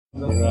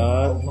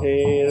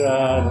Radhe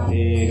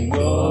Radhe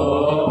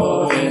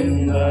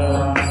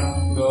Govinda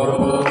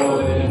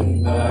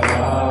Govinda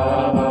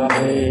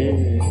Radhe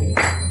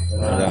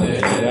Radhe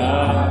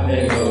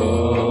Radhe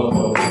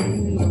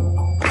Govinda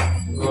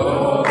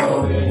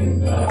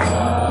Govinda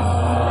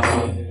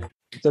Radhe.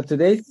 So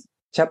today's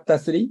chapter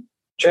 3?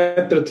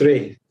 Chapter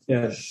 3,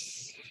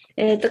 yes.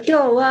 今日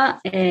は、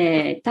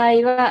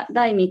対話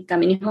第3日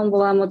目、日本語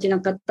はお持ち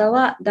の方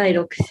は第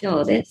6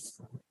章で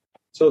す。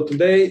So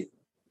today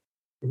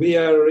we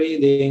are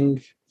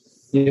reading,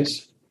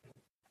 yes.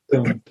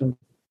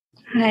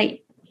 は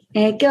い、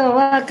今日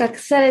は隠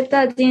され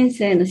た人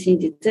生の真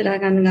実、ラ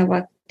ガヌガ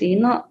バクティ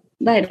の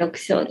第6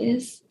章で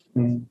す。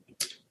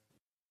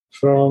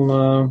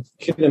From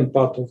Hidden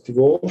Path of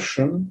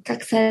Devotion,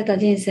 隠された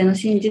人生の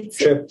真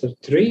実、Chapter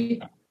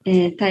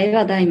 3, 対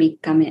話第3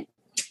日目。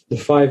The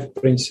Five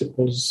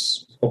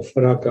Principles of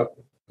Raga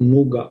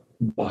Nuga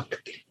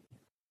Bhakti.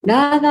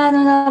 ラーガー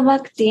ヌガバ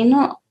クティ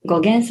の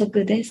5原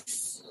則で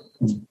す。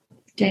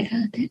ジェラ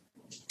ーデ。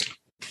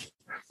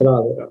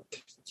Radha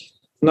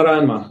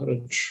Narayan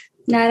Maharaj.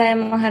 ナラヤ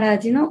マハラー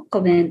ジの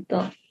コメン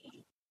ト。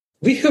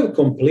We have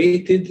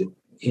completed,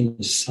 in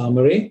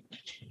summary,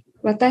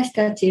 私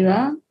たち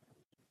は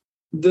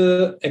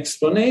the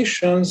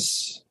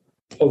explanations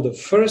of the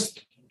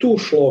first two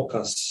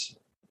shlokas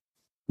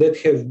that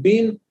have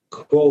been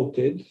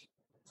quoted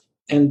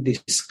and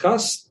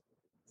discussed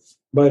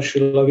by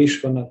Srila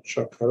Vishwanath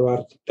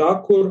Chakravarti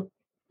Thakur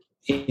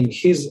in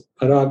his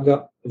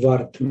Raga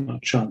Vartma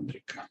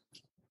Chandrika.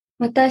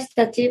 私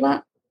たち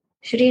は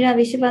シュリラ・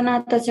ヴィシュバナ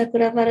ータ・チャク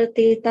ラバル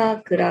ティ・タ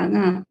ークラ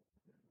が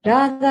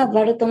ラーガ・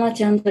バルトマ・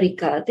チャンドリ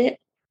カで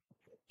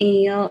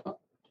引用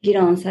議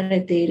論さ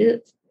れてい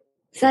る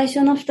最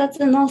初の2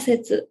つの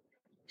説、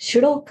シ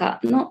ュロー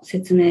カの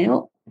説明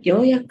を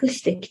要約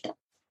してきた。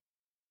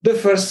The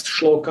first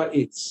shloka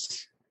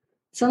is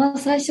その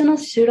最初の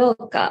シュロ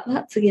ーカ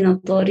は次の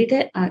通り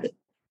である。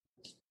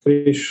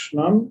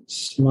Krishnam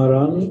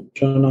Smaran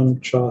Janam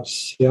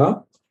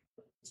Chasya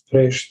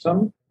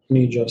Preshtam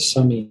Nija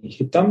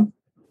Samihitam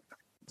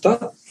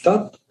Tat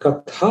Tat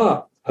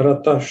Katha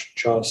Ratash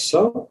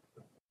Chasa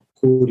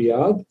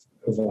Kuryad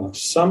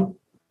Vasam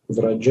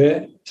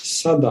Vraje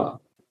Sada.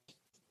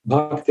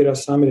 Bhakti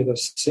Rasamrita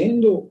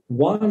Sindhu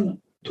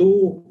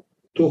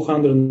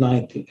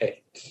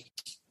 1-298.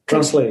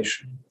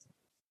 Translation.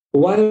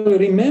 While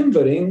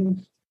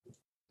remembering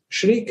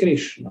Sri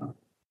Krishna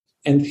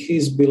and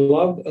his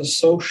beloved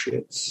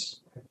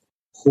associates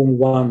whom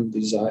one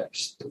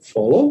desires to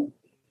follow,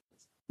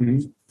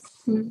 で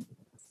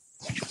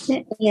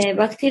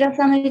バクティラ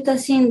サムリタ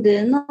シンド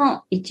ゥ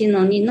の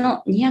 1-2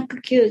 の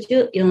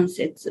294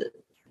節。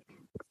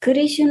ク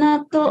リシュ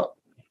ナと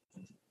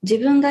自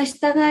分が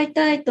従い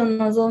たいと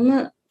望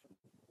む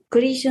ク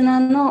リシュナ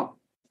の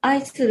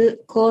愛す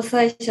る交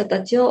際者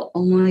たちを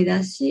思い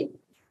出し、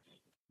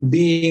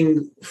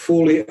being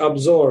fully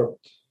absorbed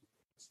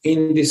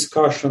in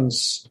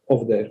discussions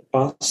of their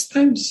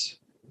pastimes,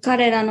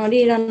 彼らの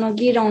リーラの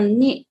議論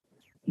に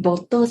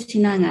没頭し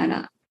なが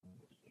ら、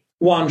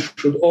one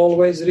should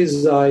always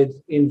reside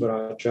in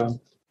Vraja.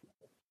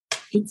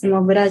 いつ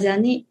もブラジャ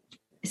に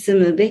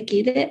住むべ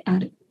きであ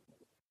る。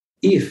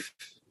If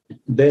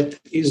that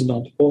is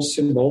not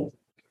possible,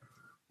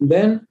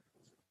 then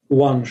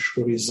one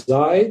should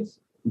reside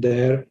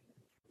there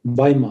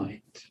by mind.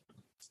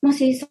 も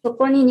しそ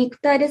こに肉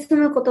体で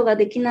住むことが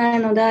できな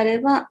いのであれ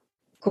ば、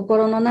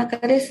心の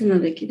中で住む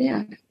べきで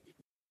ある。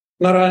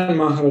Narayan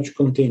Maharaj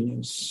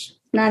continues.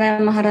 ナラヤ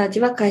マハラージ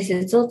は解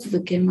説を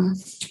続けま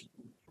す。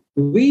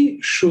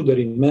We should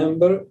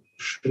remember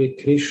Sri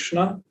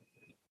Krishna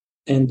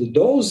and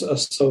those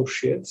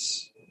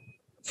associates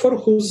for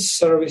whose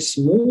service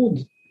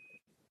mood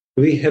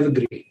we have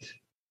agreed.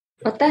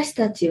 私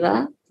たち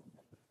は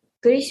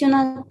クリシュ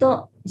ナ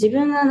と自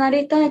分がな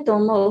りたいと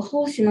思う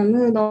奉仕の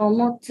ムードを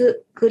持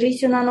つクリ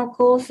シュナの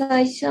交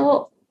際者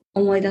を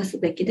思い出す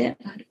べきで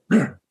ある。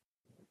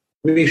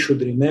We should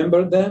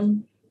remember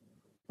them,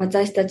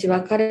 私たち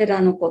は彼ら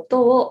のこ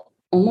とを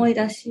思い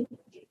出し、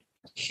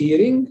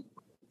hearing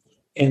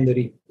and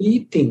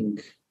repeating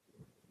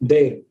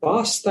their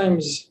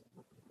pastimes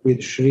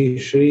with Sri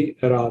Sri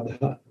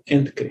Radha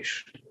and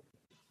Krishna.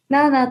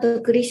 ラーダー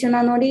とクリシュ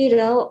ナのリー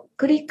ラを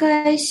繰り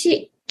返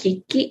し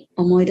聞き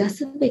思い出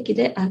すべき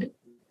である。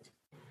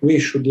We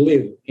should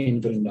live in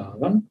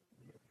Vrindavan.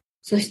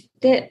 そし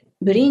て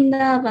ブリン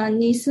ダーバン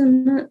に住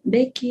む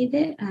べき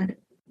であ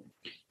る。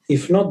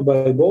If not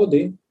by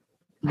body,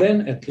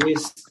 then at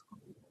least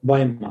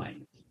by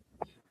mind.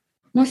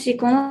 もし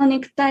この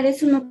肉体で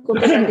住むこ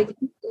とができな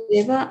け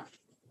れば、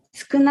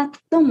少なく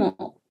と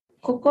も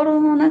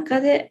心の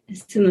中で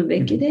住む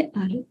べきで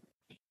ある。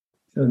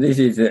So this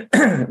is a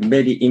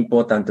very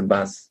important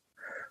verse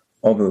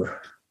of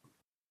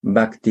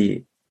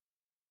Bhakti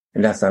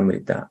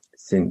Rasamrita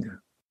Sindhu.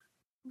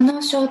 こ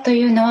の章と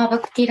いうのはバ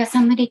クティラサ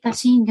ムリタ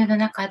シンドゥの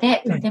中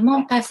でとて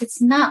も大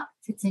切な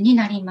説に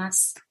なりま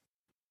す。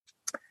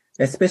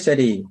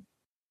Especially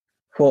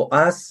for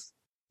us,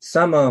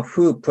 someone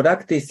who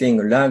practicing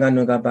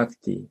Raganuga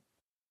Bhakti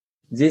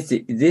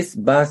this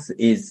verse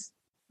is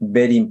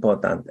very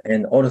important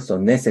and also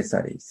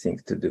necessary thing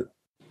to do.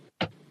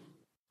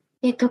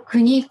 で、特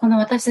にこの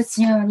私た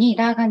ちのように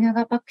ラーガヌー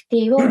ガバクテ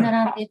ィを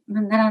習っ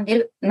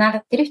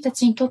ている人た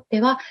ちにとっ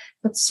ては、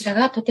こちら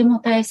がとても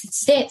大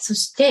切で、そ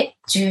して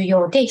重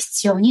要で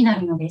必要にな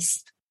るので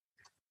す。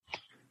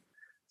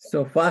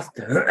So first,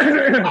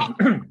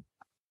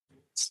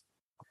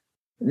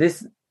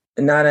 this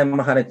Narayana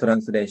Maharaj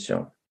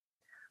translation.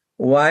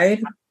 While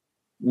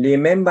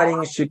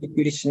remembering Shri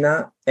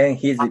Krishna and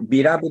his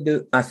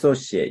beloved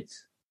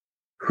associates,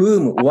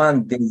 whom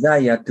one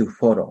desire to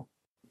follow.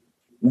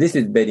 This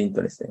is very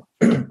interesting.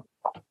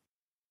 こ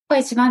こが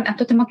一番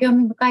とても興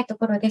味深いと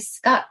ころで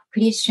すが、ク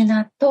リシュ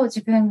ナと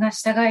自分が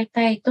従い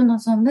たいと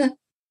望むク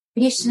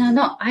リシュナ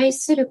の愛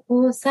する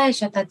交際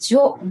者たち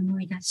を思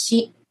い出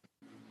し、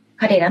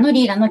彼らの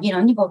リーラの議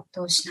論に没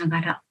頭しなが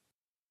ら。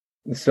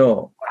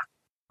So,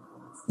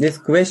 this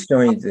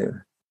question is,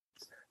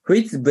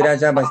 which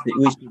Brajavasi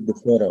we should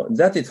follow?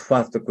 That is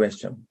first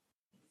question.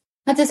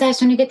 まず最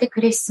初に出てく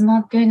る質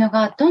問というの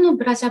が、どの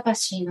ブラジャバ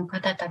シーの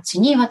方たち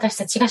に私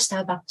たちが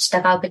従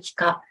うべき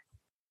か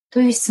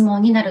という質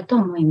問になると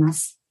思いま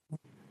す。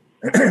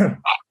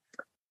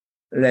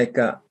Like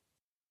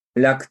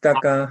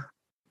Laktaka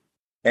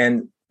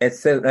and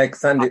like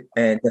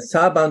the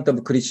servant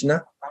of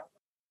Krishna,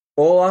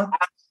 or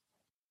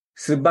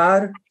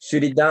Subal,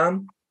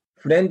 Shridam,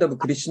 friend of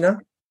Krishna,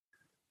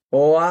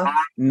 or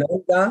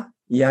Nanda,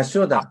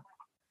 Yashoda,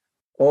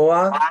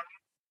 or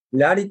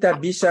Lalita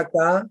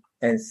Vishaka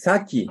and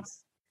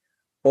Sakis,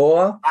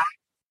 or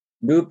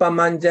Rupa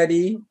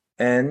Manjari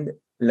and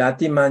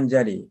Rati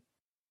Manjari.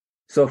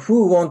 So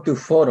who want to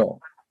follow?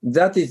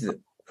 That is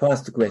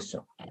first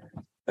question.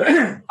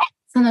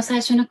 その最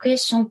初のクエ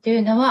スチョンとい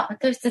うのは、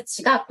私た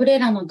ちがこれ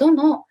らのど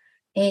の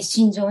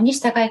信条に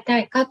従いた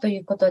いかとい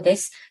うことで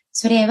す。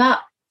それ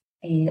は、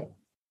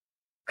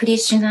クリ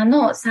シュナ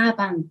のサー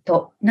バン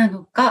トな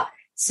のか、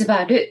ス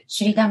バル、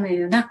シュリダムの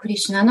ようなクリ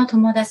シュナの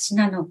友達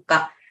なの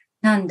か、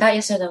なんだ、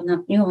ヤシャダ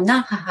のよう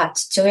な母、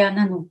父親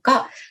なの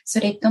か、そ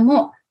れと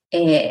も、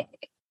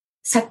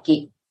さっ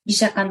き、ビ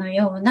シャカの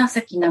ような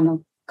サキな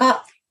の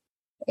か、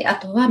あ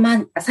とは、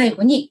最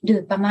後に、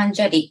ルーパマン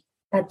ジャリ、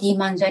ラティ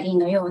マンジャリ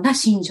のような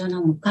信条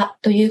なのか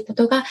というこ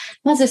とが、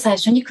まず最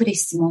初に来る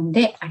質問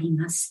であり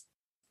ます。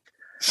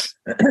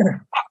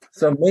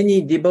So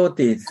many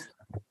devotees,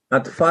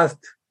 at first,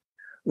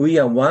 we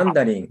are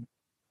wondering,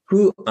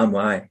 who am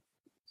I?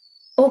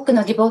 多く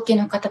のディボーティ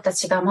の方た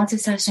ちがまず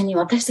最初に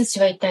私たち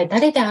は一体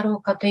誰であろ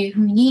うかという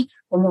ふうに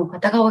思う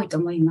方が多いと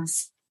思いま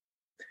す。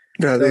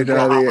Radhe,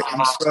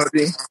 I'm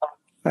sorry.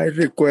 I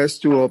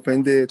request to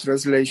open the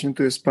translation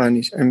to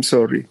Spanish. I'm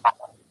sorry.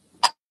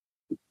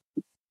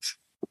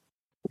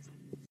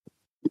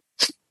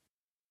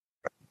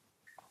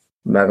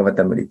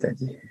 Bhagavatamrita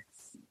ji.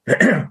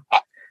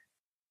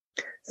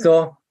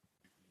 So,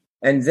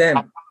 and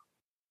then,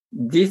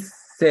 this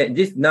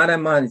Narayana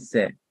Maharaj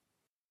said,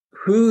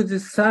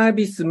 whose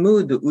service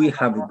mood we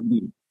have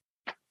agreed.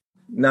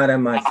 Narayana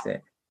Maharaj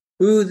said,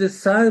 whose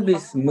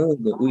service mood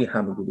we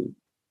have agreed.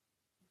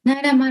 ナ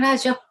ーラマラー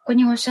ジはここ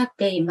におっしゃっ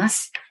ていま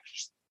す。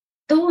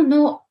ど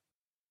の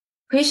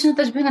クリシュナ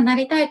と自分がな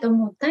りたいと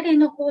思う誰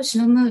の奉仕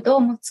のムードを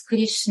持つク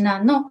リシュ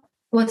ナの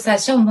交際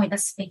者を思い出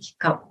すべき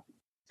か。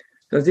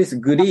So this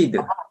greed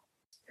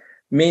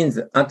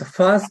means at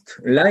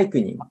first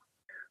liking.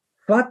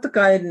 What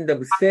kind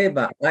of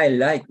savor I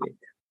like it?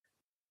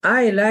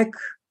 I like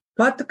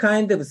what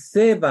kind of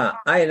savor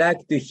I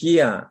like to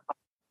hear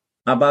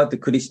about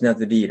Krishna's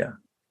Leela.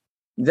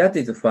 That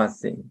is the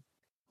first thing.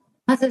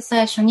 まず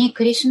最初に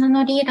クリシュナ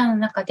のリーラの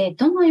中で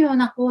どのよう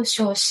な奉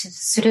仕を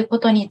するこ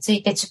とにつ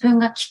いて自分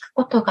が聞く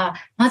ことが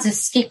まず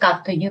好き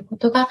かというこ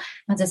とが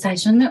まず最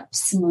初の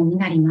質問に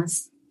なりま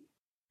す。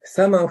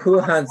Someone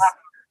who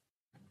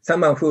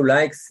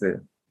likes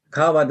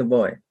coward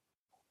boy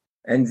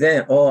and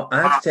then,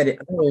 actually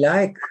I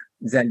like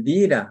the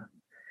Leela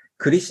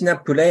Krishna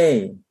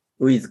play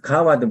with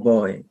coward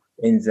boy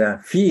in the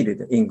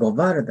field in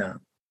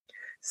Govardhan.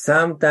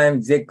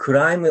 Sometimes they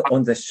climb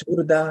on the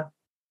shoulder.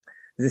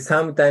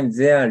 Sometimes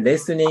they are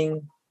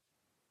listening.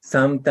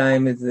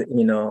 Sometimes,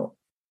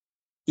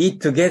 eat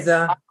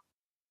together.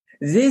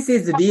 This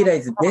Leela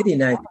is very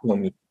nice for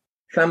me.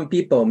 Some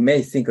people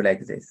may think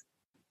like this.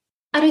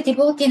 あるディ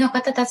ボーティの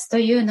方たちと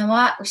いうの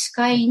は、牛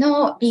飼い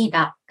のリー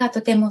ダーが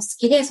とても好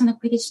きで、その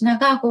クリシュナ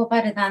がゴー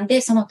バルダン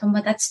でその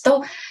友達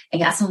と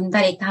遊ん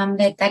だり、戯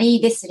れたり、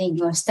レスリン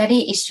グをした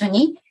り、一緒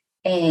に、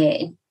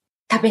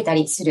食べた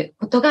りする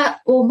こと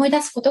を思い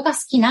出すことが好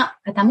きな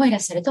方もいら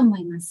っしゃると思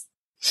います。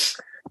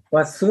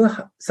But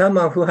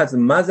someone who has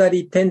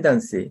motherly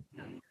tendency,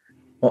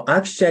 or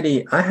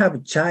actually I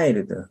have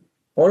child,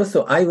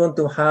 also I want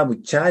to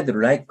have child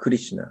like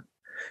Krishna.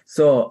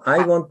 So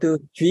I want to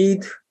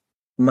feed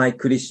my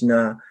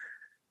Krishna.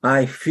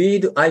 I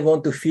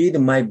want to feed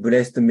my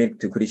breast milk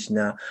to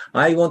Krishna.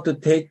 I want to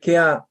take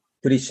care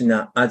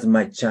Krishna as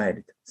my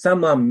child.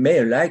 Someone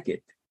may like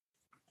it.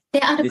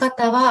 で、ある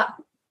方は、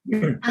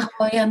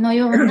母親の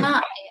よう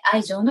な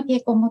愛情の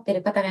傾向を持ってい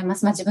る方がいま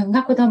す。自分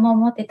が子供を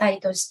持ってたり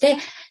として、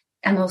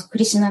ク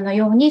リシュナの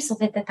ように育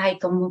てたい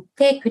と思っ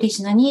て、クリ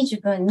シュナに自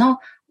分の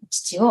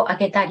父をあ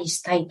げたり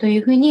したいとい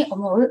うふうに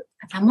思う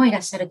方もいら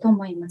っしゃると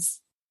思いま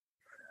す。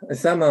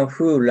Someone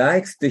who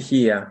likes to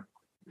hear,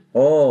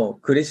 oh,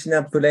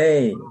 Krishna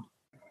play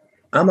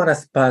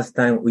amorous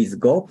pastime with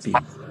gopis.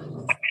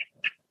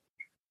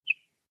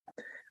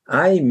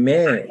 I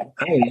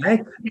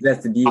like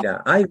that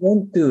leader. I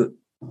want to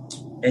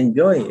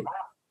enjoy it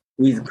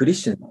with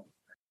Krishna,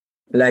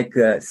 like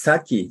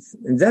Sakis.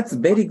 That's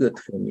very good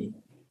for me.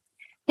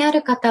 であ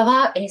る方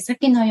は、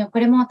先のよう、こ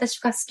れも私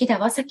が好きだ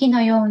わ、先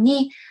のよう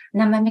に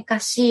生めか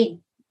しい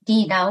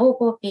リーダーを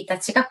ゴーピーた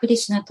ちがクリ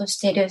シュナとし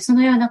ている、そ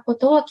のようなこ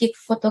とを聞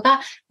くことが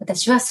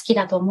私は好き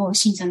だと思う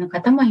信者の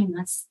方もい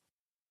ます。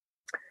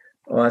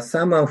Or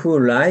someone who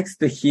likes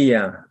to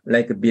hear,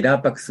 like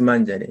Virupaksha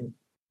Manjari.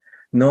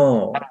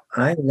 No,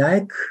 I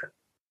like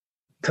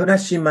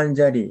Tulasi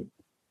Manjari.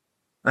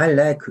 I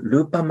like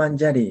Rupa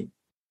Manjari.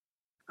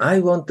 I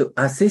want to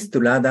assist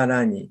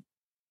Radharani,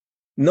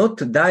 not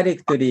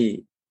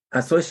directly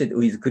associate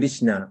with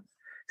Krishna.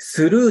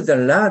 Through the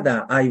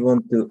Radha, I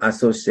want to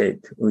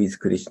associate with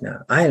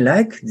Krishna. I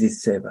like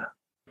this seva.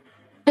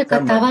 という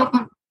方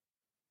は、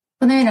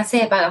このような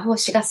セーバーが奉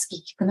仕が好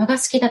き、聞くのが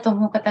好きだと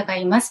思う方が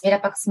います。ビ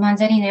ラパクスマン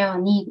ジャリのよ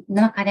うに、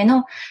中で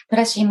のト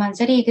ラシーマン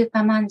ジャリ、ルー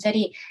パマンジャ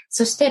リ、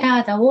そして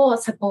ラーダを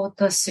サポー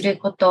トする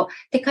こと。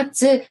で、か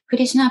つ、ク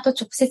リシュナと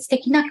直接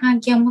的な関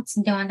係を持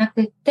つんではな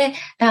くって、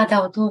ラー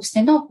ダを通し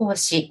ての奉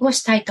仕を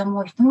したいと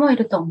思う人もい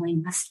ると思い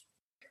ます。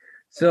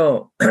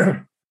So,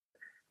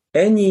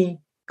 any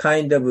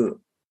kind of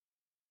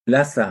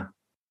rasa,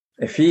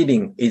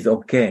 feeling is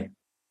okay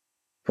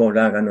for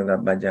Raganuga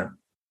Bhajan,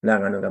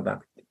 Raganuga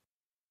Bhakti.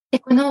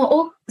 で、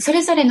そ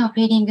れぞれのフ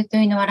ィーリングと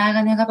いうのは、ラー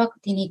ガヌガバ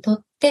クティにと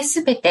って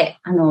すべて、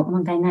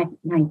問題ない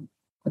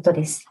こと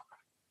です。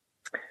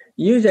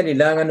Usually,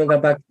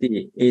 Raganuga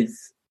Bhakti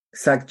is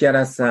Sakya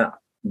Rasa,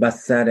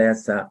 Vatsarya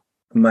Rasa,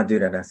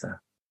 Madhura Rasa.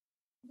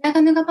 ラー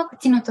ガヌガバク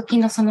ティの時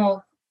のそ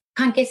の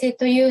関係性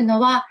というの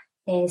は、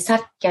サ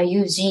ッキャ、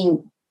友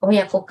人、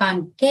親子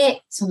関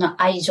係、そ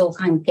の愛情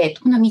関係、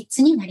この3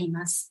つになり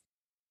ます。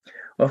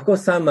Of course,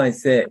 some might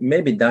say,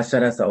 maybe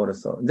Dasha Rasa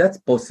also. That's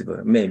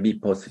possible, maybe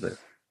possible.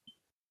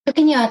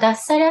 時にはダッ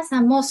サリャ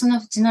さんもその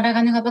うちのラ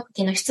ガヌガバク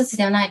ティの一つ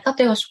ではないか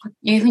とい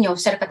うふうにおっ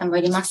しゃる方も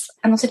います。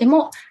それ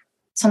も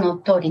その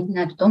通りに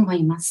なると思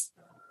います。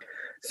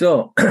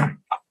So,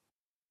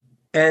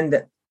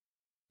 and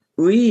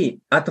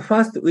at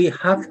first we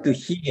have to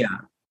hear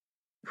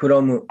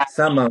from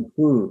someone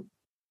who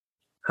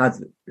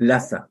has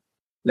rasa.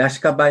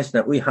 Rashika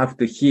Vaishnava, we have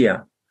to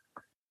hear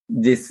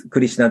this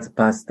Krishna's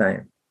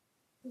pastime.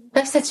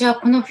 私たちは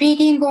このフィー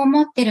リングを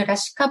持っているラ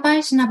シカバ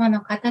イシュナバの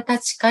方た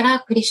ちか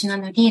らクリシュナ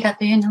のリーダー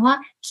というのは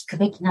聞く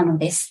べきなの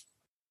です。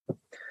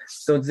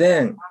So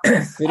then,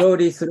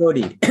 slowly,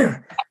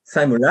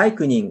 some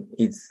likening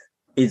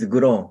is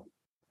grown.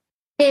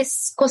 で、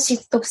少し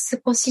ず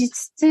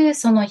つ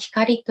その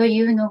光とい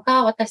うの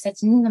が私た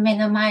ちの目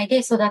の前で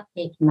育っ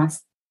ていきま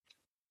す。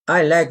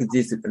I like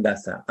this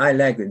rasa. I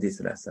like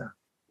this rasa.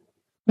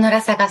 この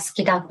ラサが好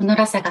きだ、この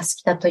ラサが好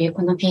きだという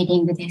このフィーリ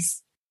ングで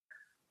す。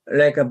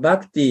Like a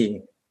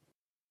bhakti,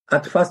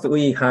 at first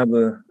we have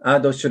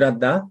Ado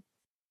Shraddha,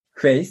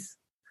 faith,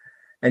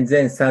 and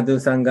then Sadhu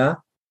Sangha,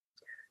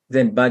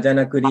 then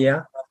Bhajana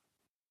Kriya,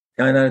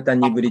 Anartha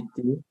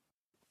Nivritti,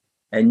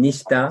 and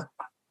Nishta,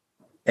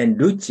 and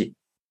Ruchi,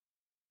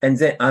 and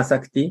then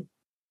Asakti,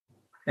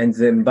 and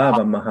then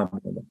Bhava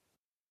Mahabhava.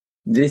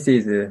 This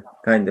is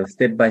kind of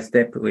step by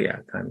step we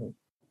are coming.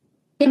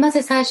 で、ま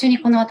ず最初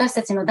にこの私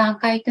たちの段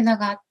階というの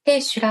があっ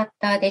て、シュラッ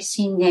ターで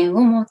信念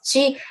を持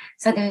ち、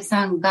サドゥ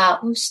サン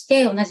ガをし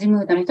て、同じ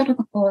ムードの人の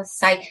交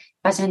際、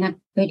バジャナク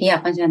リア、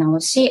バジャナ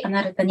をし、ア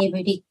ナルタニブ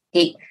リッ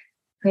ティ、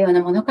不要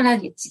なものから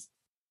自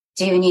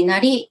由にな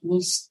り、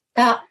にし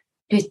た、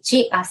ル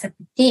チ、アサク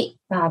ティ、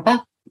バー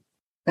バ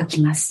が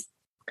来ます。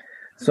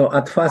So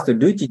at first,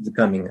 Ruchi is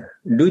coming.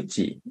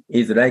 Ruchi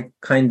is like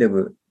kind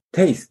of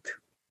taste.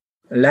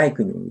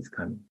 Likening is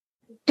coming.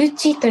 ル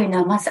チというの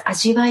はまず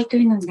味わいと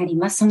いうのになり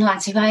ます。その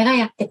味わいが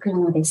やってくる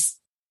ので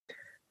す。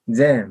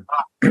Then,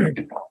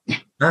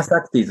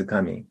 Asakti is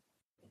coming.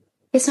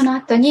 で、その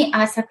後に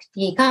アーサク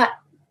ティ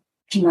が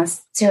来ま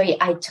す。強い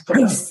愛着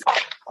です。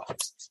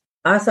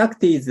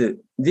Asakti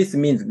is, this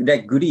means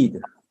like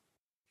greed.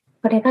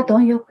 これが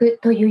貪欲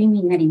という意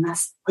味になりま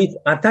す。With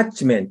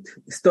attachment,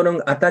 strong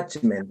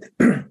attachment.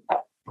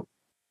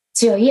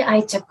 強い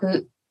愛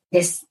着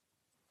です。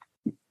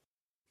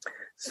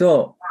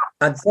So,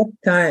 at that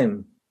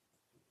time,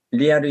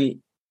 really,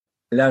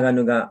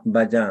 Raganuga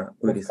Bhajan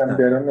will start.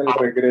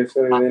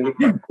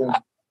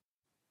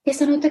 で、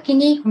その時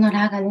にこの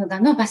ラーガヌガ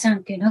のバジャ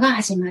ンというのが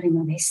始まる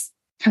のです。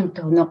担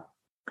当の。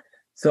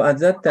So at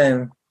that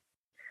time,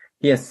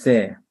 he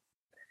said,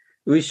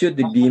 we should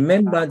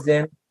remember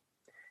them,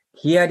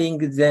 hearing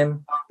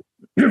them,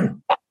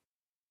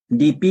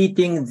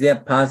 repeating their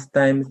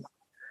pastimes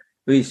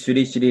with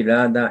Shri Shri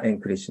Radha and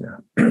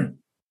Krishna.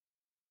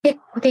 で、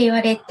ここで言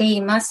われてい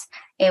ます。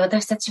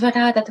私たちは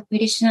ラーダとク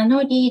リシュナ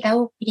のリーダ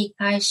を繰り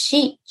返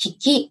し、聞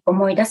き、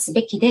思い出す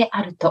べきで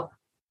あると。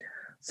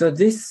So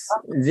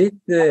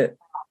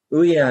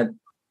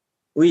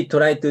we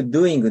try to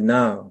doing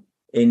now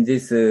in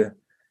this,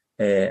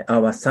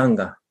 our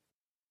Sangha.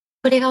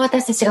 これが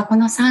私たちがこ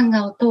のサン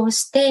ガを通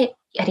して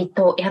や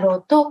ろ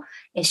うと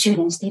修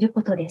練している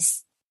ことで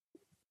す。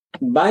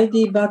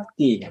Vaidhi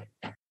Bhakti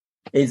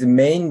is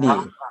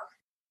mainly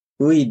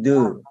we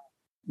do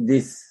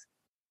this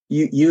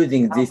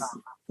using this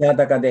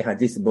Sadhaka Deha,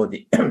 this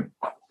body.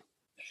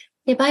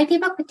 で、バイディ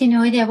バクティに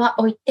おい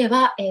て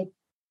は、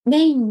メ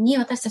インに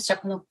私たちは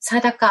このサ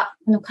ダカ、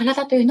この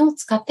体というのを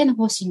使っての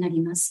奉仕にな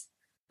ります。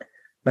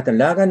But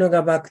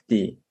Raganuga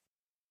Bhakti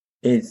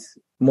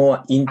is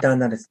more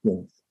internal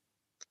things.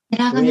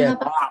 ラガヌ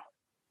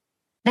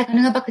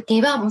ガバクテ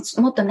ィはも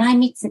っと内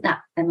密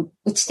な、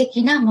内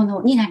的なも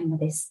のになるの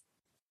です。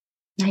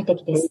内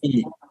的です。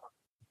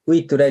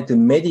We try to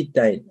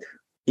meditate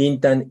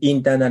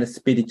internal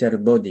spiritual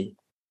body.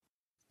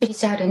 スピリ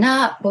チュアル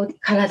な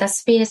体、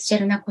スピリチュ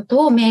アルなこ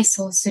とを瞑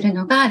想する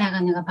のがラガ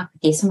ヌガバク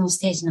ティ、そのス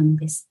テージなの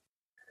です。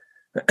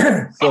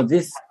So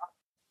this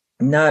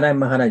Narayana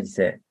Maharaj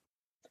said,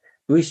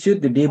 we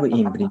should live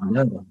in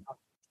Vrindavan.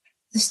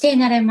 そして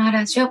ナラヤマハ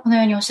ラジはこの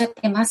ようにおっしゃっ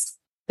ていま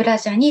す。ブラ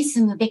ジャに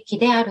住むべき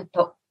である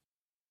と。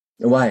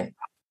Why?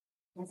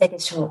 なぜで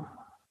しょ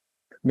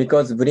う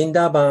Because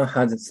Vrindavan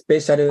has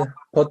special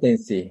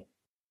potency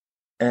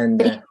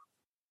and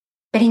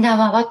ブリンダー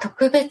バンは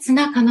特別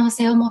な可能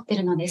性を持ってい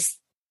るので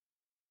す。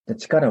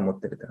力を持っ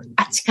てるから、ね。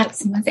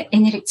すみません。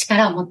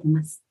力を持ってい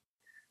ます。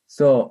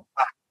So,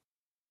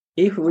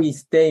 if we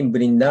stay in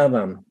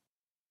Vrindavan,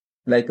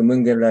 like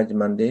Mungel Raj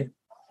Mandir,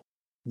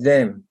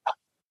 then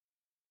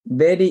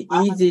very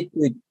easy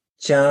to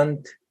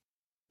chant,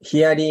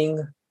 hearing,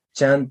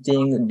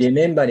 chanting,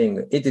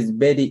 remembering, it is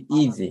very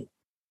easy.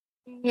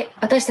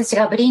 私たち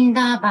がブリン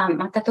ダーバン、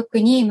また特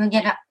にム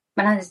ゲル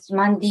ラジ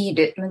マンディ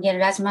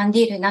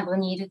ールなど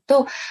にいる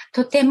と、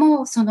とて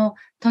も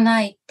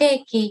唱え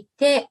て、聞い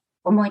て、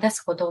思い出す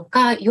こと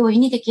が容易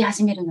にでき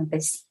始めるので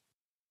す。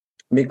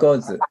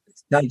Because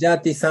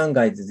Sajati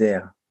Sangha is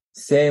there.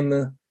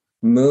 Same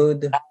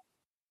mood,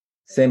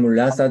 same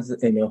rasas,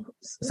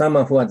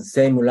 someone who has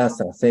same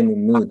rasa, same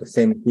mood,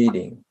 same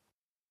feeling.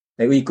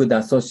 We could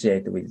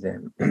associate with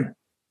them.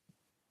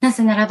 な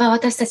ぜならば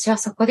私たちは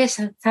そこで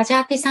サジ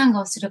ャーティサン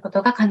ガをするこ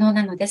とが可能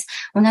なのです。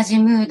同じ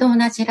ムード、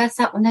同じラ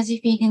サ、同じ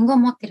フィーリングを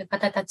持っている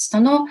方たちと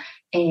の、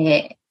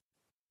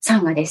サ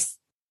ンガで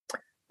す。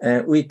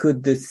We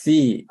could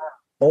see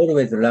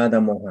always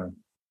Radha Mohan.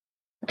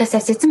 私た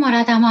ちいつも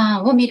ラダモハ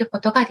ンを見るこ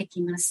とがで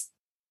きます。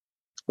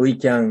We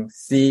can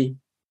see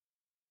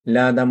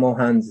Radha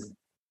Mohan's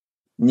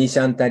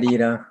Nishanta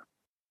Leela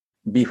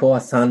before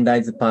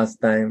sunrise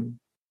pastime,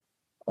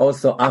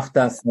 also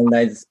after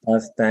sunrise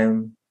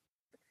pastime,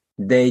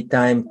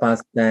 daytime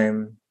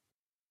pastime,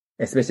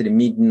 especially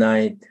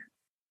midnight,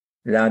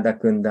 Radha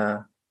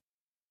Kunda,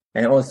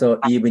 and also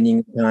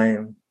evening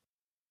time,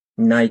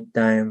 night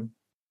time,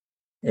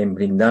 in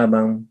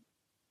Vrindavan,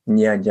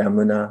 near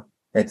Jamuna,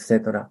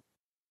 etc.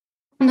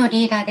 この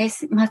リーダーで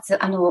す。まず、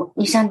ラ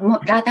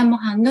ーダモ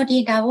ハンの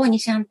リーダーをニ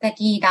シャンタ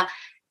リーダー、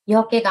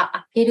夜明けが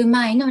明ける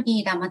前の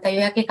リーダー、また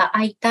夜明けが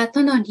明いた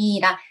後のリ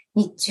ーダー、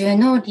日中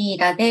のリー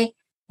ダーで、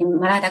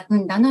マラダク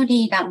ンダの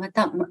リーダー、ま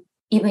た、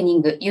イブニ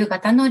ング、夕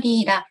方の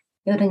リーダ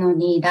ー、夜の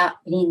リー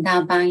ダー、リン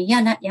ダーバン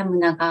やヤム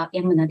ナ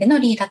での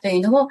リーダーとい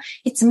うのを、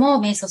いつ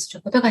も瞑想す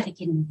ることがで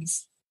きるので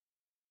す。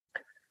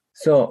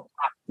So,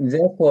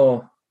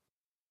 therefore,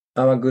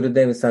 our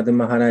Gurudev Sadhu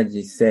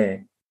Maharaj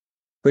say,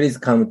 please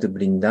come to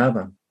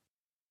Vrindavan.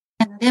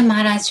 なので、マ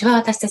ハラジは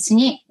私たち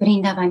にブリ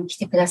ンダーバンに来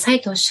てください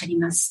とおっしゃり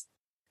ます。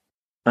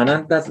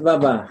Anantas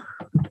Baba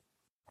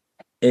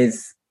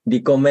is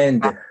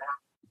recommend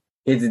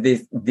his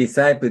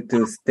disciple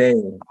to stay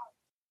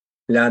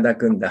Radha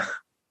Kunda.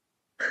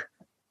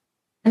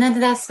 アナンダ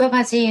ダスバ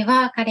バジー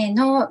は彼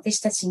の弟子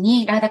たち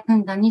にラーダク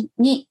ンダに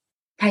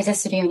滞在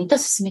するようにと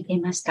勧めてい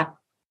ました。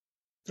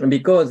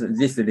Because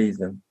this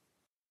reason.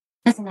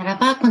 なぜなら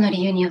ばこの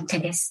理由によって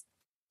です。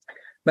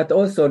But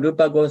also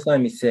Rupa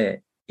Goswami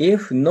say,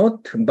 if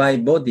not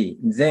by body,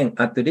 then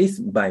at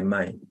least by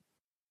mind.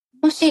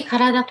 もし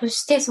体と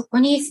してそこ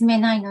に住め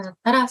ないのだっ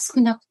たら、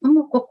少なくと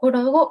も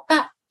心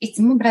がい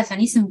つもブラジャー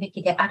に住むべ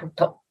きである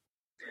と。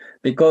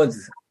Because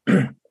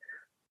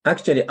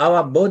actually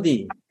our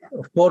body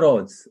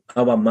follows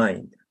our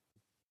mind.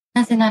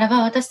 なぜなら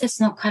ば私たち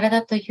の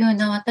体という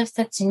のは私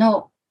たち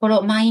の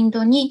心、マイン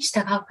ドに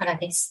従うから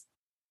です。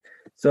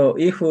So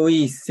if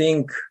we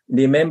think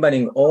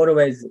remembering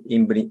always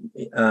in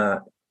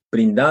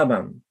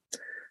Vrindavan,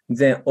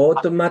 then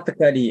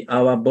automatically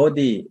our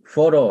body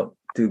follow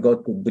to go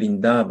to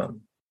Vrindavan.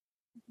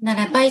 な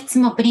らばいつ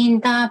もブリン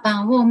ダーバ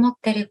ンを持っ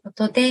ているこ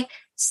とで、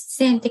自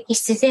然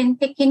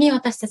的に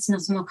私たちの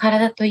その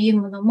体とい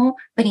うものも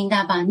ブリン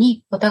ダーバンに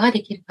行くことが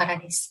できるから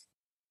です。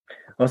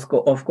Of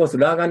course,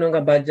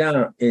 Raganuga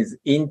Bhajan is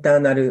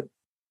internal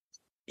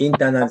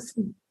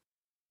thing.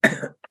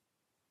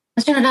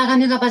 もちろんラーガ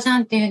ヌガバジャ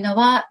ンというの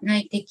は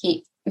内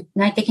的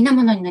内的な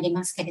ものになり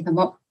ますけれど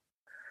も。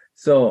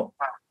So,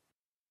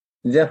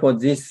 therefore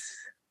this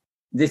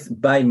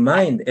by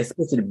mind,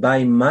 especially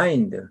by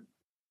mind,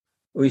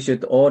 we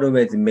should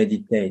always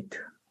meditate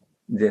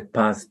the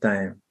past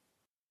time.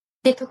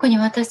 で、特に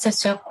私た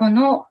ちはこ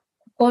の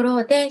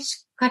心で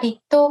しっか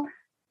りと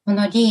こ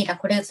のリーラ、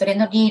これぞれ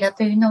のリーラ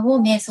というの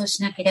を瞑想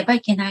しなければ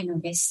いけないの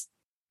です。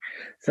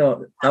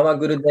So, our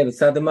Gurudev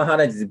Sadhu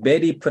Maharaj is a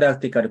very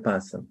practical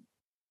person.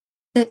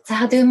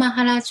 サドゥマ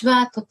ハラジ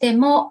はとて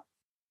も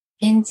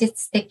現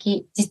実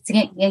的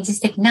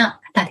な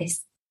方で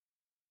す。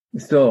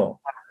So,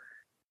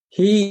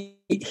 he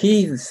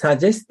is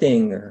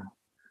suggesting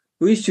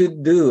we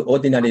should do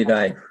ordinary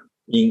life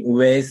in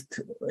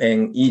West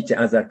and each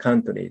other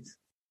countries.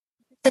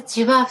 私た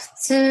ちは普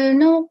通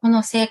のこ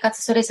の生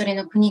活、それぞれ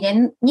の国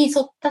に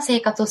沿った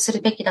生活をす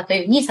るべきだとい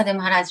うふうにサドゥ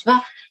マハラジ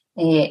は、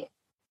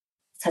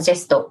サジェ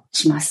スト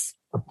します。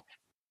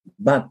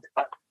But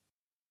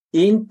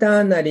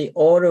internally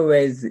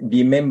always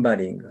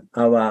remembering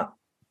our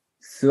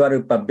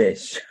Swarupa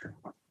Vesh.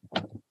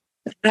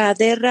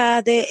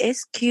 Radhe,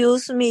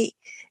 excuse me.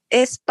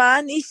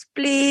 Spanish,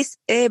 please.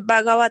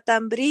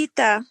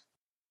 Bhagavatamrita.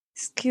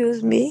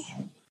 Excuse me.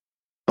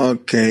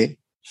 Okay.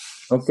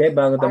 Okay,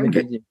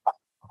 Bhagavatamrita ji.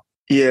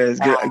 Yes,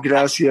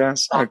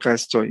 gracias. Acá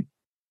estoy.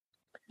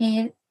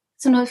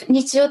 その普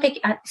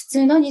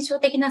通の日常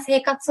的な生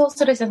活を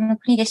それぞれの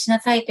国でしな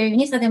さいというふう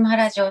にサドゥマハ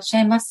ラジはおっし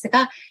ゃいます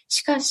が、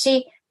しか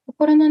し、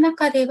心の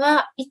中で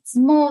はいつ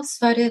も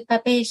スワルーパ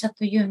ベーシャ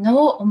という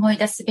のを思い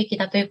出すべき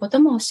だということ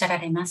もおっしゃら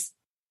れます。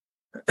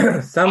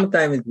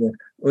Sometimes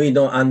we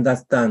don't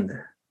understand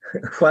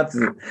what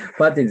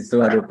is ス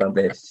ワルーパ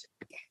ベーシ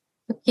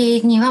ャ。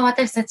時には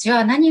私たち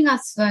は何が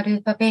スワル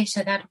ーパベーシ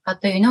ャであるか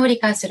というのを理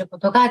解するこ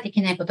とがで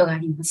きないことがあ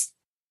ります。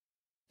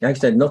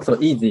Actually, not so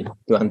easy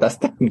to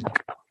understand.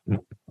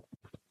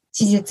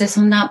 事実、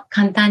そんな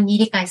簡単に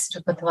理解す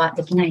ることは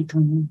できないと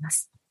思いま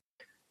す。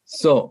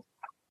So,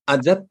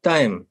 at that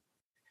time,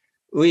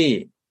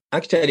 we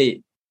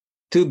actually,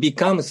 to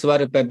become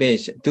Swarupa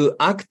Vesh, to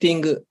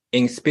acting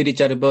in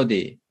spiritual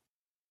body,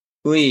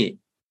 we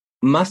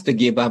must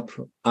give up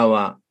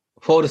our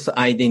false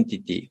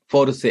identity,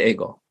 false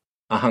ego,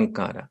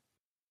 ahankara.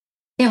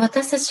 で、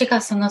私たちが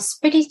そのス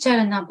ピリチュア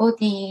ルなボデ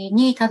ィ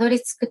にたどり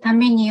着くた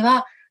めに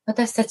は、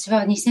私たち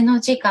は偽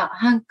の自我、ア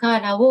ハンカ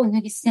ーラを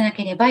脱ぎ捨てな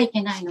ければい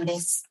けないので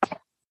す。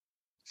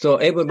So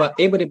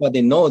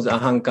everybody knows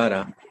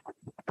ahankara.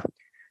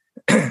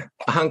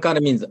 Ahankara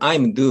means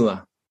I'm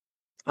doer,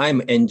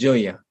 I'm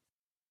enjoyer.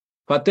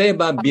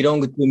 Whatever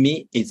belongs to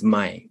me is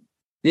mine.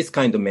 This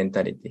kind of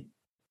mentality.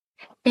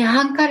 で、ア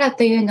ハンカーラ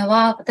というの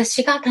は、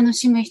私が楽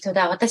しむ人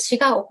だ、私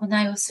が行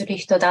いをする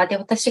人だ、で、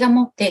私が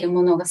持っている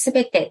ものがす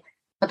べて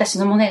私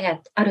のもので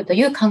あると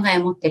いう考え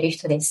を持っている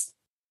人です。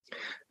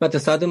But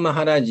Sadhu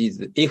Maharaj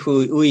is, if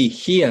we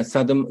hear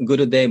Sadhu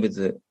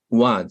Gurudev's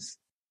words,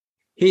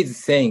 he is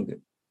saying,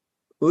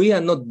 we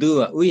are not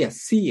doer, we are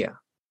seer.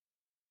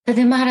 サ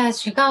ドゥマハラ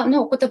ジ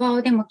のお言葉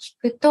をでも聞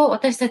くと、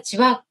私たち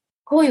は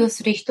行為を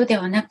する人で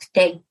はなく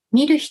て、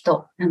見る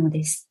人なの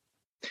です。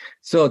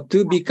So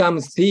to become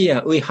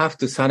seer, we have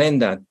to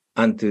surrender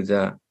unto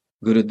the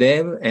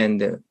Gurudev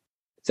and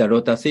the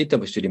lotus feet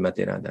of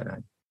Srimati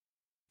Radharani.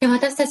 で、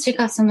私たち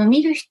がその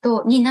見る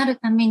人になる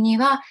ために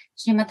は、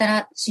シリマテ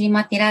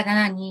ィラダ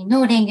ラーニ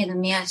の蓮華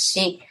の御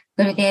足、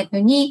グルデー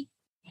ブに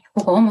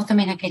保護を求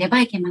めなけれ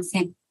ばいけませ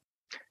ん。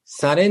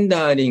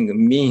Surrendering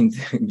means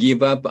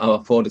give up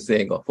our false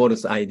ego,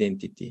 false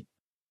identity.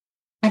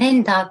 サレ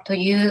ンダーと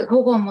いう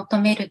保護を求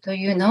めると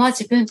いうのは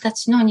自分た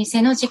ちの偽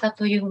の自我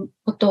という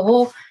こと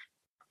を、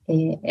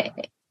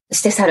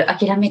捨て去る、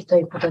諦めると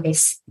いうことで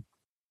す。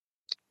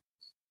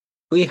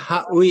We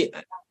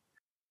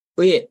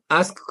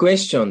ask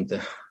questions.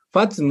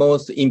 What's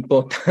most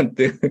important?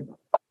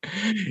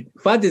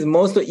 What is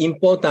most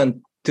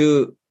important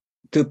to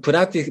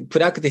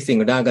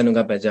practicing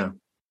Raganuga Bhajan?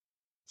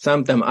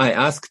 Sometimes I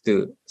ask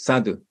to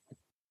Sadhu.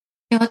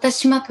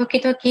 私も時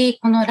々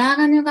このラー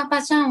ガヌガ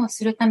バジャンを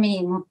するため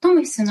に最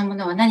も必要なも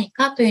のは何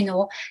かというの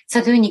を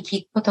サドゥに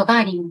聞くことが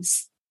ありま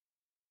す。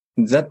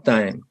That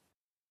time,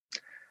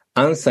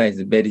 answer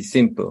is very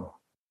simple.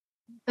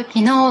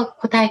 時の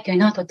答えという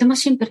のはとても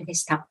シンプルで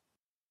した。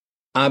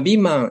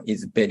Abhiman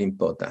is very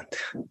important.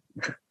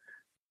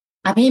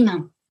 アビマ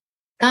ン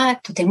が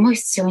とても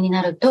必要に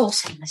なるとおっ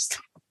しゃいまし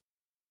た。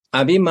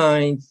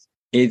Abhiman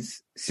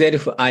is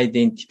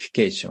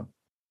self-identification.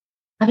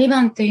 アビ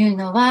マンという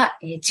のは、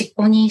自己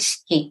認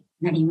識に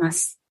なりま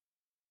す。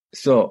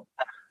So,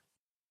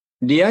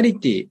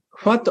 reality,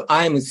 what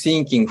I'm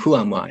thinking, who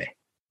am I?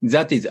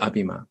 That is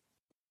Abhiman.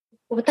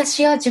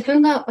 私は自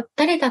分が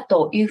誰だ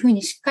というふう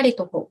にしっかり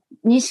と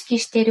認識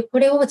している、こ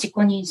れを自己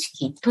認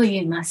識と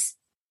言います。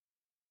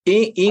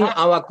In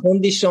our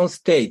conditioned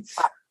states,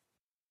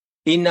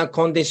 inner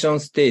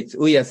conditioned states,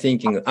 we are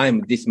thinking,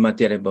 I'm this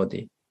material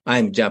body.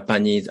 I'm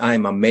Japanese,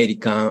 I'm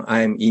American,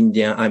 I'm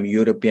Indian, I'm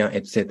European,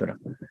 etc.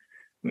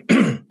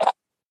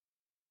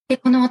 で、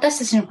この私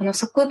たちのこの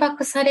束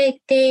縛され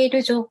てい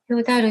る状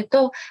況である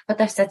と、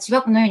私たち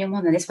はこのように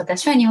思うのです。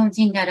私は日本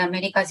人である、アメ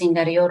リカ人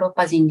である、ヨーロッ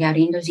パ人である、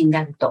インド人で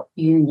あると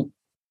いうふうに。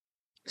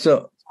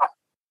So,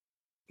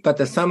 but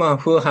someone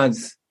who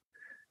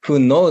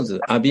knows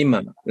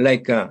Abhima,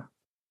 like,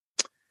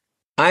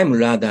 I'm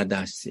Radha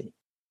Dasi,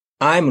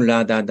 I'm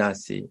Radha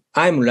Dasi,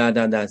 I'm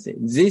Radha Dasi.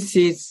 This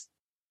is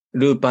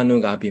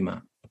Rupanuga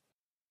Abhima.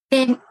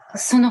 で、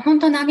その本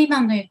当のアビ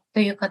マンと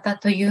いう方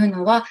という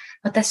のは、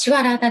私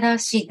はラーダダー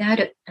シーであ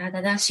る、ラー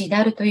ダダーシーで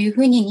あるというふ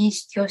うに認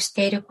識をし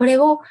ている。これ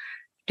を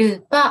ル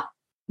ーパ、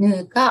ヌ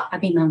ーガ、ア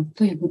ビマン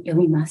と読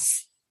みま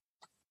す。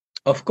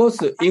Of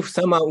course, if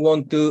someone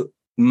want to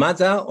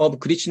mother of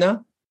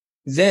Krishna,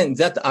 then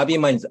that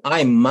Abhima is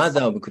I'm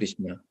mother of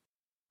Krishna.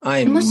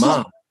 I'm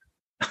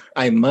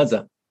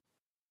mother.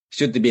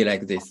 Should be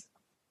like this.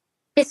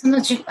 で、そ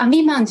のア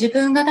ビマン、自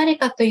分が誰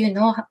かという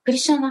のをクリ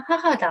シュナの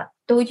母だ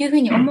というふう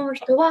に思う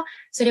人は、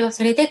それは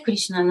それでクリ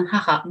シュナの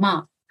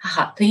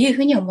母というふ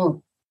うに思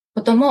う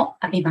ことも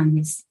アビマン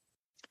です。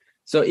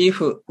So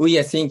if we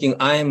are thinking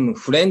I'm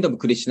friend of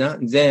Krishna,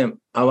 then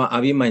our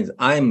Abhima is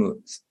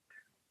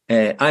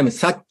I'm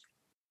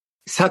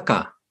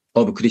Saka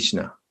of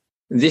Krishna.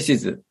 This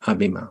is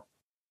Abhima.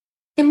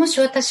 で、もし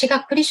私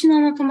がクリシュ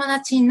ナの友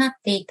達になっ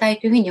ていた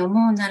いというふうに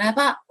思うなら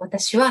ば、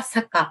私は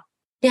サカ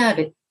であ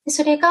る。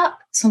それが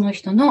その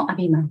人のア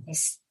ビマンで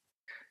す。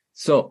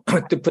So,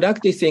 to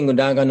practicing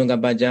Raganuga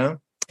Bhajan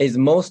is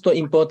most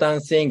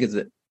important thing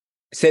is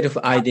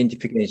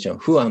self-identification.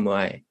 Who am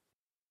I?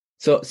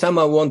 So,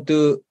 someone want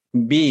to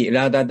be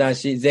Radha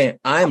Dashi, then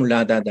I'm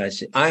Radha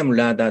Dashi, I'm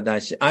Radha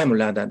Dashi, I'm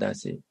Radha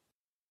Dashi.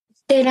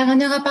 で、ラガ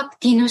ヌガバク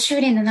ティの修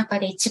練の中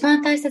で一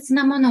番大切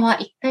なものは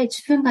一体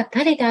自分が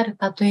誰である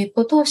かという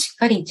ことをしっ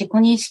かり自己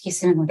認識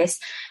するのです。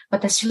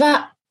私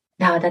は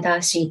ラーダダ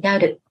ーシーであ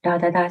る、ラ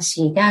ーダダー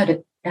シーであ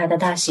る、ラーダ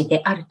ダーシー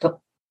である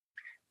と。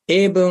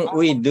Even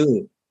we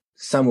do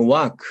some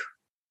work.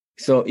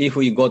 So if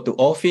we go to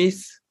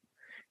office,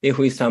 if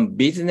we some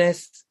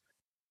business,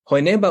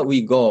 whenever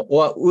we go,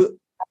 or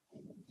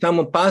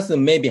some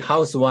person may be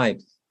housewife,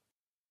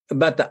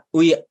 but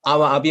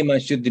our Abhima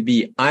should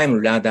be, I'm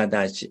Radha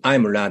Dashi,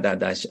 I'm Radha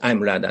Dashi, I'm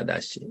Radha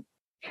Dashi.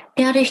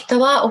 である人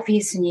はオフ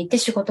ィスに行って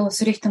仕事を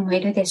する人もい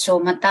るでしょ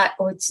う。また、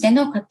お家で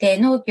の家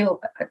庭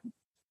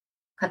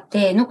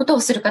のことを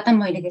する方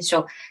もいるでし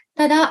ょう。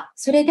ただ、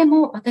それで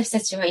も私た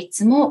ちはい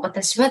つも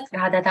私は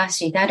ラーダダー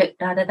シーである、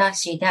ラーダダー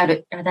シーであ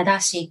る、ラーダダー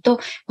シーと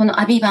こ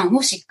のアビバン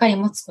をしっかり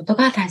持つこと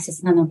が大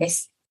切なので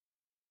す。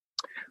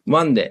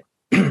One day,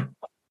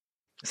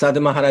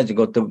 Sadhu Maharaj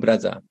got to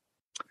brother,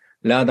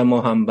 Radha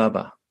Mohan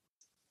Baba.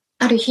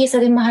 ある日、サ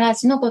ドゥマハラ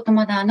ジのゴト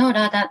マダーの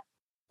ラ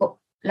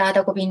ー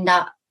ダゴビン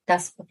ダダ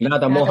ス。ラー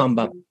ダモハン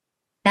ババ。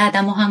ラー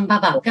ダモハンバ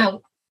バが、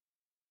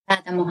ラ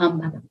ーダモハン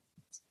ババ。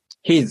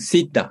He's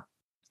Siddha.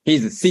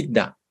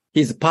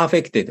 He's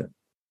perfected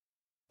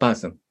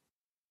person.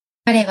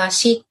 彼は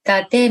シッ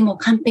タでもう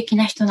完璧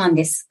な人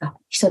です。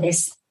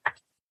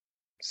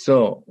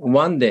So,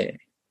 one day,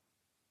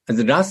 at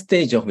the last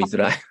stage of his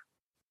life,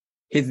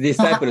 his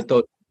disciple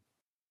told,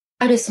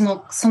 あるその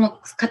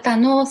方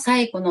の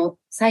最後の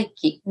再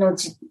起の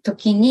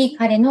時に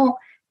彼の、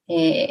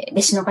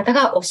弟子の方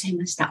がおっしゃい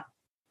ました。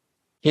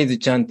He's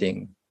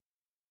chanting,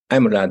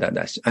 I'm Radha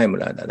Dashi, I'm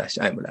Radha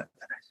Dashi, I'm Radha Dashi.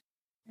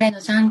 彼の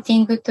チャンテ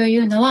ィングとい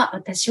うのは、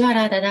私は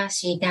ラーダダー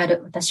シーであ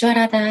る、私は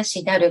ラーダダー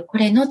シーである、こ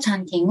れのチャ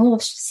ンティングを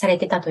され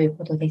てたという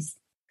ことで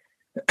す。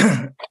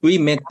We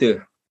met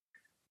 2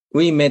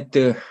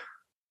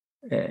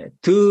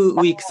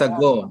 weeks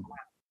ago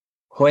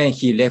when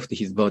he left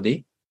his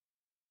body.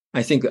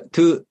 I think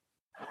 3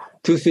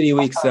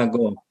 weeks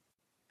ago,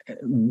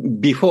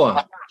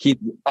 before his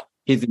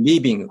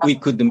leaving, we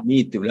could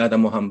meet Radha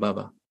Mohan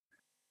Baba.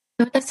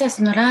 私は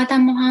そのラーダ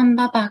モハン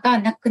ババが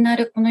亡くな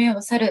るこの世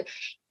を去る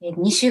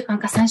2週間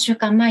か3週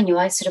間前にお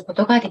会いするこ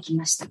とができ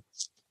ました。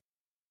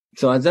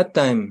So at that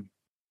time,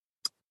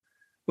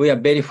 we are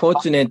very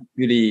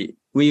fortunately,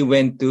 we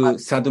went to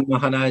Sadhu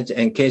Maharaj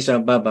and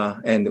Keshav Baba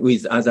and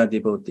with other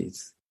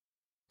devotees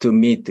to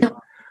meet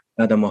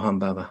Radha Mohan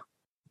Baba.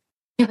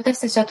 私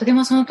たちはとて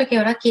もその時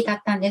はラッキーだ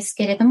ったんです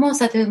けれども、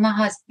サドゥマ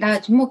ハラ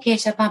ージもケー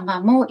シャババ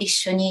も一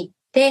緒に行っ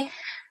て、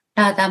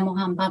ラーダモ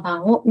ハンバ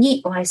バ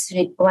にお会いし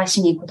に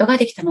行くことが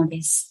できたの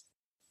です。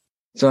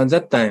So at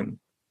that time,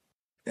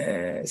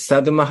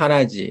 Sadhu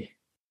Maharaj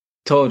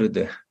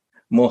told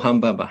Mohan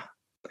Baba,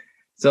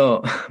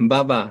 so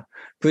Baba,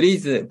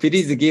 please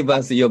give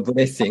us your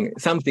blessing,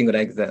 something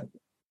like that.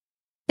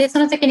 で、そ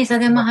の時にサ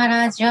ドゥマハ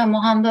ラージはモ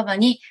ハンババ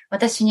に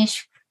私に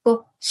祝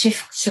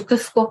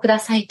福をくだ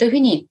さいというふう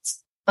に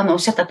おっ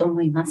しゃったと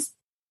思います。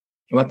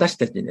私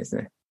たちにです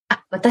ね。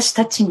私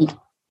たちに。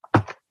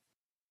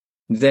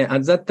Then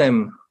at that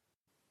time,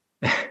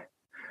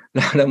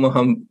 Radha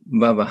Mohan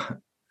Baba,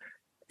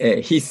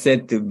 he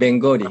said to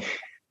Bengali,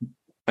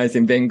 I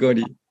think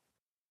Bengali. そ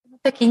の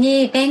時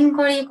にベン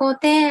ゴリ語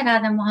でラ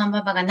ーダモハン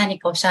ババが何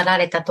かおっしゃら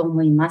れたと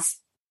思いま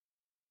す。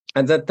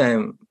At that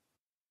time,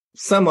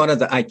 somehow or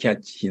other I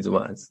catch his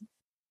words.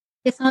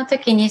 で、その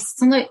時に、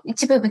その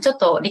一部分ちょっ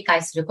と理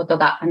解すること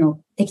が、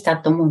できた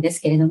と思うんです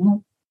けれど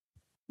も。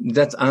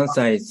That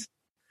answer is,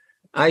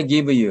 I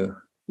give you,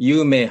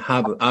 you may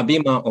have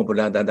Abhiman of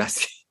Radha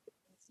Dasi.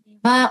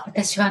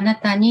 私はあな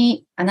た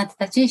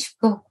たちに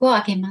祝福を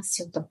あげま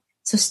すよと。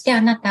そして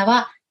あなた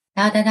は、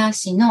ラーダダー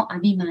シーのア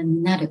ビマン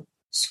になる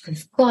祝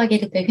福をあげ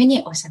るというふう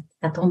におっしゃって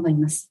たと思い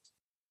ます。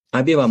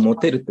アビはモ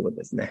テるってこと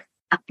ですね。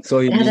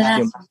そういう認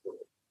識を。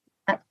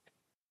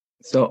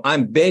So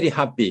I'm very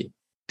happy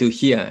to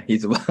hear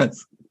his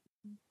words.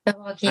 を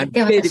聞い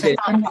て私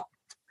は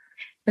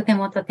と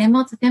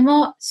て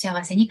も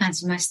幸せに感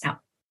じまし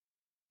た。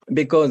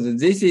Because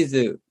this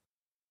is,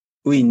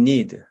 we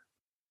need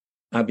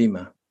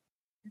Abhiman.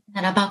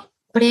 ならば、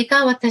これ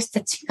が私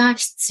たちが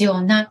必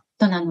要なこ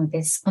となの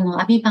です。こ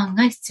のアビマン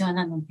が必要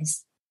なので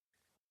す。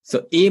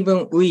So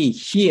even we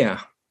hear,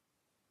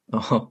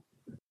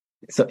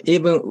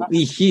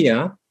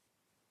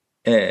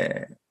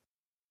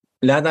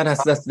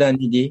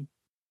 Radharasasdanidhi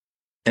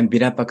and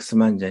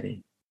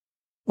Virupakshamanjari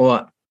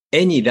or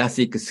any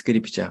Rasic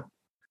scripture.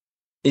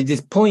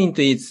 This point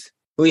is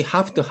we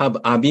have to have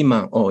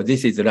Abhiman. Oh,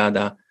 this is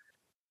Radha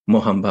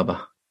Mohan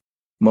Baba.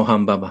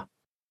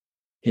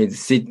 His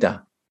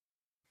sister.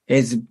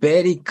 He's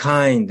very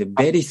kind,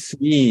 very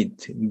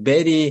sweet,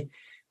 very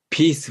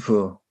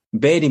peaceful,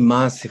 very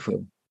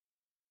merciful.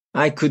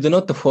 I could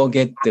not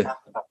forget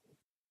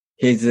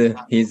his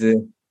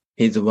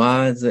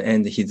words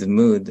and his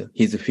mood,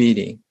 his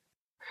feeling.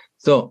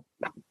 So,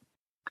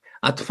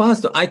 at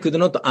first I could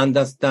not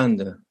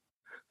understand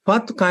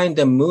what kind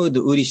of mood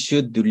we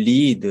should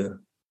lead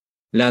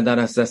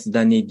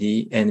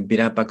Radharasasdanidhi and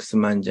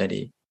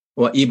Virupakshamanjari,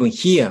 or even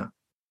here.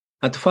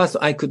 At first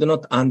I could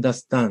not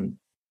understand.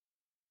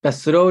 But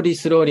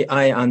slowly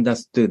I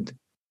understood.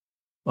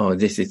 Oh,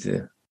 this is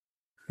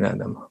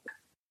Radha.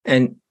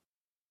 And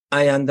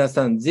I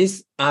understand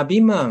this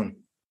Abhiman.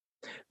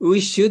 We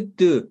should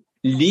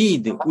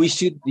lead, we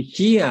should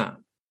hear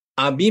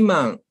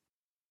Abhiman.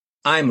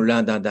 I'm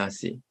Radha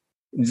Dasi.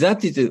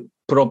 That is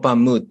proper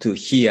mood to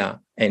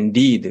hear and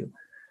lead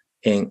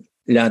in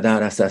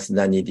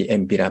Radharasasdanidhi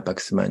and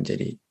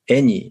Virupakshamanjari.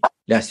 Any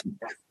Rasic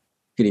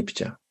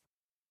scripture.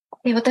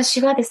 私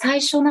は最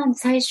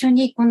初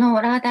にこ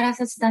のラーダラ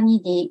サスダ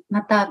ニディ、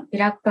またビ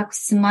ラパク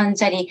スマン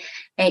ジャリ、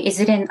い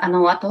ずれ、あ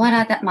と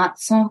は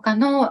その他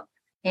の、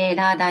ラー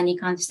ダーに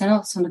関して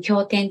のその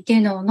経典ってい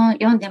うのを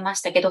読んでま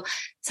したけど、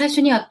最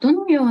初にはど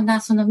のような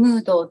その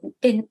ムード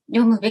で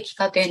読むべき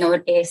かというのを、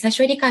最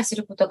初は理解す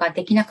ることが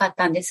できなかっ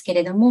たんですけ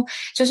れども、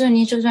徐々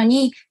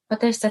に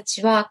私た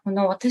ちはこ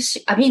のア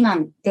ビマ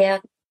ン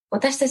で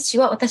私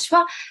は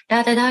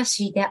ラーダダー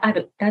シーであ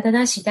る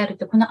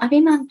と、このア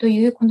ビマンと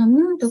いうこの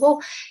ムードを、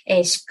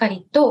しっか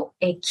りと、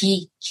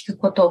聞く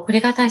こと、こ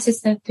れが大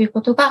切だという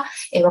ことが、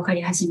分か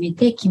り始め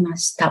てきま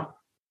した。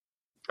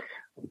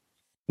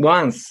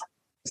Once,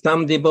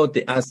 some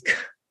devotee asked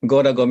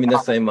Gaura Govinda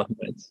Swami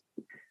Maharaj,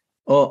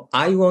 "Oh,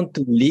 I want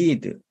to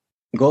lead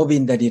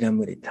Govinda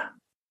Lilamrita."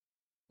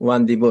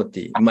 One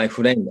devotee, my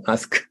friend,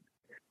 asked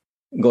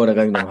Gaura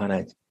Govinda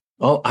Maharaj,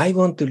 "Oh, I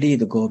want to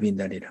lead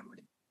Govinda Lilamrita."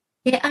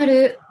 で、ジ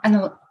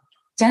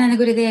ャナナ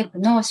グルデーブ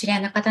の知り合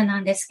いの方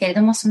なんですけれ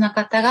ども、その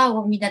方が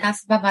ゴービンダダ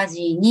スババ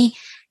ジーに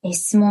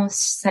質問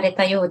され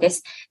たようで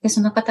す。で、そ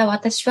の方は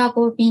私は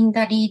ゴービン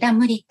ダリーラ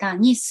ムリタ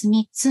に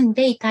住ん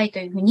でいたいと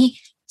いうふうに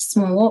質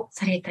問を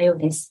されたよう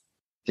です。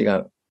違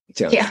う。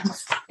す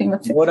い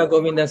ません。ゴーラゴ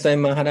ービンダサイ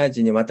マハラー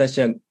ジに私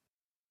は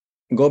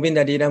ゴービン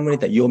ダリーラムリ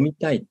タ読み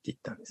たいって言っ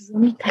たんです。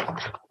読みたい。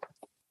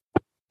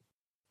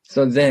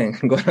So then,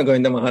 Gaura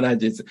Govinda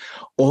Maharaj is,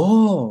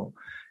 "Oh,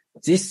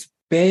 this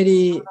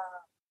very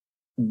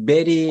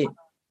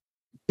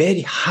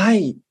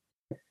higher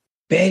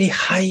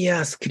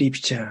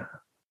scripture."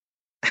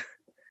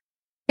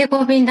 で、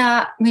ゴービン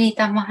ダ・ムリ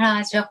タ・マハ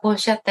ラージはこうおっ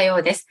しゃったよ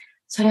うです。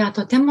それは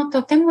とても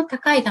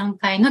高い段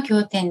階の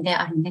経典で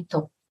あるね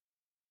と。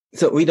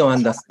So we don't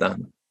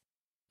understand.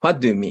 What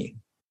do you mean?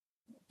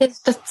 で、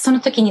その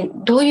時に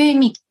どういう意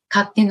味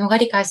かっていうのが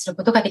理解する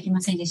ことができま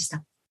せんでし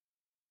た。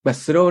But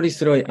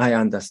slowly I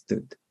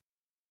understood.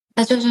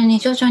 徐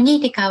々に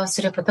理解を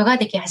することが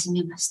でき始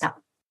めまし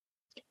た。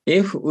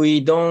If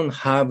we don't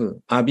have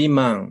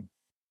Abhiman,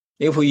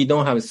 if we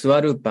don't have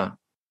Swarupa,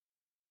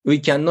 we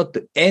cannot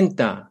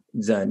enter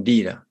the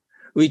Lila.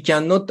 We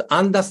cannot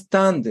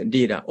understand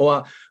Lila,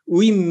 or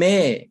we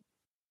may,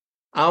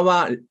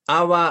 our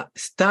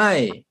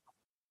style,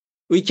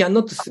 we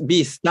cannot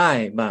be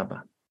style,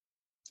 Baba.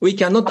 We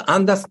cannot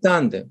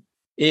understand,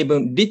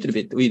 even little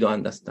bit we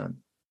don't understand.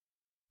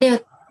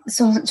 で、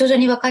徐々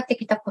に分かって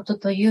きたこと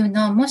という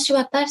のは、もし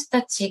私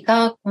たち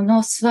がこ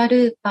のスワ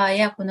ルーパー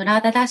やこのラ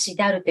ーダダーシ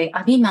であるという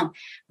アビマン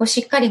をし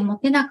っかり持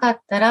てなか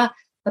ったら、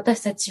私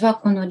たちは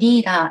この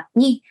リーダー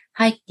に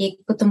入ってい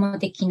くことも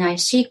できない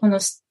し、この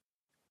ス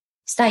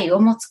タイルを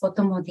持つこ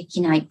ともで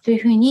きないとい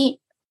うふう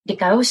に理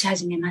解をし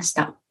始めまし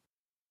た。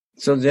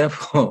So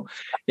therefore,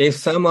 if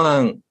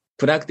someone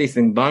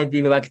practicing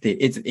Bhakti,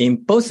 it's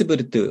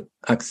impossible to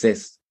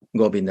access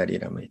Govinda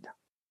Lilamrita.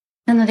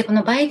 なので、こ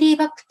のバイディ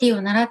バクティ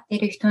を習ってい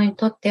る人に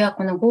とっては、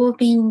このゴー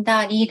ビン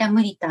ダ・リーラ・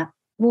ムリタ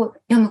を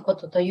読むこ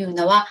とという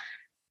のは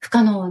不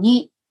可能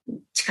に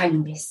近い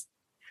のです。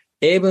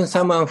Even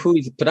someone who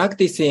is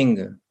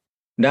practicing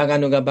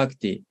Raganuga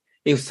Bhakti,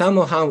 if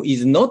someone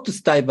is not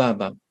Sai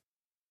Baba,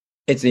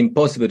 it's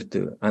impossible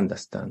to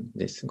understand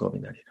this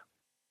Govinda Lila.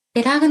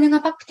 で、ラーガヌガ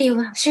バクティ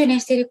を修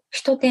練している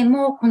人で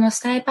も、この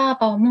サイバ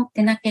ーバを持っ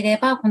てなけれ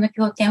ば、この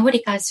経典を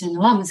理解する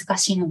のは難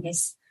しいので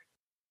す。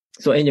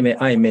So anyway,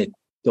 I may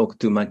talk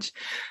too much.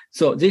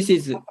 So this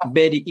is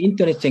very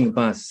interesting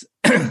verse.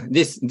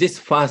 this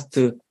first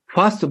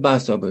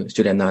verse of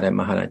Srila Narayana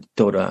Maharaj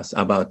told us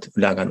about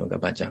Raganuga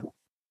Bhajan. こ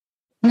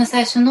の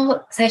最初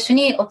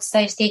にお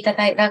伝えしていた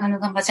だいたラーガヌ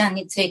ガバジャン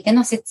について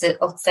の説、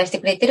お伝えして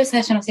くれている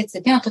最初の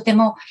説というのはとて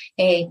も、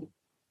大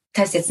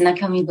切な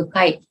興味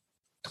深い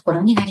とこ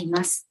ろになり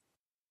ます。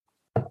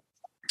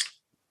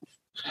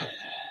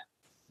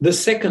The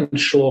second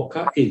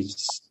shloka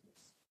is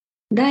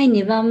第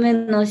2番目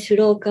のシュ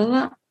ローカ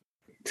は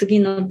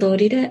次の通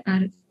りであ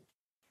る。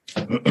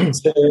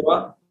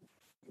Seva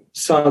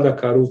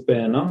sadhaka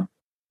rupena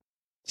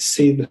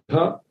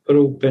siddha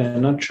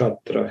rupena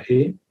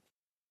chatrahi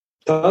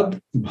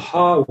tad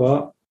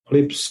bhava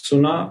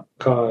lipsuna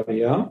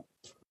karya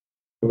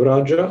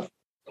vraja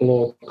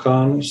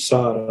lokanu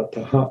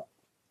sarataha.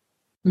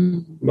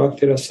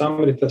 Bhakti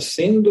Rasamrita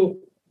Sindhu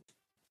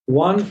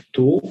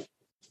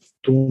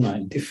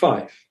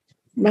 1-295.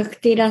 バク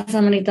ティラ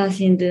サムリタ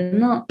シンドゥ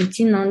の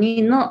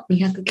 1-2 の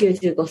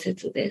295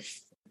節で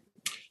す。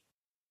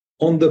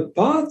On the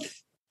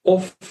path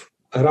of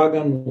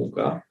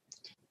Raganuga,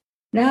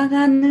 ラー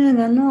ガヌー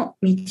ガの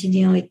道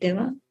において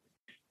は、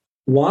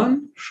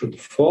one should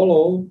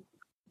follow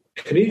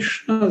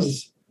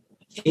Krishna's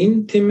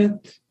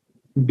intimate,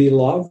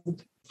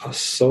 beloved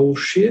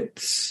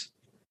associates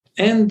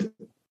and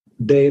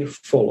their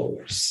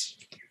followers.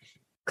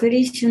 ク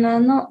リシュナ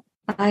の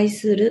愛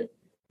する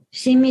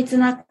親密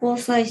な交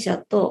際者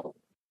と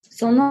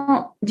そ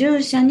の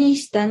従者に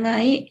従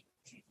い、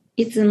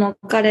いつも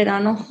彼ら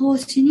の奉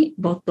仕に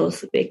没頭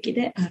すべき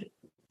である。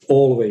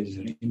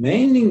Always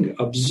remaining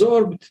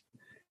absorbed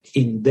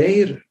in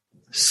their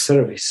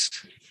service.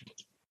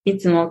 い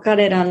つも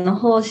彼らの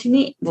奉仕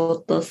に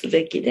没頭す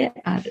べきで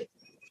ある。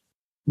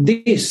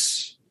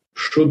This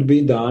should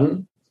be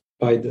done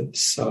by the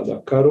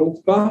sadhaka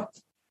rupa,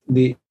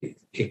 the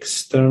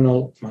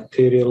external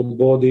material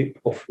body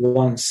of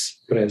one's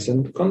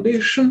present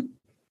condition.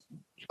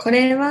 こ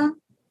れは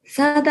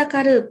サーダ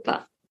カルー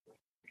パ、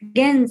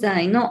現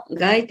在の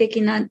外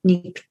的な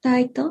肉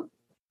体と、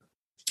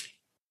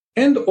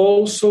and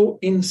also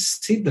in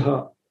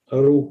siddha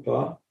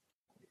rupa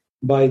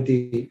by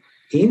the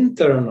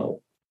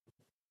internal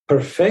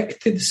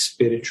perfected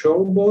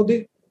spiritual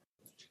body,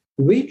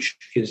 which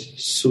is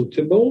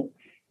suitable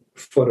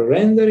for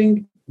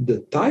rendering the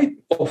type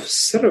of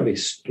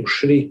service to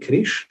Sri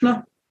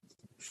Krishna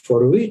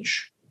for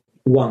which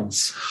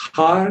one's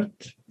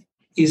heart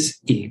is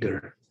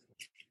eager.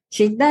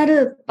 シッダル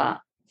ー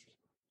パ、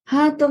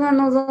ハートが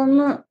望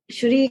む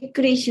シュリー・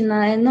クリシュ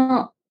ナへ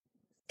の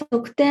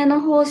特定の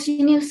奉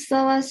仕にふ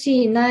さわ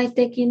しい内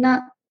的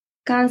な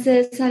完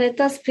成され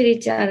たスピリ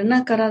チュアル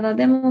な体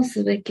でも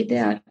すべき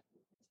である。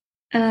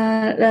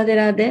ラデ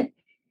ラデ、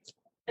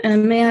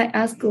may I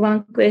ask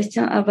one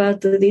question about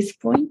this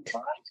point?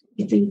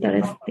 It's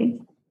interesting.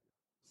 こ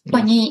こ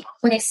に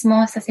ご質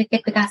問させて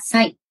くだ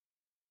さい。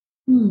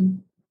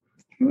Where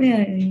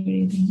are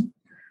you reading?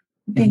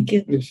 Thank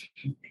you.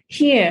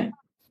 Here,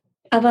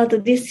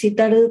 about this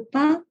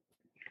Siddharupa,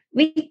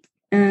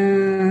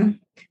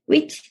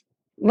 which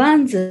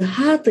one's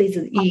heart is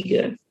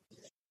eager.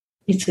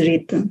 It's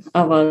written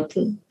about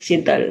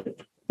Siddharupa,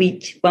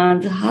 which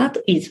one's heart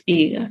is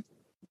eager.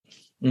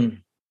 こ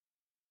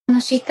の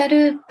シッタル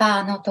ー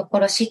パーのとこ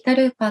ろ、シッタ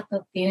ルーパート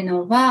っていう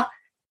のは、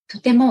と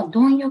ても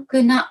貪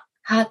欲な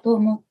ハートを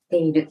持って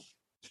いる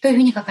というふ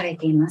うに書かれ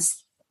ていま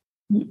す。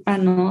ハ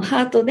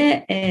ート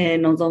で、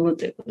望む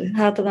ということです。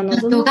ハートが望む。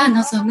ハートが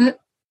望む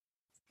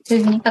と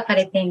いうふうに書か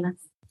れていま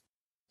す。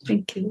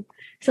Thank you.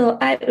 So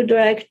I would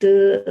like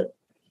to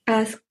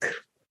ask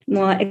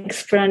more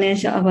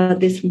explanation about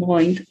this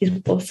point,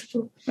 if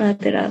possible. それ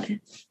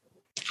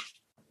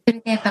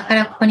でか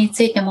らここに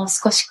ついても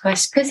少し詳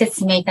しく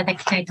説明いただ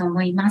きたいと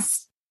思いま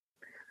す。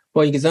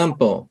For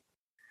example,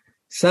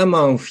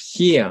 someone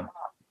hear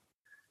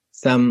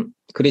some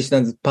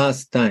Krishna's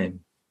pastime,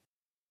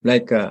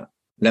 like a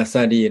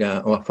Rasa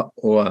Leela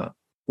or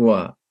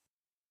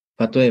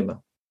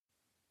whatever,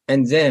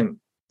 and then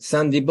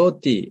some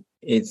devotee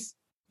is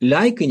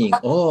liking,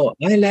 oh,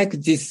 I like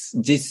this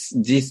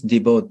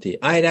devotee,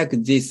 I like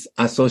this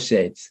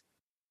associate,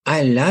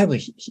 I love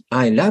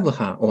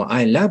her or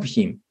I love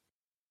him.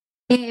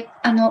 で、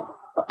あ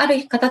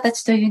る方た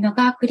ちというの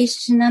が、クリ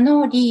シュナ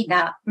のリー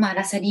ダー、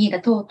ラサリーダ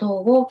等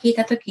々を聞い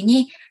たとき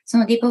に、そ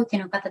のディボーティ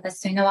の方た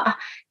ちというのは、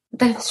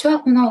私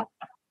はこの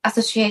ア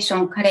ソシエーシ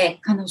ョン、彼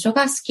女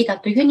が好きだ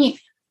というふうに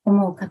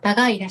思う方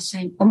が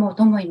思う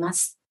と思いま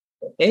す。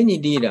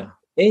Any leader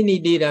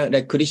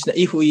like Krishna,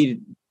 if we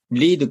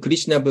read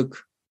Krishna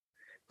book,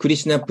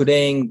 Krishna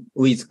playing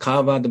with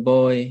covered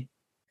boy,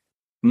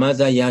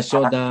 Mother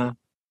Yashoda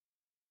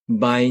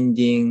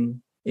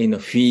binding,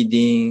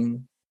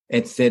 feeding,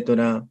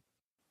 etc.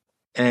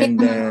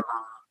 And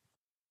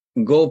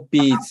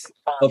gopis.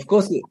 Of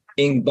course,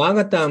 in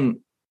Bhagavatam,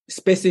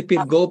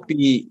 specific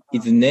gopi,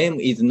 its name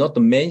is not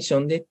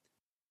mentioned.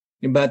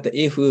 But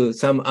if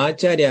some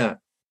acharya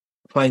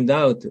find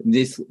out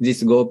this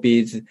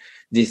gopis,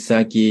 this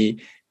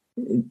Saki,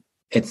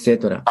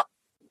 etc.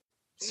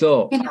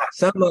 So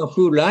someone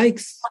who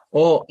likes,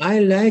 I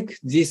like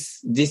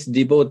this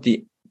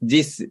devotee,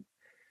 this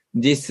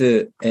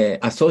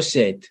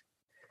associate,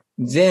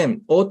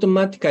 then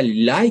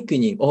automatically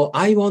likening,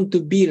 I want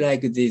to be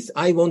like this,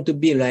 I want to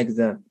be like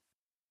that.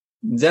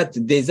 That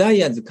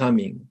desire is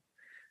coming.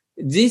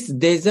 This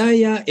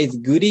desire is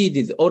greed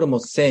is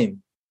almost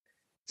same.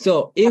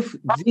 So if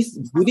this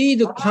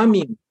greed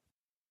coming,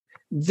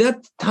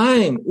 that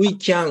time we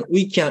can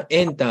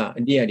enter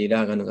really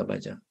Raganuga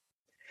Bhajan.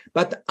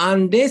 But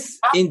unless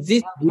in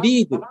this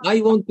greed,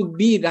 I want to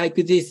be like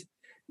this,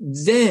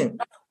 then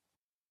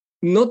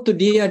not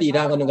really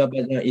Raganuga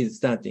Bhajan is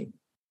starting.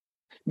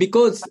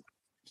 Because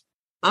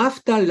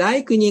after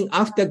likening,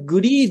 after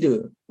greed,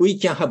 we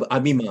can have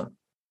abhiman.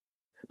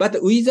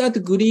 But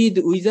without greed,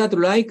 without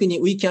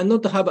likening, we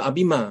cannot have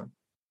abhiman.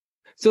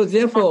 So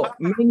therefore,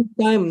 many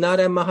times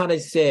Narayana Maharaj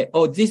say,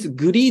 this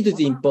greed is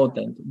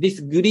important. This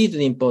greed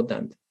is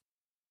important.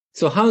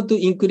 So how to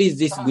increase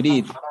this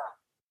greed?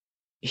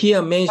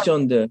 Here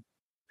mentioned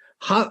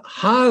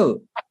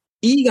how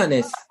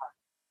eagerness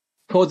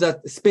for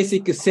that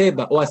specific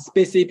seva or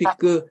specific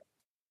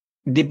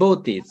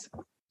devotees.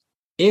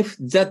 If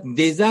that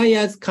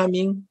desire is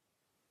coming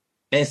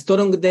and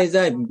strong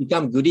desire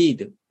become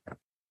greed,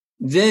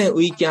 then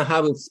we can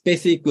have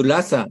specific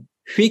rasa,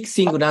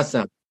 fixing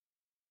rasa,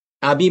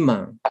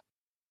 abhiman,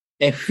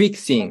 and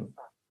fixing,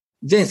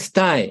 then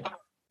style,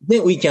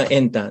 then we can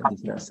enter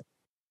this rasa.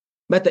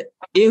 But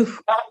if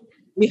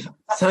we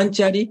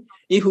sanchari,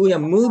 if we are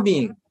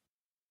moving,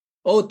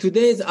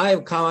 today is I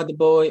am coward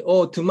boy,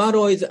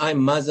 tomorrow is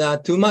I'm mother,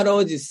 tomorrow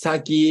is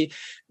Saki,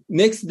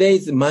 next day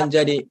is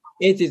Manjari,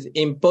 it is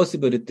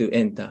impossible to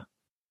enter.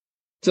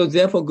 So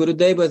therefore,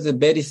 Gurudeva is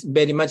very,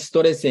 very much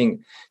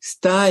stressing.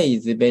 Style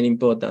is very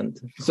important.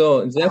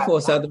 So therefore,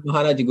 Sadhu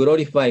Maharaj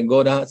glorified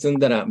Gaura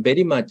Sundara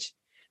very much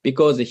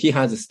because he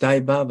has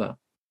style bhava.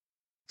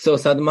 So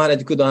Sadhu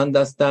Maharaj could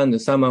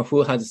understand someone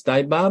who has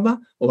style bhava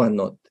or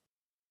not.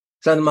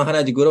 Sadhu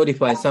Maharaj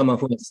glorified someone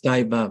who has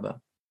style bhava.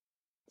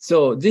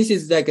 So this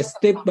is like a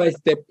step by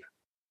step.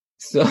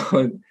 So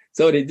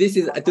sorry, this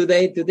is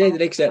today's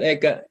lecture,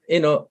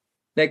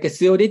 like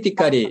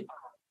theoretically,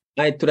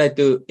 I try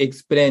to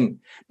explain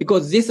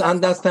because this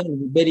understanding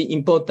is very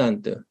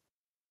important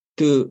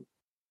to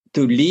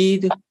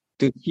read,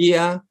 to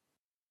hear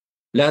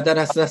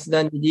Radharasa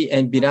Sasdanidhi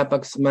and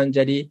Virupaksha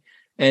Manjari,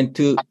 and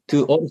to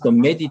also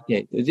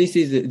meditate. This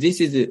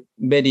is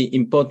very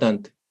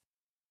important,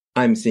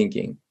 I'm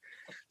thinking.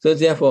 So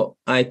therefore,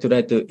 I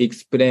try to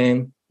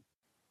explain.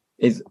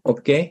 Is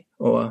okay?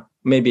 Or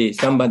maybe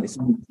somebody,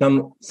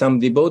 some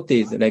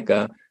devotees like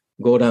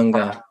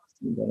Gauranga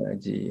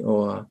Sundaraji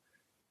or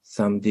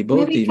some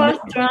devotees. Maybe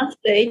first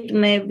translate,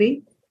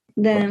 maybe.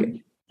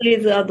 Then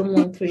please add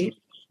more to it.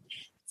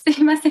 す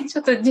いません。ち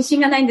ょっと自信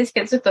がないんですけ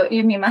ど、ちょっと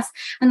読みます。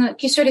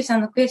キショリさ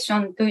んのクエスチ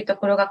ョンというと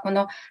ころが、こ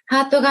の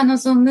ハートが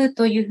望む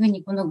というふう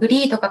に、このグ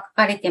リードが書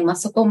かれていま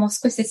す。そこをもう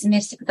少し説明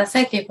してくださ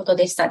いということ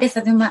でした。で、ジ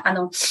ャイナ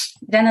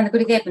ンダ・グ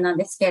ルデープなん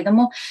ですけれど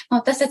も、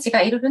私たち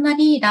がいろいろな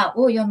リーダー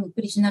を読む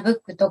クリシュナブッ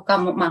クとか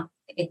も、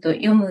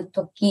読む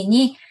とき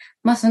に、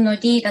その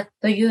リーダー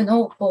という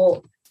のを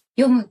こう、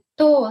読む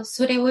と、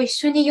それを一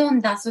緒に読ん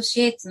だアソ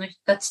シエイツの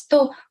人たち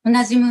と同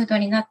じムード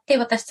になって、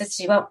私た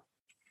ちは、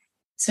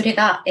それ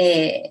が、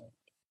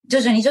徐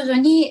々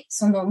に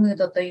そのムー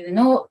ドという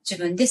のを自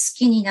分で好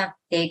きになっ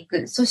てい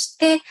く。そし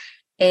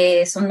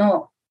て、そ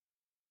の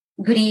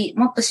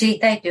もっと知り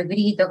たいというグ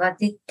リードが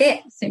出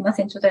て、すいま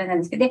せん、ちょっとあれなん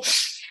ですけど、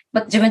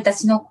自分た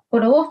ちの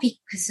心をフィッ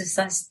クス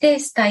させて、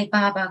スタイ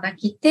バーバーが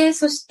来て、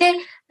そして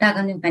ラー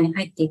ガヌーガに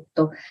入っていく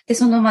と。で、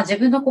その自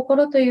分の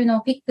心というのを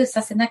フィックス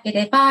させなけ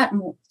れば、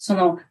もうそ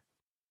の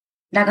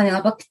ラーガヌー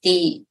ガバクテ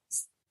ィ、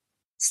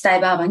スタ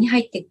イバーバーに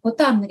入っていくこ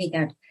とは無理で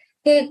ある。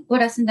で、ゴ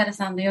ラスンダラ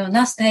さんのよう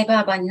なスタイ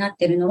バーバーになっ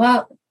ているの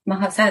は、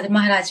サル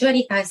マハラジは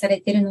理解され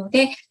ているの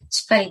で、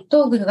しっかり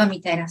とグルが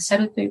見ていらっしゃ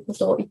るというこ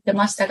とを言って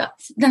ましたが、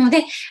なの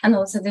で、ジャイ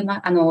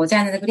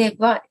ナ・グレー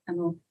ブは、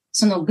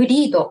そのグ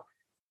リード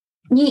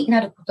にな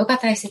ることが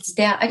大切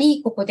であ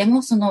り、ここで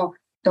もその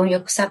貪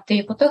欲さとい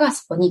うことが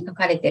そこに書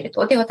かれている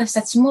と。で、私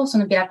たちもそ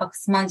のビラパク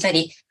スマンジャ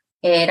リ、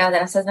ラーダ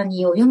ラサザ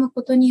ニーを読む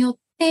ことによっ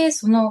て、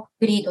その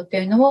グリードと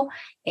いうのを、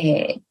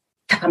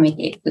高め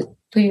ていく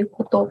という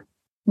ことを、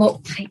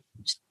はい。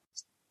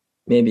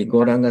Maybe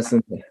Gauranga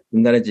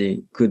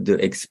Sundaraji could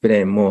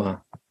explain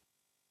more.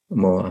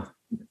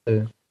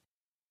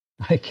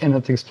 I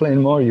cannot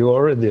explain more. You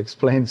already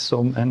explained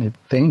so many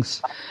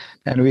things.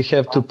 And we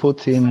have to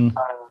put in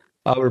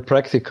our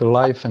practical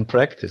life and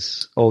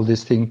practice all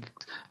these things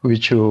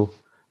which you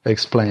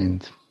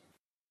explained.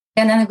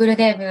 ャナナグル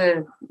デー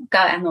ブ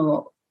が、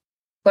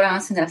ゴラ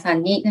ンスナラさ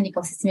んに何か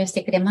を説明し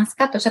てくれます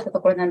かとおっしゃった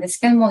ところなんです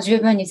けれども、十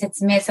分に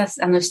説明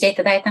してい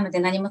ただいたので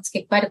何も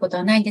付け加えること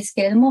はないんです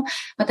けれども、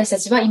私た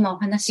ちは今お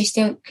話しし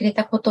てくれ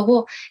たこと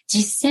を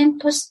実践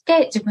とし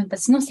て自分た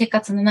ちの生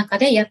活の中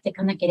でやってい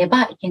かなけれ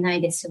ばいけな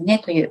いですよね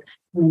という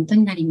コメント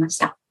になりまし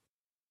た。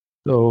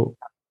So,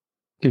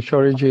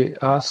 Kishoriji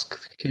asked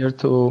here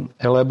to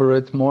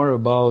elaborate more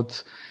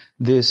about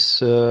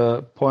this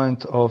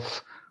point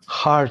of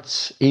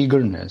heart's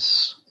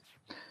eagerness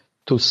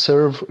to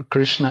serve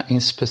Krishna in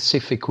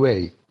specific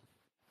way. こ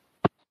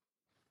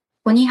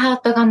こにハ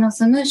ートが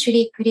望むシュ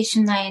リー・クリシ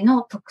ュナへ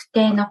の特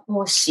定の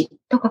奉仕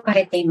と書か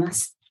れていま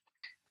す。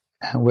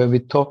And when we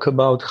talk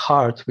about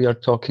heart, we are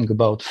talking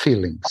about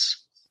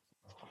feelings.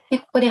 で、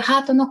ここで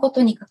ハートのこ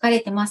とに書かれ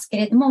てますけ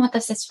れども、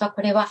私たちは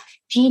これは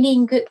フィーリ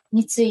ング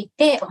につい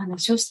てフィ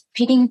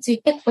ーリングについ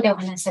てここでお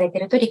話しされて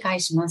いると理解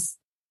します。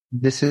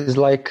This is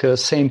like a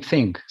same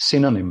thing,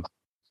 synonym,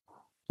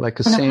 like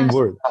a same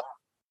word.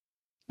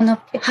 この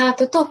ハー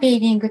トとフィー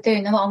リングとい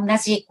うのは同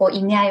じ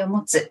意味合いを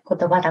持つ言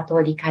葉だと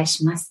理解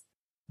します。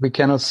We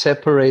cannot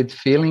separate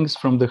feelings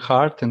from the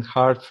heart and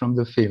heart from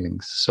the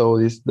feelings.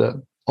 So it's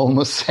the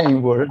almost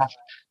same word.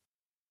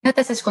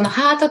 私たちこの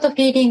ハートとフ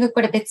ィーリング、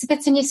これ別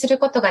々にする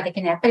ことがで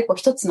きない。やっぱり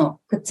一つの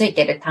くっつい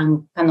ている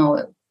言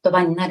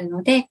葉になる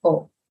ので、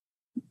も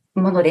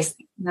のです。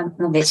な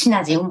ので、シ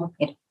ナジーを持っ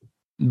ている。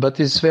But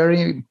it's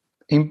very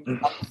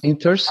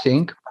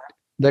interesting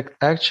that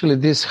actually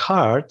this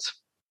heart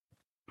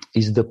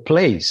is the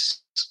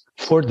place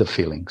for the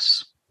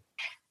feelings.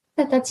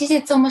 ただ事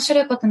実面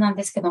白いことなん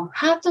ですけど、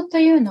ハートと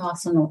いうのは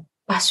その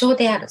場所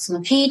である、その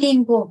フィーリ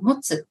ングを持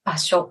つ場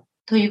所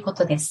というこ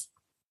とです。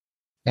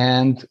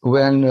And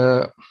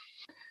when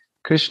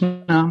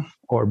Krishna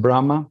or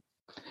Brahma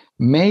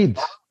made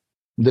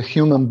the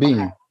human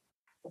being,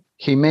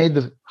 he made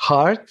the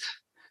heart,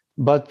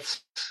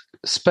 but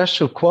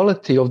special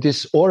quality of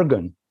this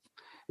organ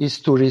is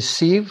to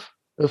receive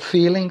the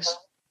feelings,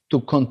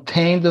 to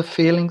contain the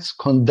feelings,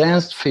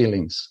 condensed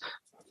feelings.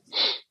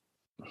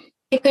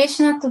 でクリ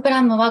シュナとブ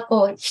ラムは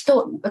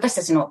私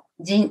たちの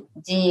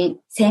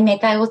生命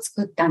体を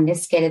作ったんで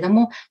すけれど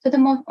も、とて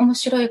も面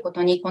白いこ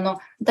とに、この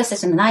私た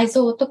ちの内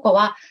臓とか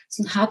は、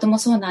そのハートも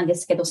そうなんで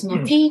すけど、その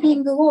フィーリ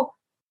ングを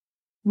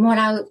も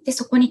らう、で、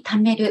そこに溜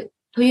める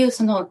という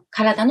その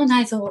体の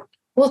内臓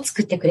を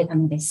作ってくれた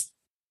のです。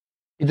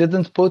He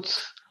didn't put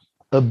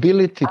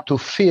ability to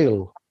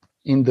feel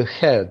in the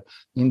head,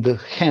 in the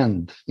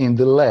hand, in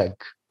the leg,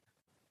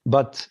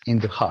 but in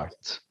the heart.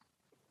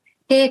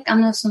 で、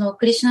その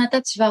クリシュナ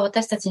たちは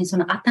私たちにそ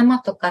の頭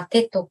とか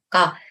手と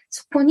か、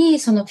そこに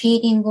そのフィ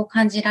ーリングを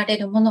感じられ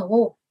るもの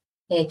を、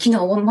機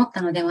能を持っ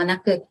たのではな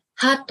く、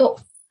ハ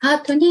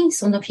ートに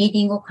そのフィー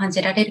リングを感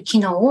じられる機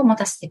能を持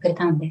たせてくれ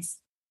たので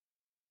す。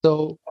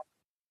So,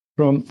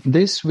 from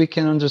this we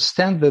can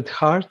understand that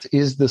heart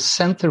is the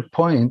center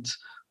point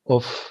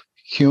of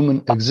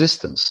human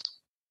existence.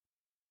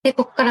 で、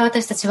ここから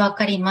私たちわ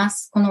かりま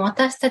す。この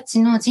私た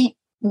ちの生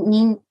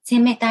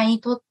命体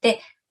にとっ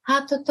て、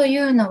ハートとい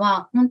うの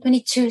は本当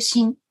に中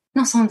心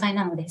の存在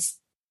なので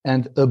す。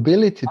And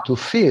ability to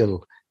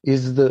feel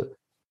is the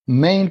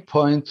main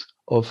point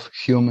of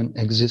human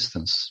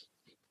existence.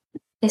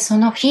 で、そ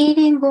のフィー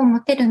リングを持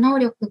てる能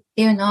力っ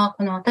ていうのは、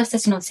この私た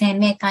ちの生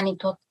命体に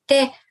とっ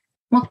て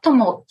最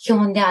も基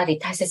本であり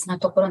大切な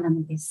ところな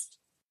ので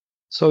す。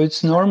So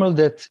it's normal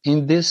that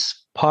in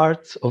this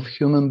part of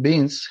human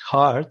beings'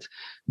 heart,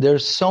 there are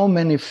so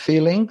many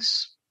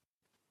feelings.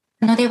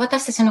 なので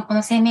私たちのこ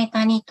の生命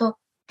体にとっ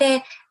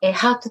て、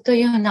ハートと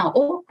いうのは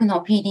多く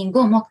のフィーリン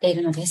グを持ってい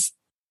るのです。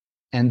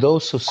And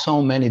also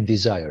so many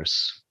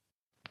desires.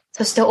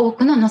 そして多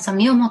くの望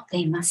みを持って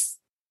いま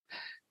す。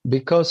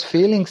Because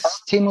feelings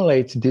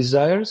stimulate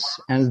desires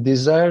and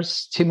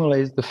desires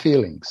stimulate the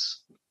feelings.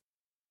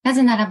 な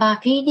ぜならば、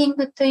フィーリン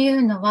グとい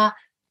うのは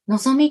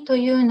望みと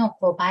いうの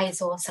を倍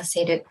増さ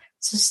せる。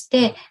そし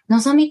て、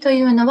望みと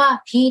いうの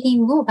はフィーリ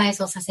ングを倍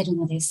増させる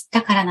のです。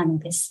だからなの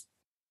です。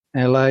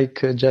And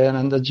like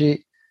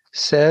Jayanandaji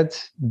said,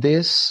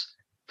 these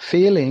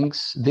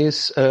feelings,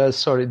 these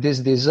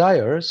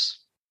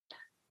desires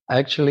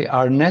actually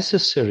are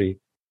necessary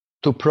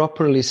to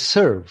properly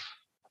serve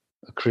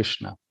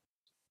Krishna.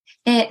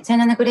 で、ジャ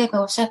ナナグレー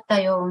がおっしゃっ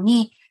たよう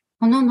に、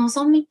この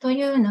望みと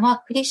いうの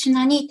はクリシュ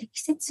ナに適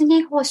切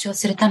に奉仕を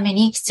するため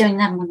に必要に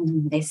なるものな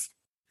のです。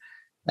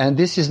And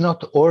this is not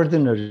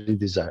ordinary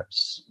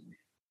desires.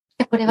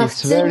 これは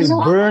It's very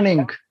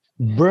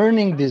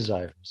burning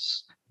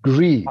desires,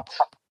 greed.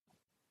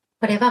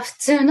 これは普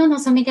通の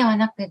望みでは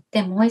なくっ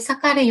て燃え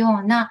盛る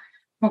ような、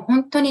もう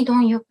本当に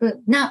貪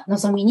欲な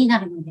望みにな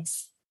るので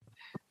す。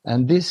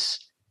And this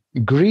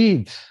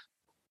greed,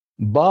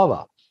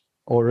 bhava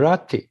or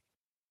rati,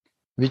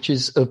 which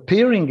is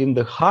appearing in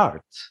the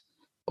heart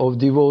of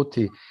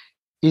devotee,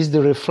 is the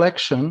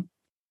reflection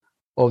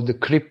of the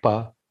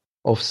kripa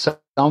of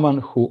someone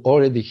who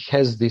already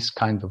has this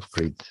kind of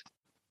greed.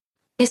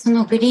 で、そ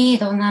のグリー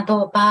ドな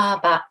ど、バ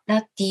ーバ、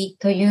ラティ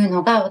という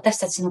のが私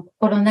たちの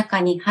心の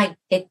中に入っ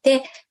て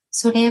て、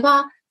それ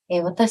は、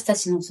私た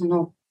ちのそ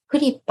のク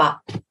リ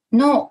パ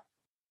の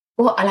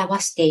を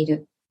表してい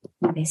る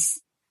ので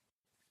す。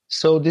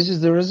So this is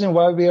the reason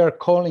why we are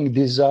calling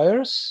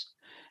desires.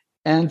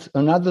 And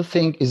another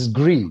thing is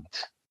greed,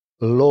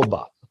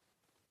 loba.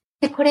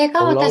 で、これ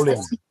が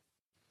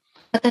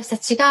私た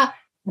ちが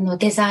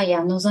デザイ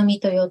ア、望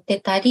みと言って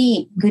た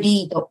り、グ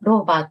リード、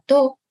ローバ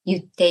と言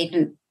ってい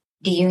る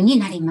理由に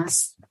なりま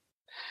す。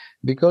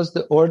Because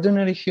the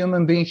ordinary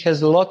human being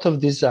has a lot of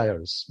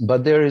desires,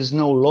 but there is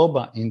no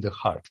loba in the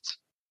heart.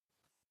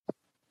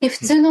 で、普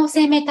通の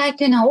生命体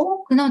というのは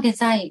多くのデ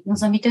ザイン、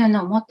望みという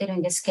のを持っている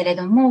んですけれ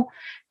ども、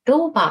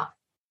ローバ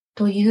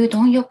という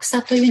貪欲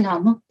さというのは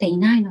持ってい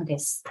ないので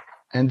す。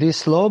And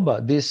this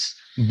loba, this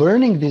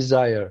burning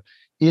desire,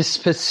 is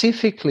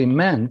specifically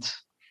meant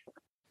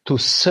to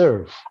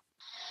serve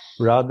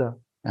Radha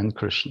and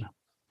Krishna.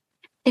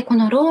 で、こ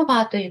のロー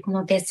バーというこ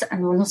の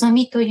望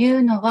みとい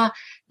うのは、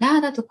ラ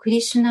ーダとク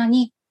リシュナ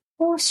に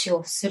奉仕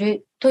をす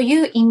ると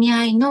いう意味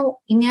合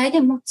い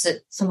で持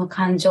つその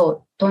感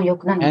情、貪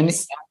欲なので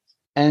す。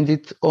And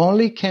it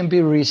only can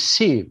be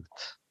received.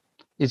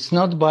 It's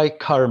not by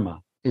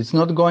karma. It's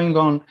not going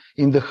on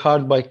in the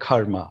heart by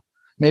karma.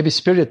 Maybe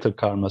spiritual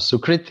karma,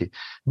 sukriti.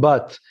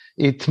 But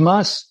it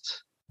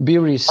must be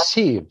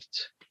received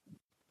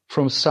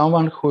from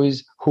someone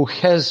who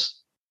has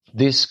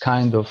this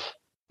kind of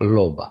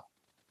loba.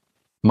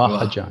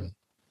 Mahajan.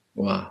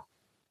 Wow.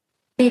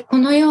 で、こ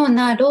のよう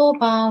なロー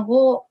バー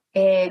を、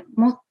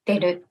持って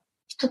る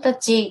人た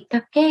ち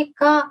だけ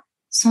が、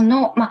そ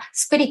の、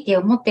スピリティ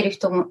を持ってる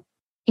人も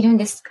いるん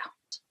ですか？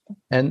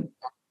 And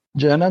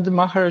Jayananda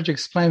Maharaj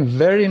explained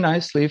very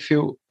nicely, if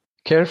you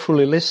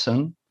carefully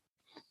listen,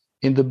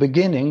 in the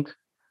beginning,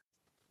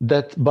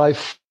 that by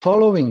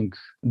following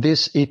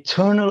these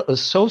eternal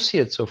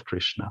associates of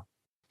Krishna,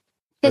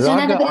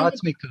 Raga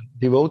Atmika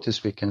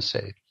devotees, we can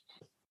say.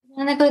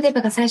 ジャナグルデー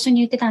バが最初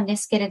に言ってたんで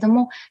すけれど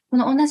も、こ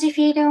の同じ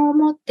フィールを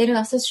持っている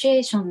アソシエ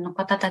ーションの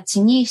方た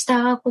ちに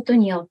従うこと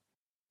によっ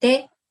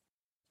て、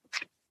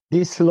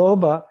This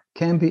loba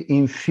can be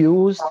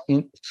infused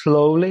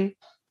slowly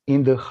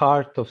in the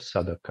heart of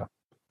sadhaka.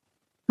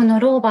 この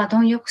ローバー、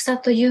貪欲さ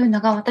という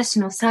のが私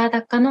のサー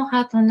ダカの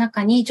ハートの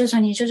中に徐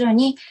々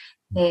に、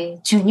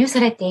注入さ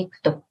れていく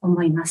と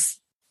思いま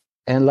す。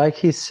And like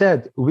he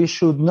said, we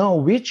should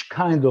know which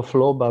kind of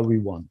loba we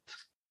want.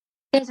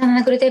 で、ジャ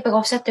ナグルデーバが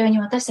おっしゃったように、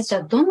私たち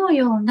はどの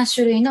ような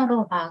種類の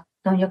ローバ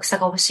ー、貪欲さ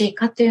が欲しい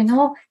かという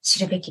のを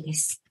知るべきで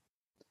す。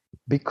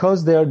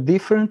Because there are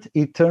different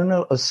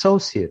eternal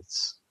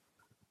associates,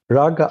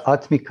 Raga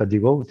Atmika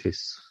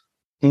devotees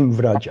in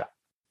Vraja.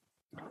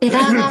 で、ラ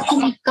ーガアト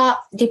ミ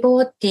カディ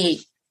ボーティ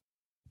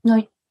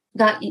の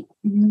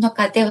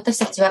中で私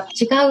たちは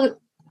違う。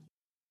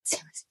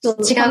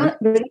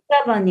ブリ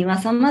カバンには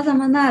様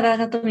々なラー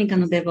ガトミカ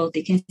のデボー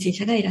ティ献身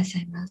者がいらっし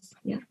ゃいます。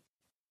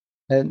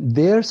And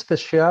their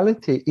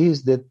speciality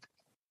is that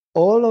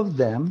all of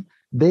them,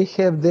 they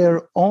have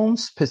their own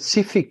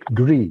specific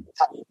greed,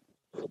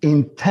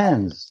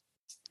 intense,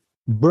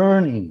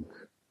 burning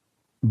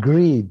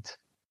greed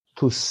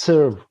to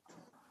serve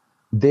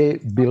their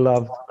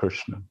beloved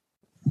Krishna.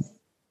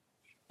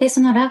 で、そ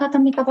のラーガト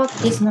ミカバク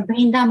ティ、そのブ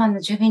リンダーマンの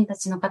住民た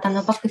ちの方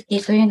のバクテ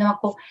ィというのは、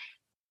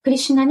クリ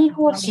シュナに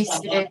奉仕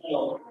する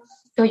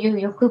という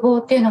欲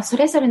望というのは、そ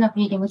れぞれのフ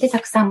ィーリングでた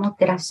くさん持っ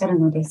てらっしゃる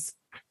のです。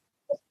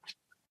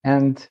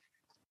And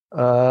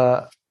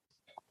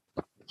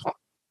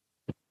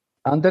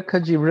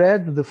Andakaji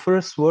read the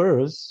first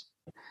verse,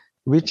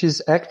 which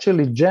is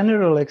actually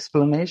general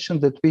explanation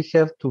that we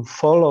have to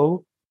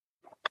follow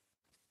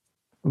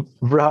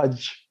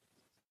Vraj,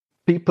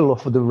 people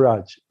of the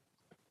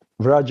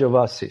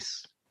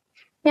Vrajavasis.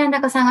 で、安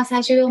高さんが最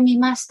初読み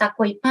ました。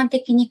一般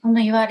的に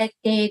言われ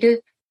てい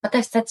る、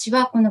私たち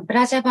はこのブ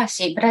ラジャバ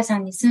シ、ブラジャ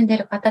ンに住んでい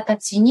る方た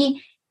ち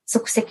に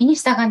即席に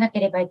従わなけ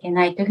ればいけ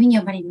ないというふうに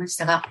読まれまし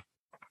たが。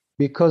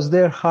Because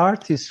their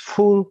heart is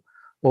full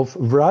of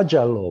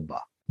Vrajaloba,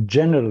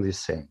 generally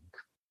saying.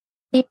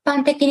 一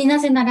般的にな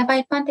ぜならば、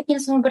一般的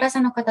にそのブラジ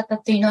ャーの方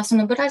というのは、そ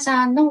のブラジ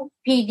ャーのフ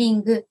ィーリ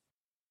ング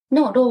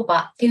のロー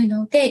バっていう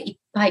のでいっ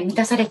ぱい満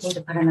たされてい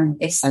るからなん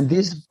です。And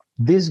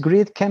this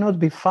greed cannot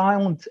be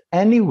found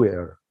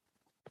anywhere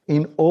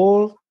in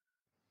all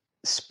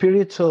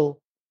spiritual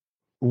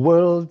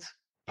world,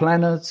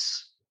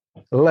 planets,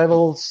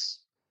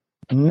 levels,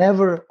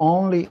 never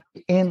only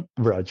in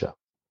Vraja.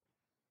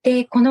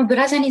 で、このブ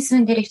ラジャに住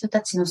んでいる人た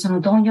ちのそ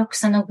の貪欲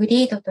さのグ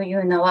リードとい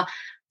うのは、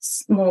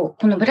もう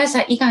このブラジ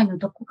ャ以外の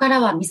どこか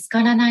らは見つ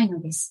からないの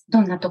です。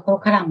どんなところ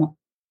からも。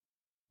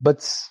But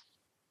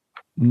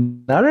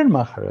Narayan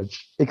Maharaj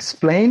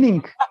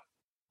explaining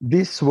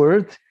this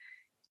word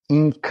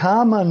in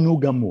Kama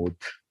Nugamud.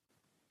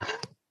 し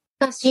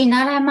かし、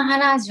ナラヤマハ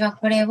ラージは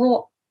これ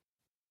を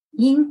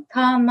イン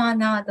カーマ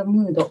ナード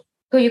ムード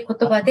という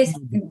言葉で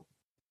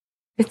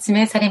説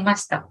明されま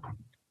した。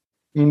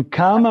In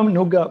Kama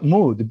Nuga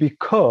mood,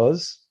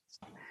 because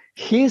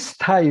his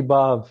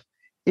Taibhav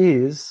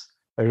is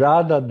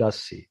Radha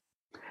Dasi,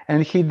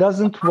 and he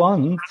doesn't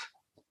want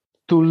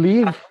to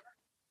leave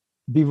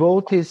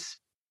devotees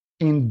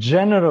in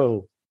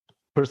general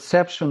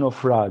perception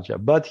of Raja,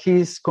 but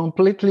he's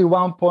completely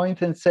one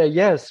point and say,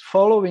 yes,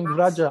 following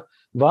Raja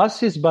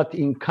Vasis, but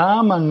in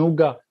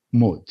Kamanuga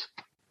mood.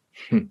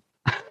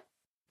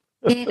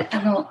 で、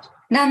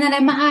ラーナ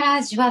ラ・マハラ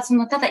ージは、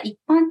ただ一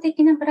般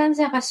的なブラ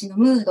ジャバシの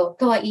ムード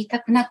とは言いた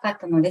くなかっ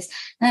たので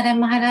す。ラーナラ・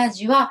マハラー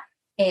ジは、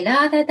ラ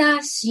ーダダ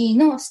ーシー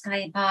のスカ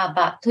イバー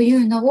バとい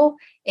うのを、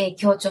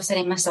強調さ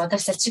れました。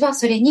私たちは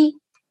それに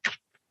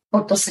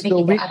没頭すべ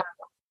きである。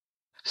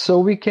So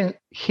we can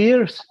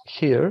hear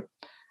here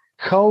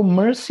how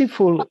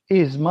merciful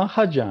is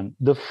Mahajan,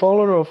 the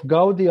follower of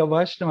Gaudiya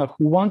Vaishnava,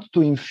 who wants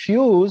to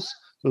infuse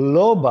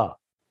Lobha,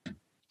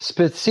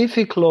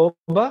 specific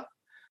Lobha,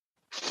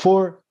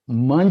 for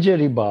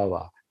Manjari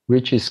Bhava,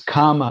 which is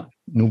Kama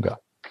Nuga,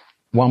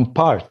 one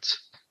part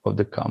of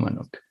the Kama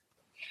Nuga.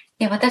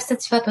 で、私た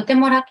ちはとて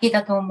もラッキー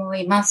だと思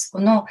います。こ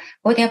の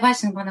ゴーディアバイ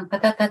シャの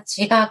方た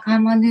ちがカー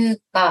マヌー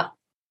カ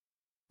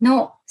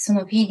のそ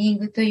のフィーリン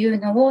グという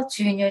のを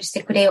注入し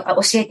てくれよう、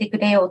教えてく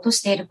れようと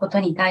しているこ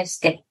とに対し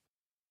て。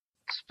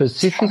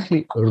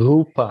Specifically,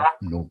 Rupa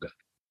Nuga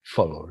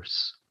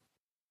followers.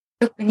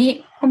 特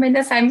に、ごめん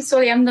なさい。I'm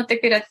sorry, I'm not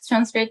good at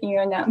translating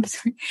your name.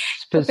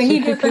 特に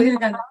ルーパヌー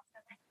ガの。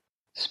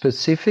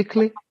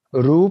Specifically,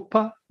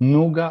 Rupa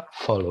Nuga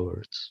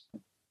followers.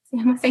 すい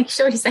ません、気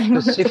象理さん、今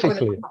のとこ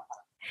ろ。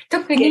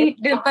特に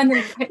ルーパヌ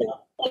ー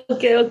ガ。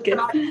OK。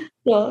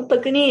そう、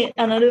特にル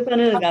ーパ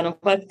ヌーガの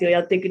バクティを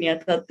やっていくにあ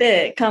たっ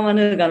て、カーマ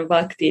ヌーガの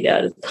バクティであ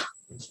ると。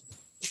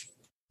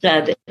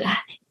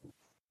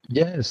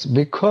Yes,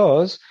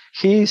 because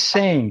he is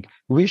saying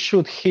we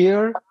should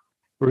hear,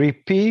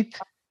 repeat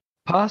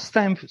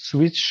pastimes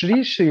with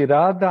Sri Sri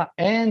Radha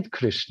and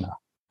Krishna.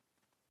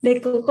 で、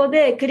ここ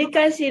で繰り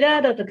返しラ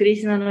ーダとクリ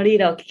シュナのリー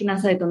ラを聞き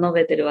なさいと述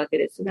べてるわけ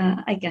です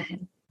が、I can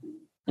help.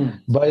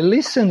 By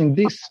listening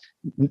this,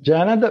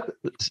 Jayananda,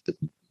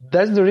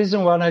 that's the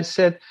reason why I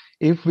said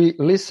if we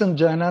listen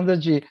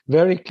Jayanandaji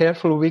very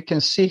carefully, we can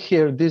see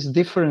here these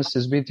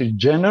differences between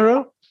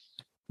general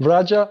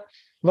Vraja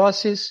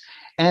Vasis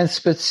and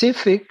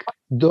specific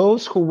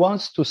those who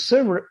wants to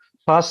serve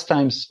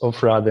pastimes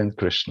of Radha and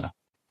Krishna.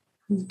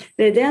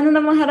 で、ジャヤナンダ・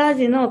マハラー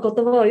ジの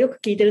言葉をよく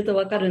聞いてると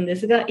わかるんで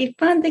すが、一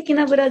般的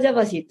なブラジャ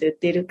バシーと言っ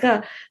ている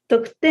か、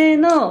特定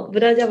のブ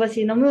ラジャバ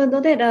シーのムー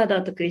ドでラーダ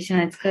ーとクリシュ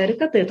ナに使える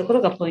かというとこ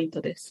ろがポイント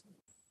です。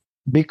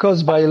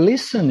Because by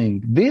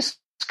listening this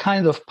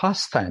kind of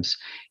pastimes,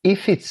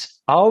 if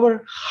it's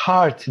our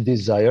heart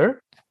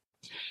desire,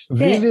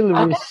 we will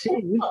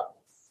receive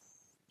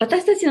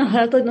私たちの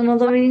ハートの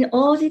望みに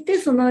応じて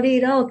そのリ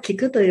ーダーを聞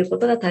くというこ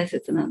とが大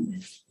切なん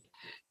です。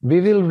We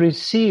will be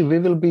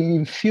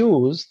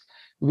infused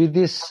with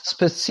this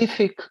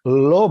specific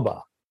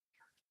loba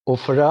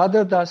of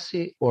Radha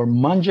Dasi or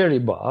Manjari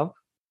Bhav,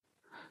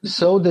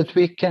 so that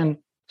we can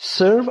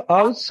serve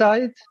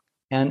outside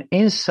and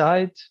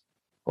inside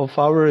of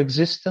our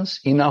existence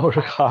in our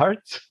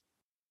heart,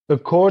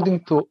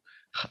 according to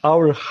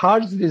our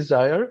heart's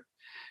desire,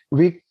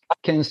 we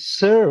can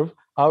serve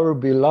our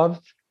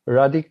beloved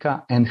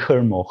Radhika and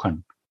her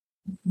Mohan.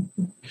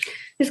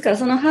 ですから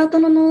そのハート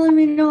の望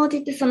みに応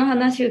じてその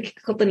話を聞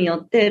くことによ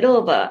って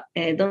ローバ、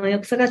貪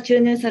欲さが注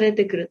入され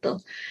てくる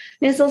と。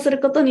で、そうする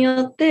ことに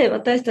よって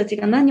私たち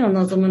が何を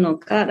望むの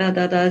か、ラ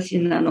ダダーシ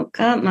なの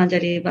か、マンジャ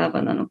リーバー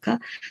バなのか、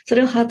そ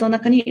れをハートの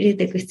中に入れ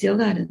ていく必要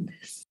があるんで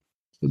す。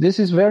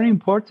This is very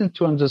important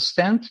to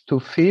understand, to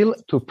feel,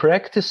 to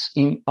practice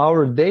in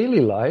our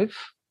daily life.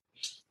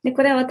 で、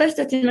これは私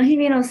たちの日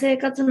々の生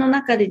活の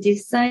中で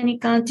実際に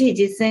感じ、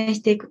実践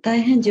していく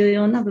大変重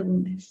要な部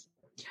分です。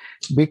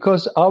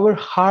Because our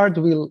heart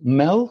will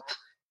melt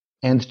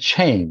and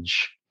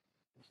change.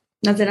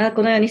 なぜなら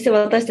このようにして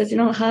私たち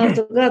のハー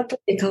トが溶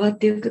け変わっ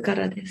ていくか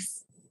らで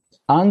す。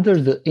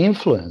Under the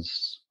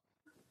influence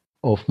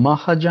of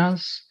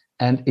Mahajans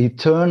and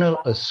eternal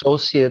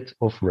associate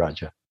of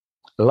Raja,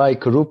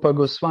 like Rupa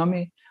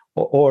Goswami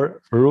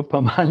or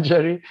Rupa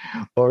Manjari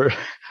or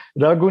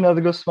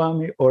Raghunath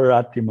Goswami or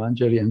Rati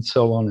Manjari and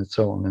so on and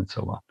so on and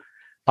so on,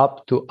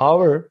 up to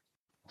our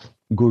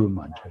Guru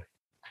Manjari.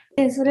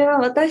 で、それは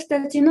私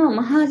たちの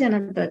マハージャナ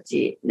た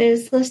ちで、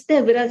そし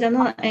てブラジャ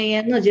の永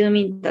遠の住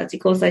民たち、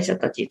交際者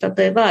たち、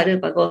例えばル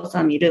ーパゴー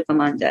サミ、ルーパ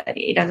マンジャ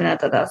リ、ラグナ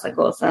タダーサ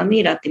ゴーサ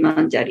ミ、ラティマ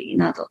ンジャリ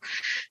など。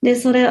で、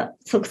それは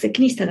即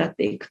席に従っ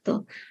ていく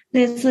と。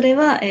で、それ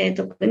は、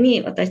特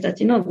に私た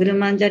ちのグル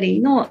マンジャ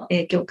リの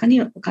影響下に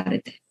置かれ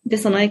て、で、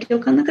その影響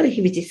下の中で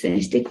日々実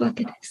践していくわ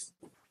けです。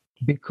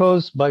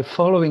Because by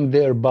following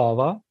their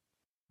bhava,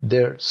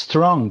 their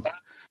strong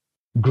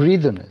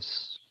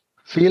greediness,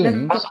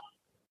 feelings,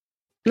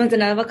 なぜ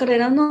なら彼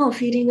らの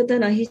フィーリングという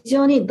のは非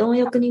常に貪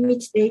欲に満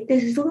ちていて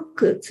すご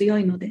く強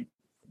いので。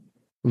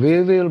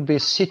We will be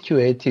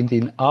situated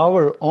in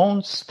our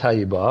own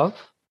sthai bhav.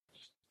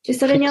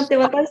 それによって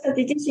私た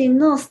ち自身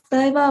のス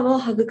タイバーを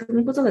育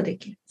むことがで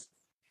きる。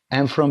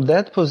And from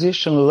that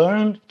position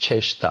learn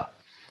cheshta.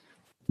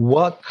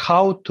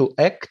 How to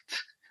act,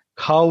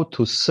 how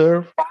to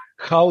serve,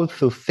 how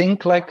to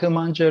think like a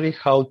manjari,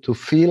 how to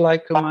feel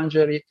like a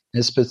manjari,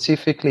 and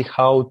specifically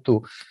how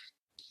to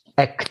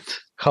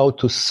act.How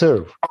to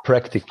serve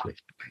practically.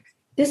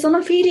 で、そ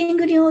のフィーリン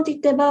グに応じ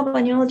て、バー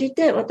バに応じ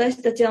て、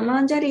私たちは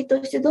マンジャリー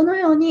としてどの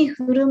ように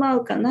振る舞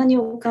うか、何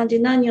を感じ、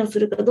何をす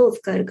るか、どう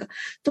使えるか、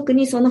特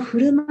にその振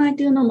る舞い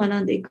というのを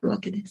学んでいくわ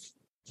けです。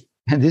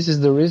And this is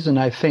the reason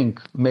I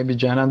think, maybe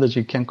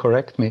Jayanandaji can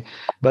correct me,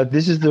 but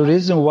this is the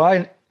reason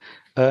why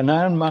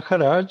Narayan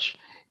Maharaj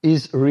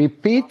is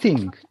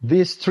repeating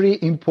these three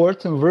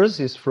important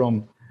verses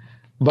from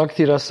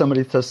Bhakti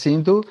Rasamrita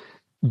Sindhu,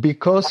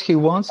 because he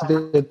wants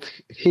that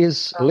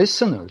his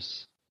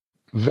listeners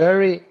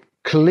very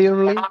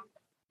clearly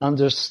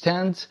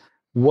understand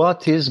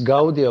what is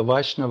Gaudiya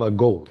Vaishnava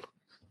goal.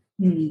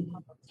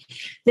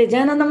 で、ジ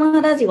ャーナンダ・マ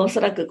ハラージがおそ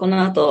らくこ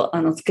の後、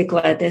付け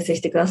加え訂正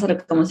してくださる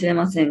かもしれ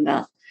ません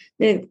が、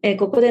で、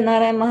ここでナー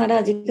ライ・マハ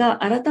ラージが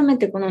改め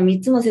てこの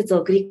3つの説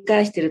を繰り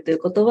返しているという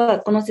ことは、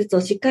この説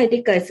をしっかり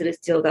理解する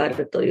必要があ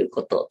るという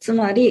こと。つ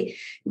まり、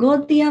ゴ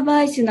ーディア・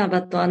バイシュナ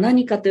バとは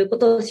何かというこ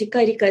とをしっ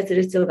かり理解す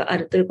る必要があ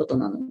るということ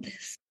なので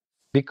す。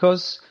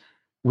Because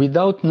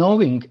without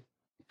knowing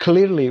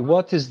clearly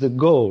what is the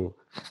goal,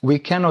 we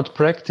cannot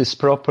practice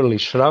properly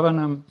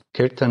Shravanam,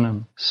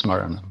 Kirtanam,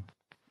 Smaranam.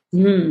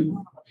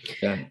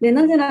 で、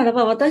なぜなら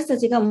ば私た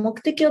ちが目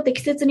的を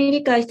適切に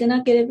理解して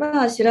なけれ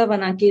ば、シュラバ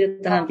ナ、キ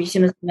ルタナ、ビシ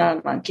ュヌスナ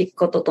ーマン、聞く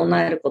こと、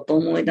唱えること、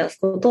思い出す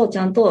ことをち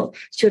ゃんと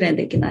修練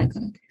できないか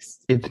らで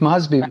す。It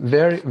must be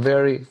very,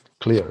 very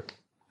clear.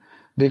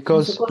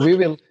 Because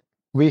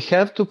we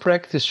have to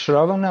practice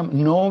Shravanam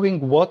knowing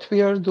what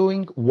we are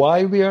doing,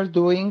 why we are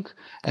doing,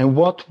 and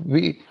what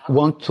we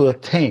want to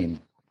attain.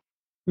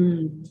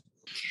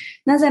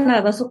 なぜな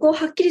らばそこを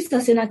はっきり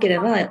させなけ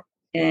れば、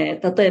例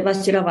えば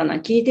シュラバナ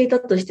聞いてい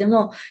たとして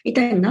も、一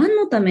体何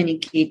のため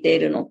に聞いてい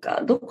るの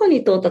か、どこ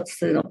に到達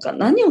するのか、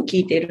何を聞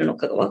いているの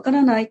かがわか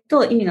らない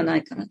と意味がな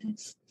いからで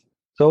す。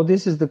So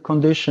this is the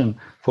condition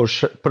for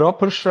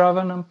proper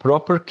Shravanam,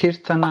 proper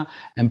Kirtana,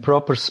 and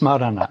proper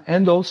Smarana,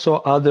 and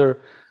also other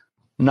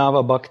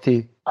Nava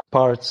Bhakti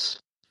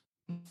parts,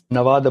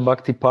 Navada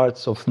Bhakti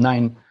parts of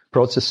 9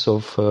 process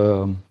of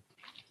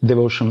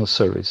devotional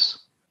service.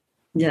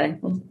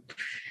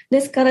 で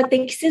すから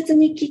適切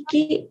に聞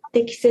き、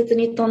適切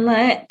に唱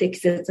え、適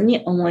切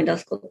に思い出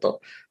すこ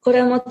と。こ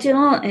れはもち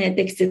ろん、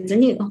適切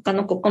に他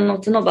の9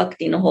つのバク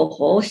ティの方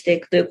法をして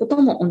いくということ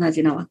も同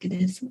じなわけ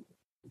です。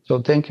So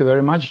thank you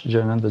very much,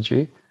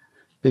 Jayanandaji,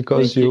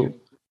 because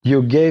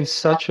you gave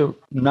such a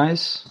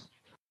nice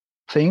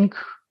thing.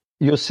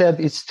 You said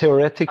it's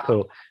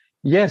theoretical.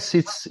 Yes,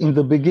 it's in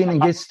the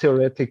beginning it's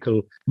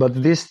theoretical,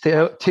 but this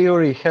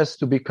theory has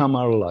to become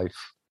our life.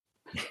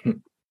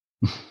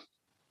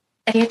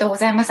 ありがとうご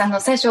ざいます。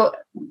最初、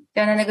ジ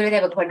ャーナンダ・グルデ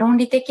ーバがこれ論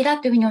理的だ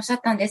というふうにおっしゃっ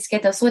たんですけ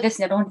ど、そうです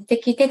ね、論理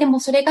的で、でも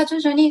それが徐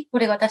々にこ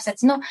れが私た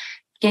ちの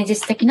現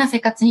実的な生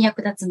活に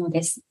役立つの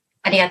です。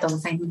ありがとうご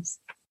ざいま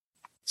す。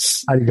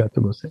ありがと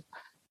うござい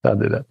ま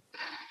す。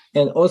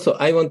And also,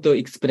 I want to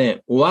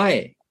explain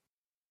why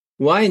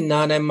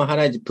Narayan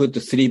Maharaj put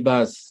 3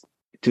 verses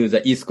to the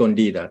ISKCON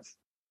leaders.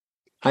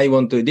 I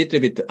want to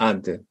little bit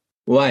add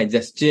why the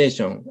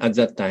situation at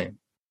that time.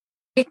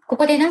 で、こ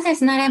こでなぜ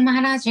ナラヤン・マ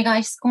ハラージが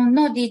イスコン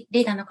のリ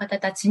ーダーの方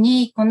たち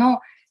に、この、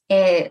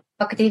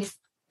バクティ・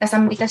ラサ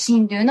ムリタ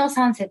神流の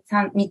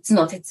3つ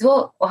の説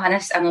を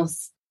話さ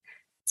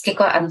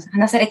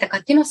れたか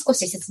っていうのを少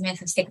し説明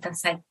させてくだ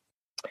さい。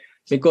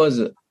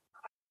Because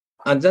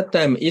at that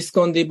time,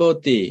 ISKCON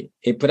devotee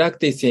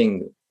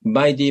practicing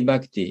Vaidhi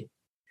Bhakti.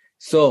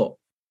 So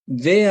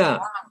they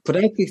are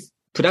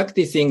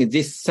practicing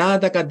this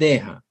Sadhaka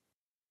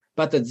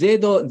Deha.But they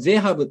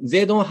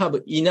don't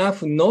have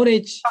enough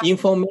knowledge,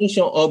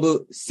 information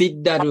of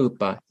Siddha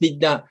Rupa,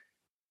 Siddha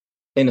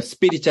and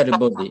spiritual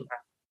body.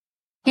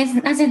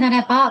 なぜな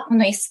らば、こ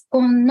のイス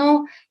コン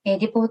の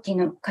リポーティ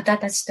の方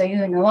たちとい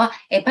うのは、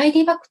バイ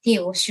ディバクテ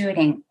ィを修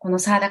練、この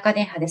サーダカ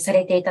デハでさ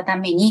れていたた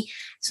めに、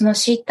その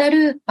シッダル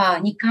ーパ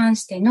に関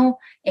しての、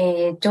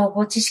情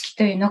報知識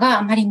というのが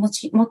あまり持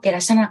っていら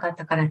っしゃらなかっ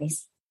たからで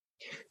す。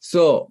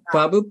So,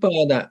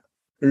 Prabhupada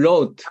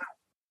wrote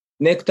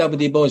Nectar of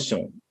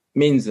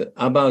Devotion.means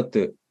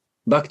about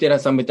Bhakti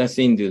Rasamrita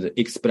Sindhu's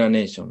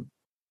explanation.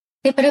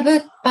 で、プラブ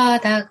ッパ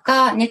ーダ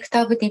が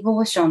Nectar of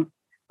Devotion、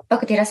バ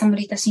クティラサム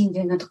リタシン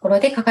ドゥのところ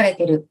で書かれ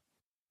ている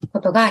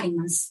ことがあり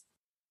ます。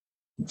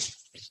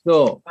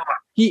So,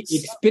 he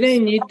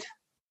explained it,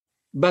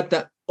 but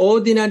the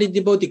ordinary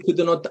devotee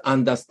could not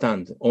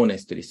understand,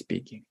 honestly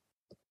speaking.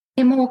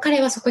 でも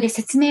彼はそこで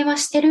説明は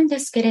してるんで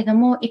すけれど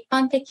も、一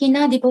般的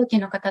なディボーティ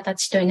の方た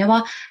ちというの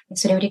は、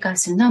それを理解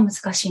するのは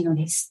難しいの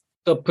です。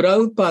So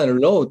Prabhupada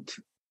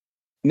wrote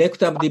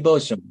Nectar of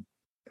Devotion,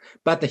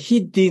 but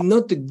he did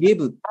not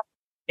give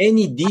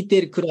any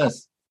detailed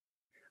class.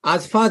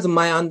 As far as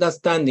my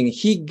understanding,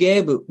 he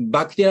gave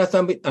Bhakti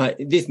Rasamrita,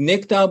 this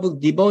Nectar of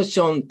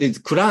Devotion, this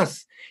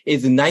class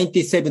is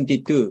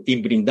 1972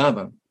 in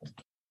Vrindavan.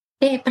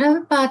 で、プラ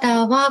ブパー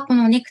ダーはこ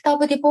のネクターオ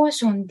ブディボー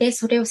ションで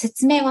それを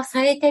説明は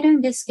されてる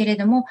んですけれ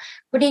ども、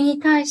これに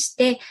対し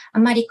てあ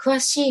まり詳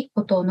しい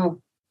ことの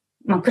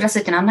クラス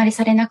っていうのはあまり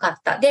されなかっ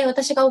た。で、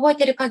私が覚え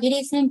ている限り、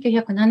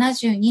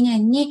1972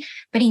年に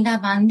ブリンダ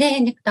ーバン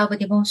でネクターオブ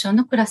ディボーション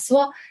のクラス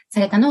を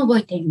されたのを覚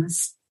えていま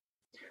す。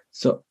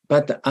So,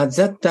 but at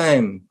that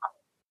time,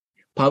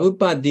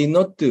 Prabhupada did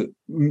not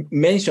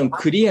mention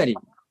clearly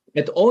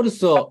that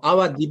also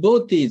our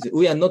devotees,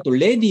 we are not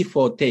ready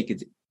for take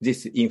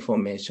this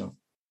information.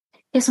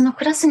 で、その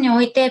クラスに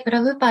おいて、プ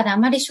ラブパーであ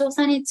まり詳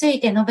細につい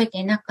て述べて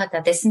いなかっ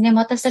たですね。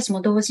私たちも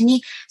同時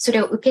にそ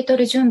れを受け取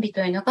る準備と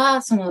いうの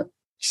が、その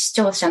視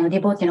聴者のデ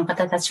ィボーティの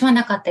方たちは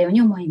なかったよう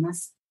に思いま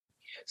す。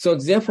So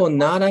therefore,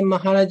 Narayan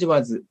Maharaj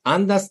was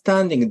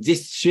understanding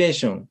this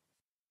situation.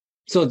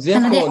 So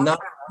therefore, Narayan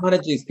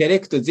Maharaj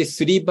select this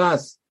 3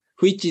 verse,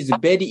 which is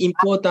very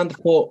important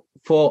for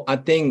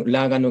attain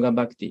Raganuga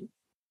Bhakti.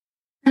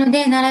 なの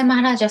で、ナラヤマ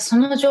ハラージはそ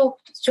の状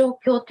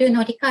況という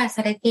のを理解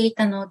されてい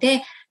たの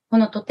で、こ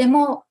のとて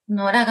も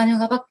ラーガヌ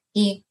ガバクテ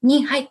ィ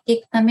に入って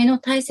いくための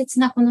大切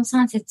なこの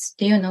3節っ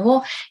ていうの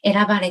を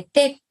選ばれ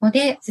て、ここ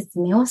で説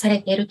明をされ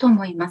ていると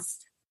思いま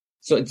す。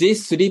So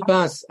these 3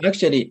 verse,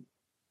 actually,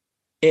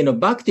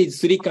 bhakti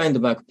is 3 kind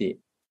of bhakti.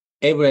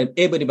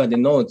 Everybody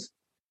knows.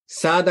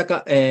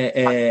 Sadhana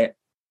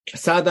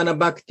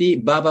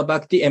bhakti, bhava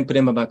bhakti, and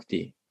prema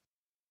bhakti.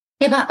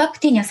 で、バク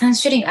ティには3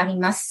種類あり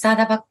ます。サー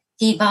ダバク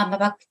ティ、バーバ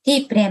バクテ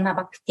ィ、プレーマ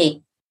バクテ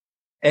ィ。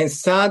And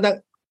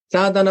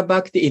Sadhana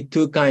Bhakti is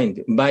 2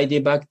 kind,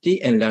 Vaidhi Bhakti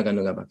and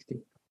Raganuga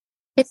Bhakti.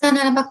 で、サー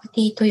ダナバク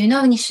ティというの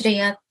は2種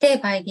類あって、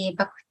バイディ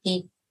バクテ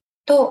ィ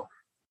と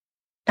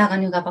ラガ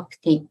ヌガバク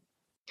ティ。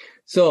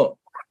So,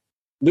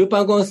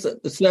 Rupa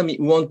Goswami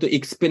want to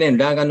explain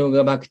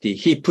Raganuga Bhakti.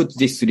 He put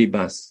this 3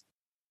 verse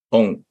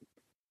on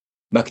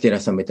Bhakti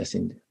Rasamrita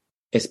Sindhu,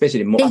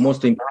 especially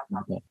most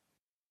important.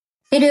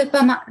 で、ル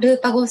ー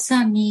パゴス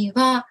ワミ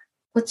は、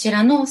こち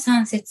らの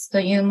3節と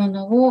いうも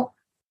のを、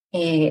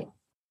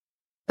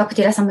バク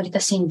ティラサムリタ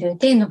シンドゥ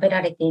で述べ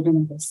られている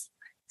のです。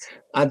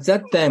At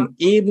that time,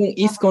 even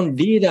ISKCON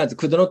leaders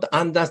could not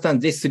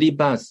understand these 3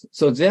 verses.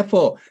 So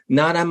therefore,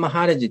 Narayan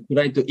Maharaj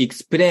tried to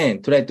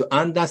explain, tried to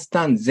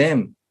understand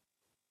them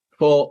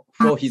for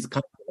his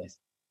confidence.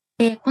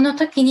 で、この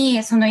時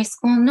に、そのイス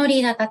コンの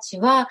リーダーたち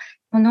は、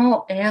こ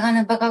のラガ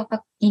ヌバガバ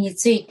クティに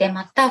ついて、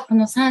またこ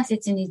の3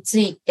節につ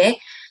いて、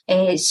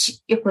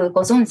よく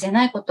ご存知で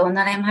ないことを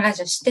ナラヤマハラ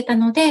ジは知ってた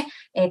ので、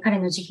彼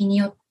の慈悲に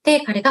よっ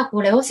て彼が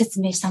これを説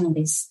明したの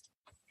です。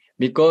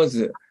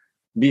Because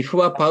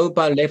before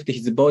Prabhupada left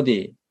his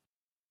body,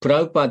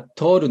 Prabhupada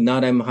told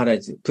Narayan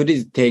Maharaj,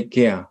 please take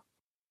care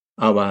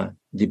of our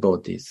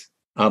devotees,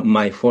 of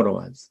my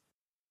followers.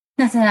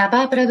 なぜなら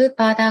ば、プラブ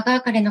パーダー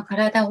が彼の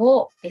体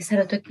を去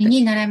るとき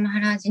にナラヤマハ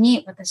ラージ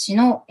に私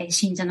の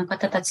信者の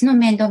方たちの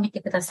面倒を見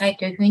てください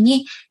というふう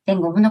に伝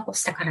言を残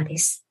したからで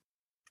す。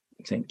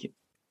Thank you.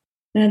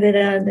 Radhe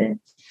Radhe.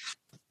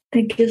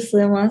 Thank you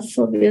so much.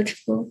 So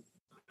beautiful.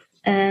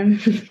 And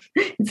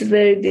it's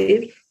very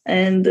deep.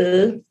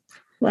 And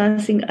one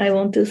thing I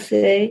want to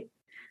say,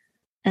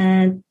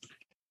 and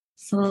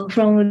so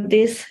from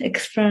this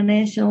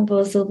explanation,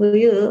 both of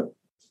you,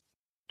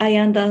 I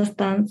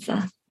understand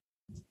the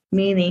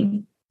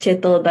meaning,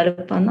 Cheto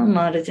Darpana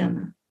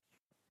Marjana.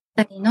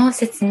 二人の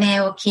説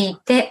明を聞い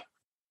て、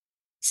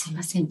すい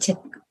ません、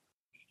Cheto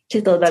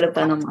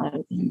Darpana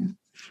Marjana.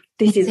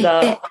 This is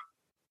the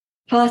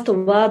first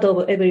word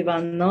of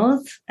everyone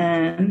knows,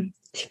 and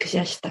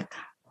Shiksha Shtaka.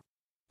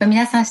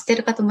 皆さん知ってい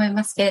るかと思い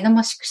ますけれど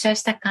も、シクシャ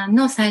シタカン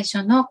の最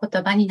初の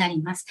言葉になり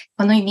ます。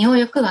この意味を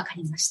よくわか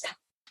りました。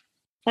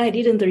I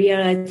didn't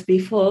realize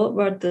before,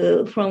 but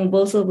from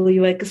both of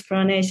your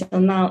explanation,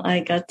 now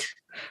I got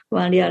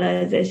one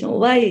realization.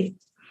 Why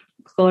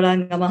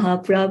Gauranga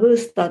Mahaprabhu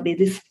studied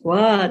this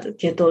word,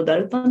 Cheto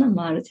Darpana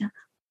Marjana?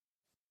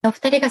 お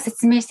二人が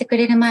説明してく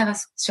れる前は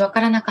少しわ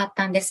からなかっ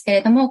たんですけ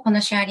れども、この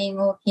シェアリン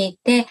グを聞い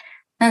て、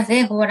な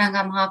ぜゴーラン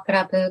ガ・マハプ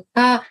ラブ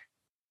が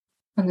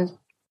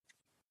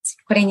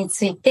これに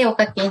ついてお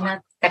書きにな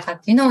ったか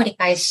というのを理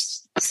解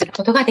する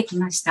ことができ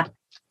ました。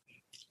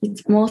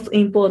It's most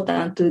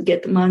important to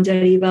get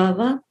Manjari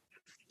Baba.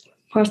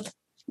 First,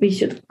 we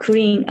should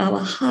clean our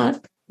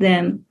heart,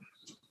 then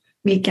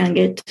we can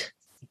get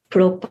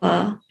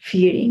proper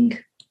feeling.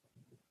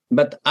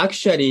 But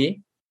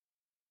actually,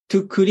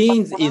 to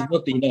cleanse is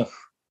not enough.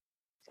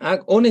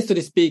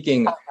 Honestly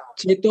speaking,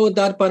 Cheto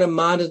Darpana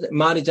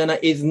Marjana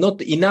is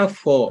not enough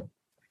for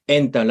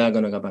enter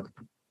Raganuga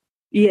Bhakti.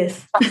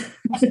 Yes.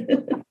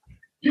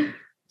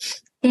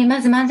 で、ま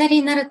ずマンジャ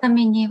リになるた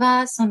めに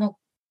は、その、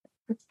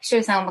シュ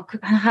ルさんはハ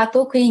ー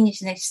トをクリーンに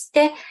し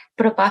て、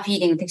プロパーフィ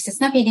ーリング、適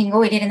切なフィーリング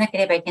を入れなけ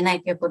ればいけな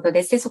いということ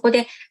です。で、そこ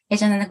で、ジ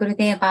ャナナグル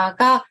デーバー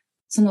が、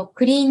その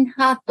クリーン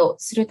ハート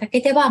するだけ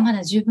ではま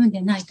だ十分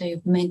でないとい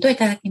うコメントをい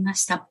ただきま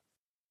した。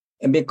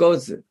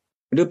Because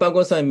Rupa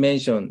Goswami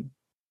mentioned,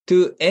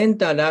 to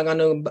enter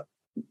Raganuga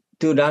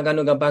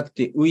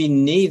Bhakti, we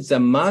need the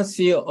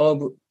mercy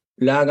of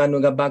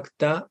Raganuga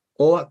Bhakta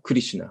or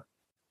Krishna.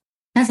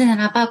 なぜな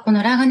らば、こ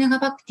のラーガヌガ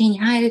バクティに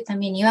入るた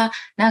めには、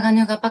ラーガ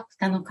ヌガバク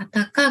タの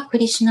方か、ク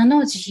リシュナ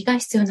の慈悲が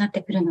必要になっ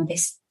てくるので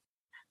す。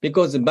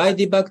Because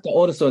Vaidhi Bhakta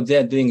also they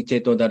are doing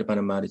Cheto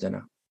Darpana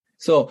Marjana.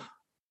 So,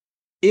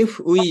 if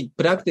we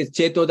practice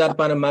Cheto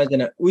Darpana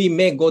Marjana, we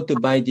may go to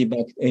Vaidhi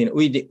Bhakti,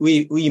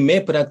 we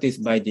may practice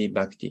Vaidhi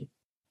Bhakti.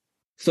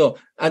 So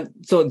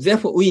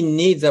therefore we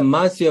need the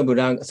mercy of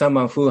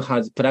someone who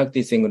has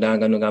practicing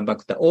Raganuga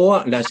Bhakta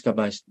or Rashika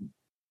Vaishnava.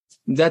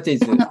 That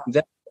is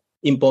the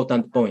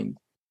important point.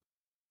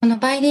 この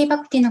バイディバ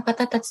クティの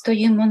方たちと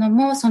いうもの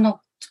も、その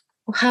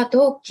ハー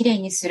トをきれい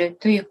にする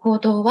という行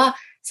動は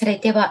され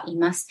てはい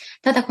ます。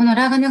ただこの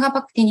ラーガヌーガ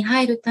バクティに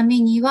入るため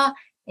には、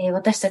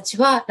私たち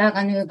はラー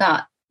ガヌー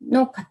ガ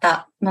の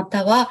方、ま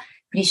たは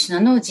クリシュ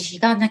ナの慈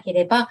悲がなけ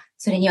れば、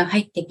それには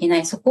入っていけな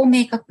い。そこを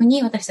明確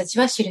に私たち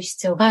は知る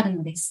必要がある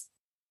のです。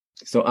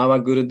So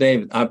our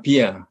Gurudev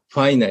appear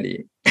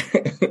finally.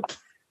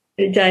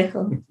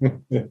 Joyful.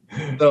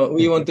 So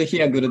we want to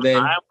hear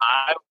Gurudev. I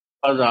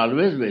was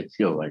always with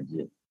you,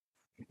 Vajji.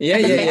 Yeah.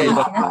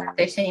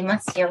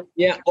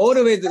 Yeah,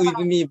 always with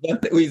me,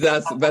 but with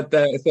us. But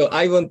so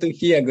I want to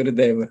hear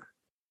Gurudev.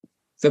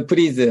 So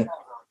please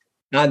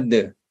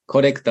add,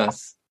 correct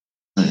us.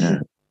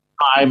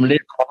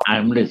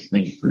 I'm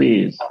listening,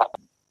 please.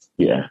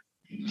 Yeah.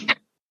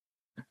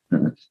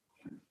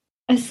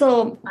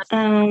 So,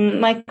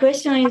 my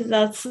question is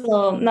that,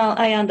 so now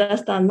I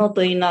understand not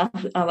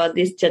enough about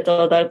this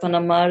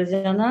Chetodalpana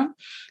Marjana.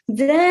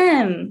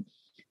 Then,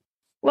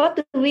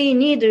 what we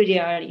need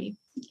really,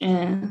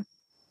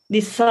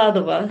 this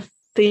third verse,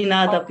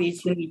 Trinada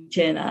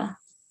Pichnichena.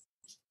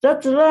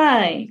 That's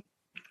why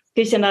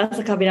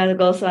Krishnadasa Kaviraj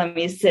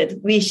Goswami said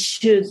we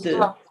should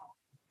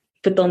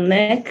put on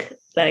neck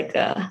like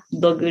a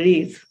dog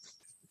leaf.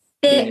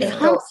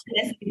 How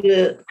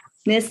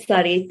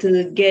necessary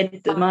to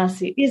get the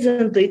mercy,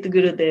 isn't it,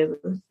 Gurudev?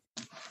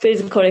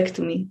 Please correct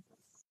me.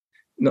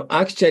 No,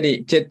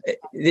 actually,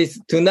 this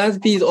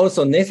Tunaspi is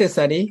also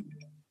necessary,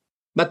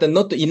 but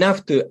not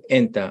enough to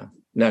enter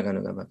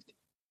Raganuga Bhakti.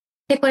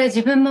 で、これ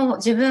自分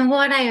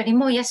を洗いより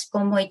も癒しく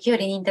思いきよ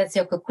り忍耐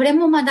強く、これ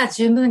もまだ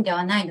十分で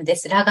はないので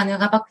す。ラーガヌー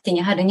ガバクティ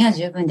に入るには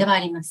十分ではあ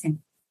りません。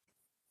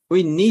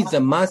We need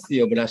the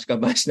mercy of Rashika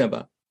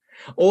Vaishnava,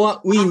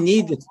 or we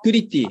need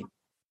security,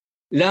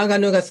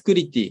 Raganuga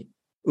security.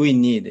 We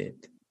need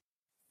it.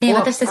 で、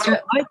私たち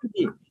は、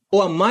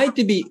or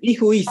might be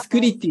if we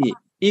security,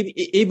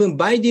 even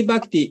by the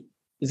bhakti,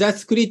 that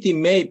security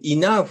may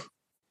enough,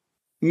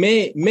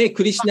 may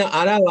Krishna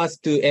allow us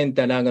to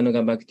enter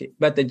Raganuga Bhakti.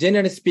 But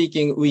generally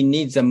speaking, we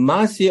need the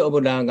mercy of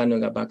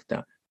Raganuga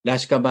Bhakta,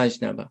 Rashika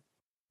Vaishnava.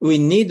 We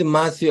need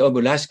mercy of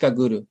Rashika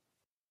Guru.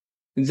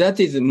 That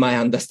is my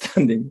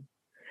understanding.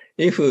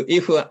 If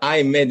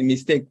I made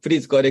mistake,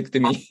 please correct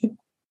me.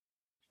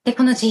 で、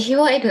この慈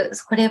悲を得る、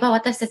これは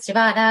私たち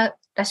は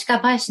ラシカ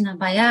バイシナ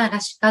バやラ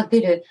シカ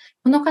グル、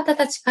この方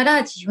たちか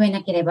ら慈悲を得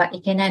なければ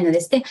いけないので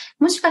す。で、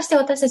もしかして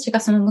私たちが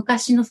その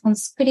昔のその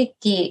スクリ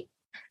ティ、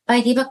バ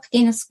イディバクテ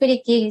ィのスク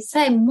リティ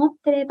さえ持っ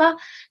てれば、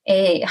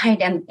ラ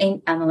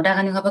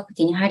ガヌガバク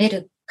ティに入れ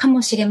るか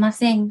もしれま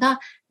せん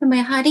が、でも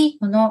やはり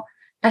この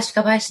ラシ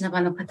カバイシナ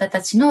バの方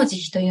たちの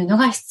慈悲というの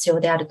が必要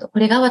であると。こ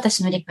れが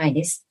私の理解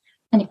です。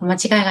何か間違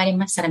いがあり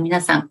ましたら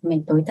皆さんコメ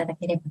ントをいただ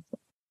ければと。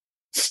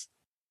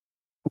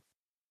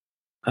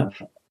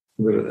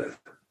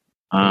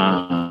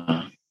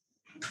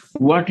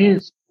What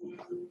is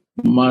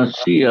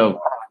mercy of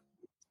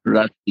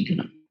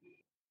Rasika?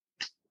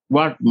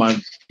 What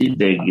mercy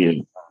they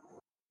give?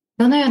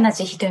 どのような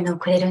慈悲というのを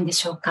くれるんで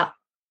しょうか？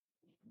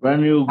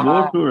 When you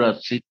go to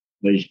Rasika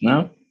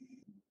Vaishnava,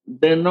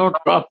 they don't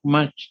talk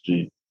much to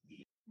you.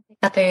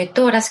 かという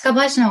と、ラシカ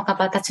バイシナの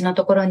方たちの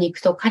ところに行く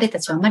と彼た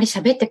ちはあまり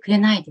喋ってくれ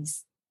ないで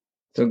す。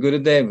So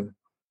Gurudev,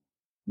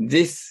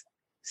 this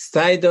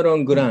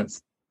sidelong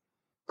glance,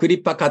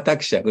 Kripa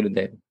Kataksha,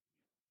 Gurudev.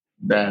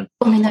 That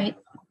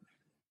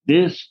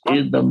this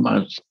is the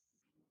mercy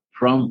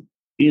from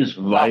his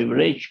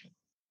vibration.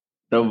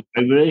 The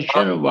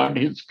vibration, what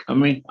is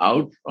coming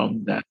out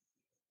from that.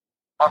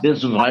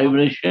 This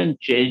vibration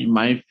changed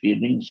my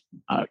feelings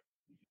in heart.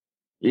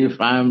 If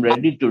I am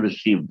ready to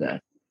receive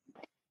that.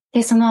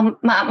 で、あ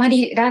ま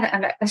り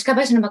ラシカ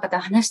バイシナの方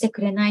は話して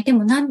くれない。で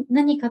も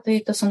何かとい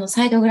うと、その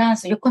サイドグラン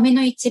ス、横目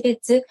の一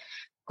別、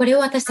これを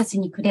私たち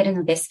にくれる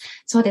のです。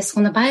そうです。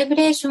このバイブ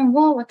レーション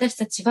を私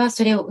たちは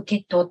それを受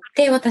け取っ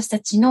て、私た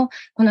ちの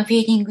このフ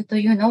ィーリングと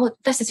いうのを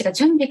私たちが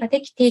準備が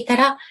できていた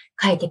ら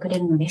変えてくれ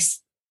るので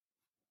す。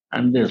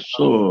And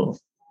so,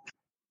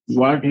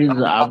 what is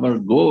our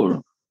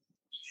goal?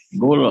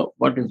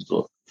 What is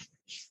goal?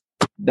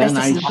 Then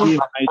I see my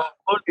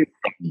goal is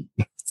wrong.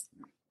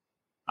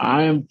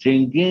 I am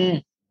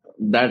thinking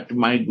that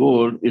my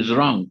goal is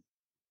wrong.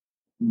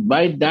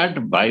 By that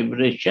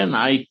vibration,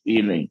 I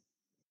feeling.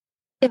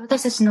 で、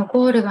私たちの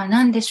ゴールは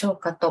何でしょう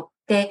かと。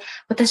で、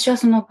私は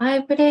そのバ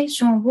イブレー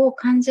ションを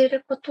感じ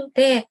ること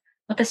で、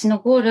私の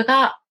ゴール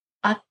が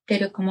合って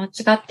るか間違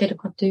ってる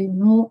かという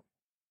のを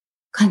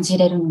感じ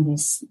れるので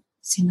す。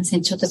すいませ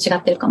ん、ちょっと違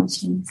ってるかも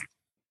しれません。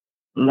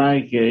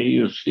Like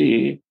you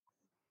see,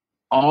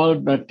 all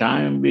the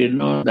time we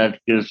know that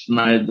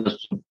Krishna is the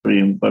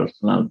Supreme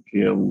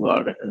Personality of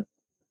Godhead.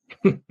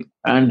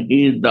 And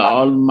He is the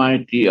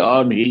Almighty,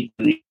 all He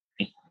created.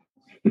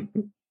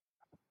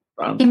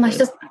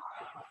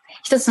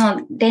 一つ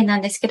の例な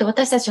んですけど、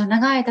私たちは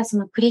長い間そ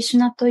のクリシュ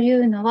ナとい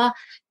うのは、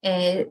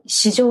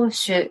至上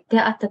主で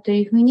あったと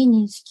いうふうに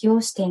認識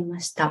をしていま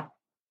した。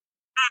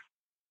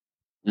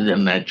It is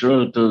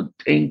natural to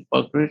think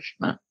for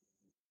Krishna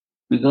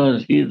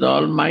because he is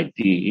almighty,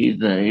 he is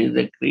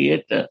the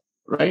creator,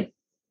 right?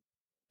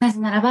 なぜ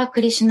ならば、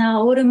クリシュナ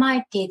はオールマ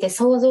イティで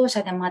創造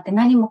者でもあって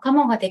何もか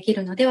もができ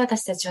るので、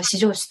私たちは至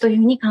上主という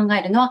ふうに考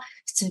えるのは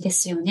普通で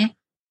すよね。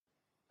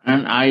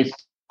And I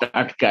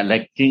start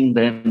collecting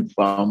the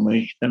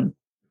information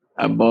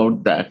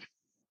about that.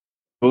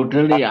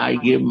 Totally, I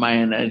give my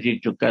energy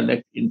to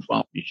collect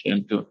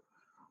information to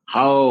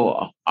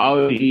how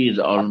he is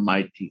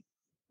almighty.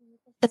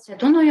 私たちは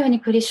どのよう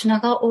にクリシュナ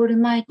がオール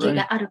マイティ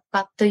である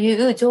かとい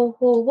う情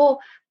報を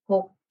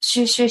こう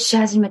収集し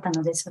始めた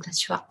のです、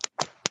私は。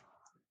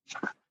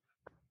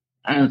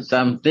And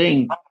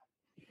something,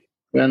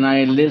 when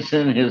I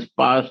listen his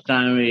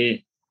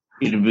pastime,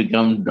 it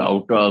becomes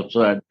doubt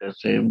also at the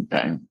same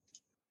time.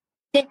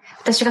 で、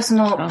私がそ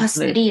のパ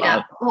スリー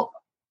ダーを、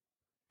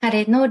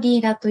彼のリ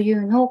ーダーとい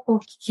うのをこう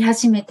聞き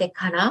始めて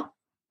から、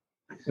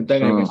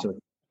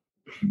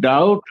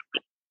doubt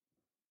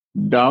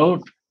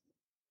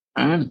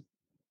and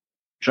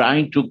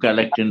trying to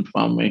collect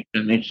information.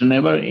 It's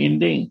never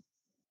ending.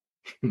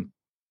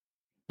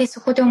 で、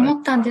そこで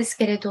思ったんです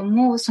けれど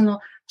も、その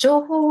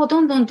情報を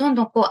どんどん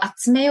こう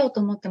集めよう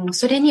と思っても、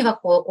それには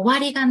こう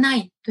終わりがな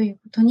いという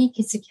ことに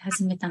気づき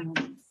始めたの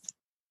です。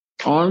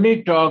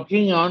Only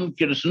talking on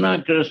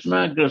Krishna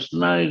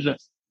is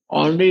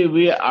only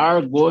we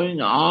are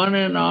going on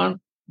and on,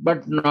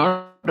 but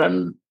not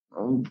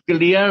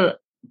clear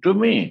to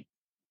me.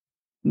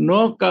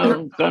 No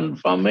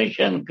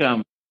confirmation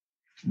comes.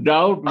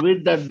 Doubt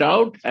with the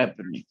doubt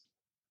happening.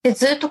 で、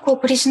ずっとこう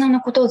クリシュナ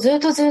のことをずっ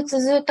と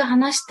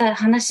話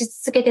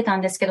し続けてた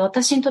んですけど、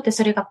私にとって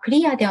それがク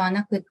リアでは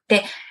なくっ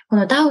て、こ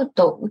のダウ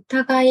ト、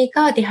疑い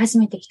が出始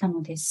めてきた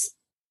のです。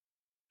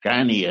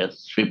10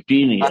 years,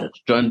 15 years,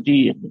 20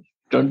 years,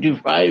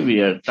 25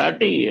 years,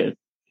 30 years.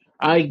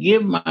 I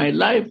give my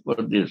life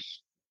for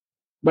this.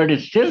 But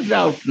it's still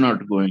doubt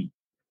not going.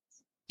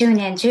 10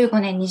年、15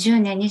年、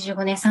20年、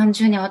25年、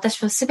30年、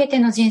私はすべて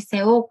の人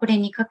生をこれ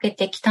にかけ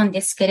てきたん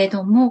ですけれ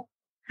ども、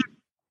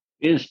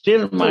Is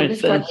still my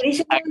sense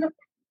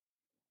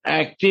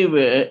active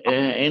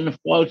in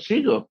false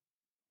ego.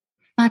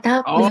 ま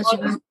だこの All 自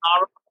分、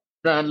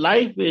the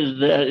life is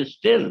there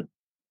still.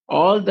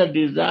 All the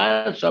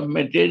desires of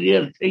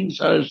material things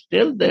are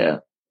still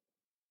there.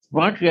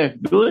 What you are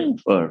doing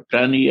for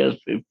 10 years,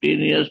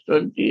 15 years,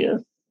 20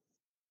 years?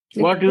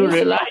 What you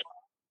realize?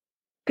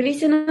 クリ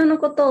シュナの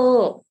こ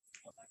とを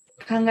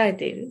考え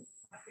ている。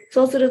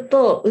そうする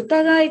と、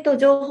疑いと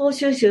情報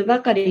収集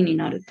ばかりに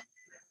なると。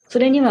そ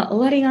れには終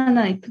わりが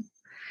ないと。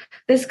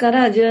ですか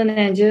ら、10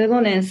年、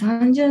15年、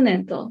30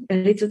年と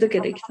やり続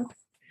けてきた。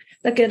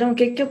だけども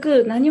結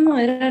局何も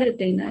得られ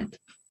ていないと。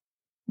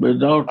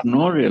Without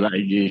no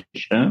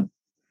realization,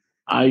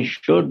 I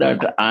show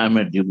that I am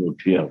a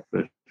devotee of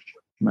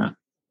Krishna.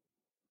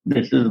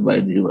 This is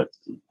by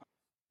devotee.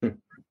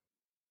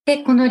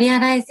 で、このリア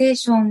ライゼー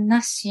ション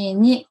なし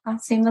に、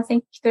すいません、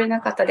聞き取れな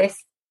かったで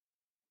す。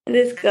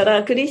ですか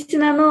ら、クリシュ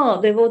ナ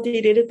のデボーティー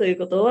入れるという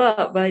こと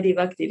は、バイディ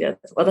バクティである。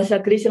私は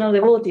クリシュナの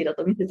デボーティーだ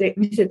と見せ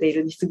てい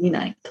るに過ぎ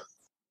ないと。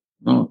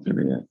No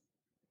clear.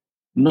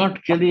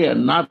 Not clear,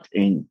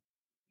 nothing.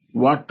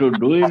 What to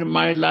do in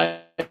my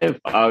life,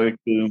 how to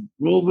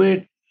improve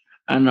it,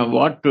 and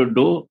what to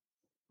do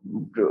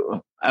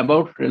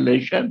about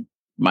relation.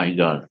 My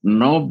God,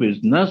 no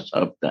business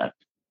of that.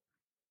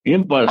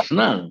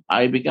 Impersonal.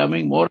 I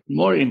becoming more and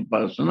more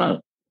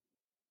impersonal.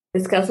 で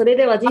すから、それ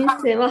では人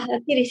生ははっ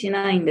きりし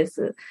ないんで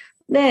す。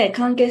で、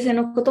関係性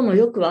のことも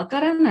よくわ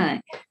からな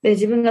い。で、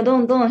自分がど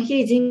んどん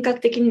非人格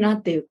的にな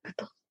っていく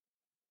と。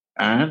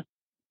And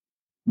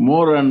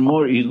more and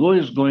more ego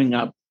is going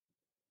up.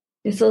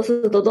 で、そうす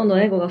るとどんどん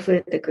エゴが増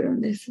えてくる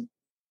んです。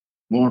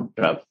More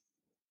tough.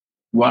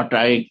 What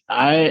I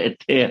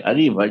थे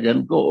हरि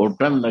भजन को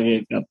hotel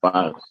लगेगा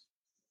पास.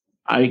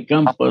 I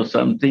come for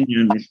something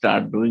and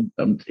start doing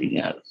something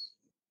else.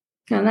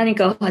 何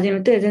かを始め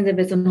て全然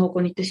別の方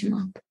向に行ってし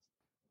まう。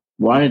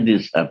Why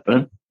this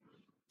happen?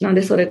 なん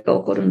でそれが起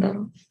こるんだ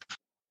ろ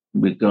う。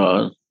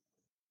Because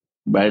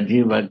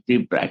Vaidhi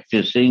Bhakti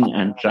practicing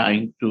and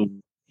trying to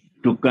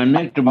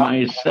connect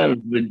myself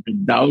with the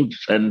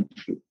doubts and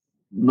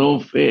no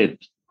faith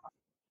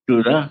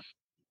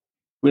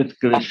with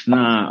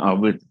Krishna or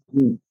with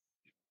you.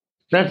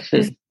 That's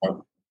it.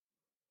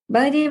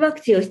 バイディバク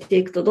ティをして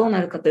いくとどう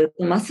なるかという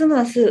と、ます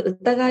ます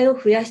疑いを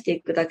増やして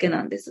いくだけ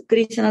なんです。ク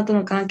リシュナと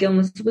の関係を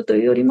結ぶと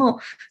いうより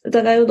も、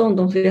疑いをどん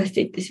どん増やし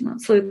ていってしま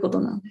う。そういうこと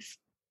なんです。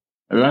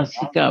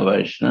Rasika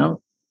Vaishnava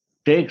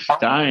takes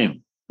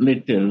time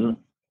little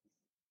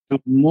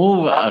to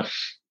move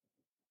us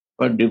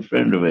for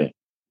different way.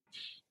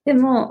 で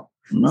も、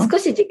少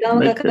し時間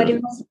はかかり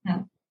ま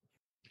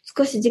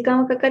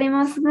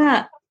す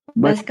が、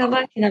ラシカ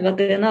バイシナバ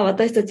というのは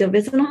私たちを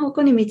別の方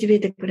向に導い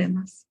てくれ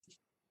ます。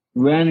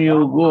When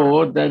you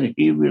go, then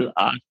he will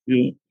ask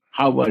you,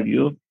 how are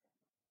you?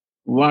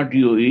 What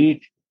you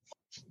eat?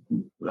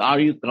 Are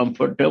you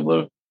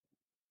comfortable?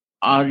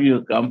 Are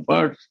you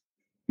comfort?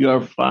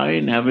 You're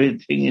fine.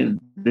 Everything is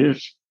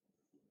this.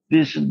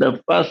 This is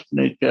the first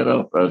nature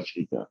of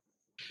Rasika.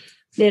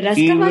 で、ラ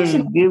シ He カバイシ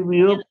will give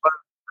you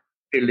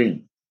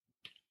feeling.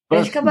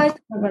 ラシカバイ First,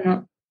 シの場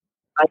の、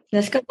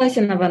ラシカバイ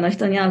シの場の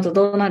人に会うと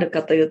どうなる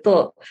かという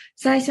と、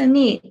最初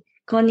に、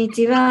こんに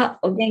ちは、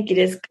お元気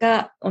です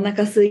か、お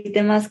腹空い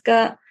てます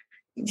か、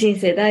人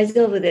生大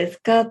丈夫です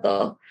か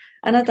と、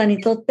あなた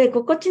にとって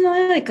心地の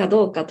良いか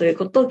どうかという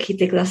ことを聞い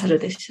てくださる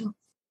でしょう。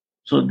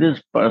so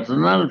these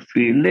personal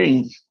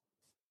feelings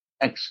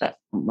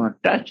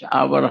touch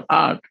our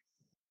heart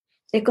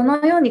で、こ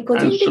のように個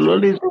人 and 的な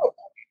slowly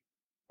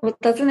こ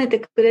とを尋ねて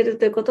くれる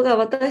ということが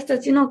私た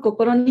ちの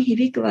心に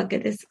響くわけ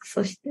です。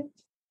そして、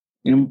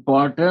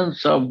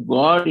importance of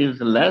God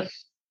is less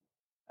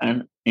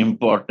and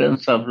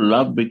importance of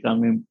love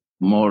becoming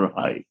more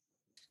high.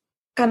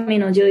 神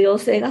の重要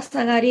性が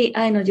下がり、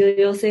愛の重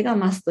要性が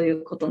増すとい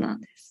うことな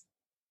んです。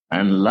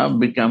And love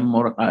become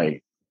more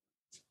high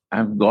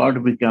and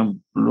God become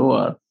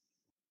lower.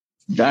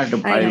 That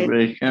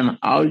vibration,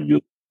 how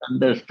you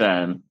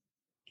understand,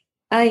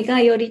 愛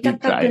がより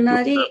高く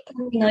なり、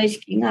神の意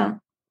識が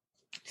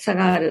下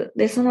がる。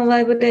で、そのバ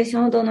イブレーシ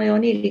ョンをどのよう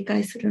に理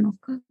解するの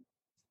か。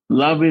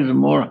love is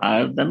more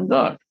higher than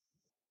God.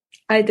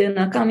 愛という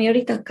のは神よ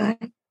り高い。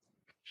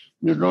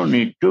You don't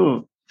need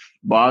to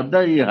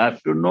bother, you have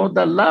to know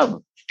the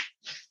love.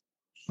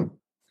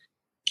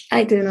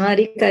 愛というのは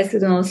理解す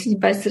るのを心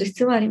配する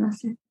必要はありま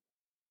せん。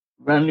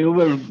When you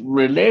will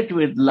relate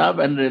with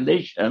love and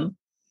relation,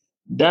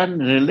 then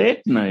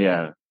relate na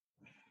yaar.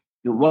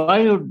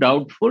 Why you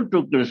doubtful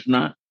to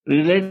Krishna?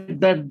 Relate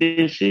that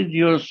this is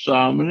your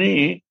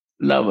Swamini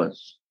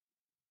lovers.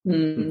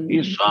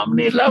 He's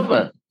Swamini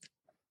lover.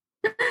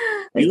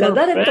 ですから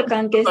誰と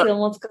関係性を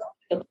持つか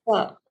ということ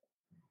が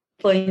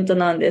ポイント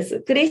なんです。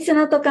クリシュ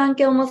ナと関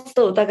係を持つ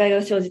と疑い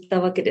が生じた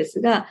わけで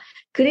すが、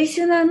クリ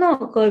シュナの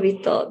恋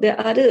人で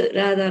ある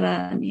ラーダ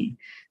ラーニ、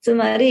つ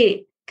ま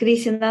りクリ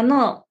シュナ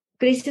は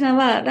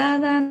ラ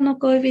ーダの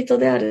恋人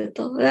である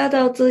と、ラー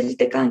ダを通じ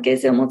て関係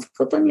性を持つ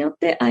ことによっ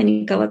て愛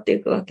に変わって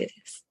いくわけで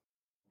す。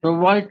So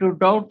why to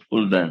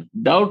doubtful then?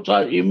 Doubts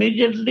are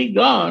immediately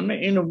gone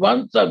in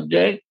one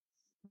subject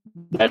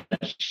that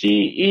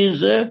she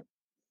is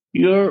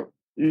your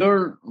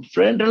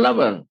friend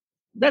lover.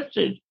 That's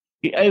it.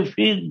 If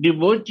he's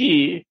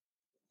devotee,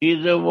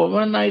 he's a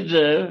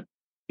womanizer,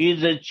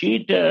 he's a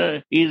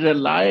cheater, he's a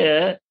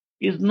liar,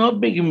 is no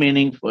big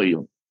meaning for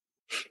you.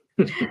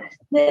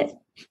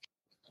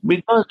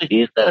 Because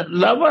he's the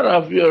lover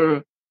of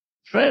your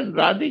friend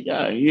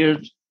Radhika. He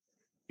is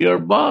your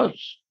boss.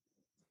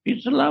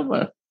 He's a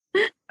lover.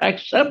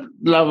 Accept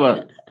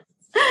lover.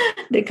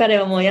 で、彼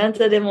はもうやん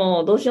ちゃで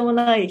もどうしようも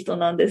ない人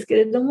なんですけ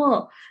れど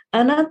も、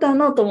あなた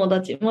の友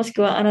達、もし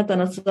くはあなた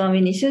のスワ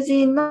ミに主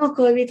人の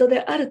恋人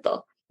である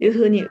という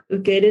ふうに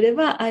受け入れれ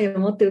ば、愛を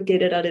持って受け入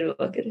れられる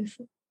わけで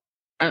す。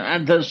And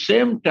at the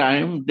same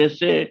time, they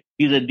say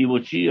he's a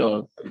devotee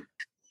also.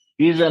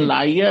 He's a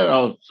liar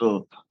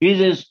also. He's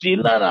a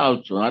stealer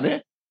also.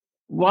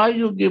 Why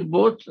you give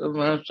both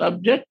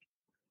subject?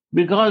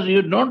 Because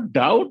you don't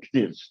doubt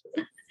this.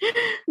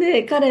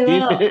 で、彼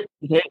は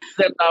He's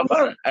a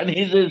lover and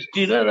he's a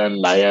stealer and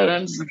liar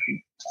and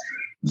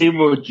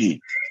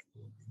devotee.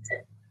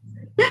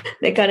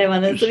 で、彼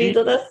は盗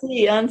人だ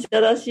し、やんち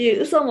ゃだし、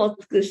嘘も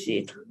つく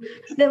しと。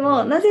で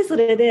も、なぜそ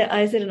れで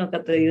愛せるの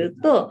かという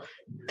と、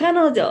彼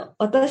女、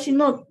私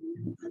の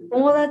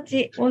友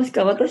達、もしく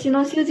は私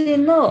の主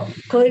人の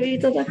恋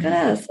人だか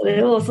ら、そ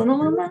れをその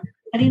まま、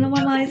ありの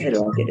まま愛せる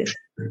わけです。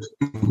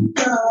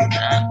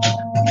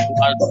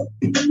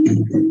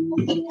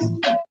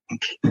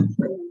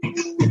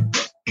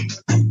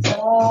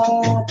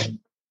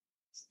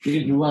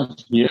It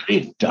was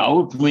really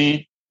doubt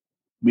me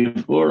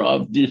before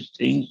of these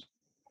things.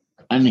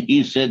 And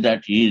he said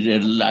that he is a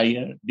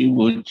liar,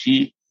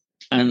 devotee,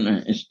 and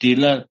a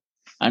stealer.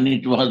 And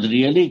it was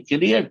really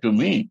clear to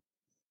me.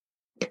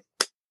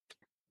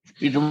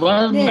 It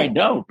was my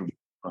doubt.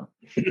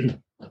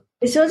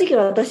 正直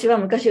私は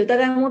昔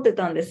疑いを持って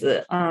たんで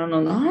す。な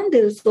ん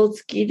で嘘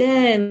つき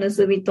で、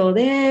盗人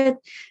で、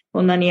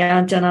こんなにや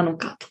んちゃなの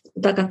かと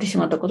疑ってし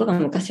まったことが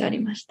昔あり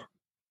ました。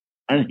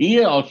And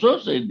he also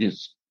said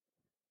this.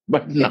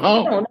 But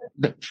now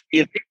the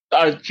feelings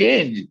are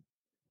changed.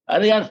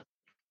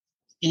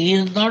 He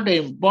is not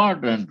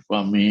important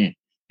for me.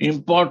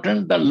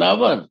 Important the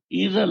lover.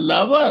 He is a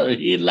lover.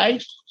 He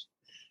likes,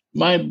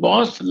 my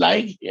boss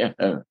likes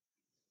her.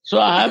 So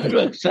I have to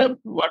accept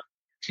what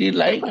she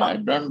likes. I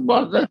don't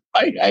bother.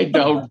 I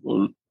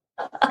doubtful.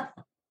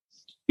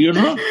 You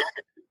know?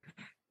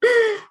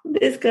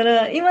 ですか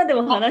ら、今で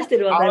も話して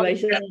る話題は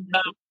一緒なんです。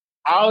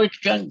How it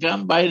can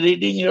come by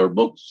reading your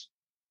books.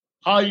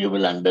 How you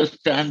will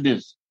understand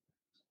this.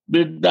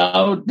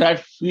 Without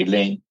that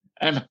feeling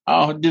and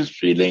how this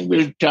feeling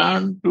will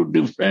turn to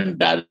different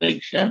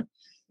direction.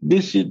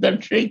 This is the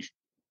trick.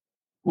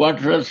 What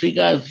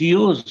Rasika has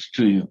used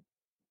to you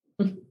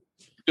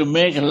to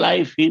make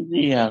life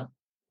easier.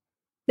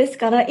 です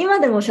から、今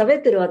でも喋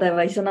ってる話題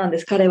は一緒なんで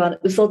す。彼は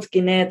嘘つ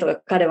きねとか、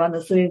彼は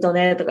盗み人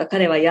ねとか、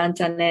彼はやん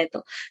ちゃね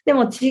と。で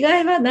も違い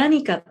は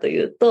何かと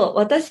いうと、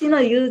私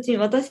の友人、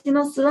私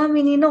のスワ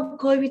ミニの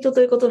恋人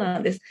ということな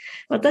んです。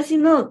私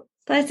の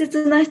大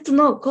切な人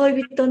の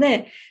恋人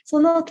で、そ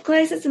の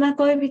大切な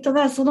恋人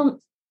が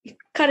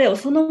彼を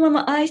そのま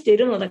ま愛してい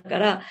るのだか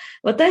ら、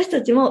私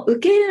たちも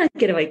受け入れな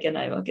ければいけ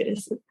ないわけで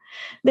す。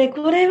で、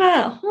これ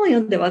は本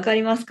読んでわか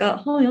りますか？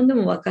本読んで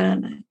もわから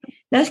ない。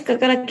確か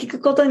から聞く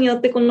ことによ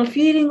って、このフ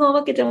ィーリングを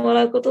分けても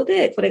らうこと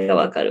で、これが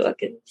わかるわ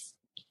けです。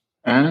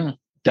And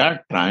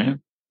that time,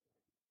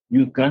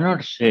 you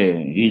cannot say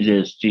he's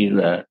a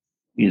stealer,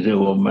 he's a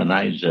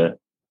womanizer,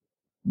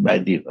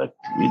 Vaidhi Bhakti.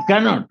 You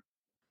cannot.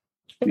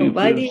 でも If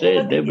バイデ you ィ say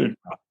バク they ティ will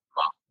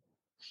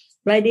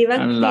バイディバク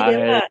テ and ィで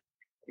lie. は、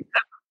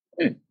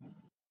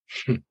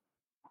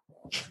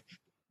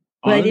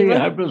バイデ Only ィ you バ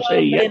have ク to ティ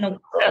say は yes. 彼のこ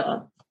と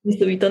は、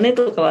盗人ね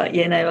とかは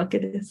言えないわけ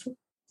です。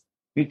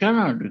You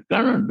cannot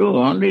do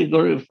only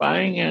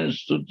glorifying and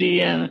stuti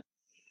and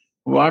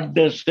what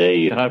they say,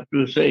 you have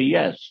to say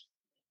yes.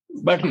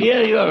 But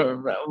here you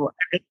are at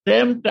the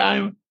same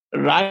time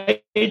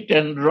right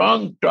and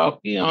wrong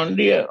talking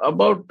only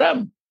about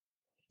them.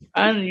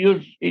 And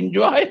you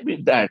enjoy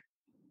with that.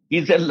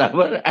 He's a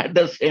lover at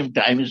the same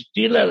time,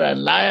 stealer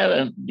and liar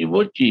and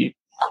devotee.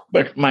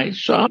 But my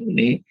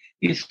Swami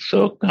is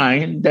so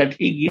kind that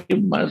he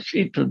gives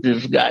mercy to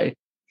this guy.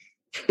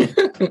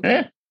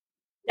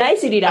 大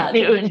好きだ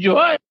And。you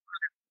enjoy.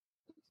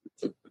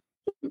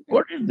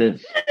 What is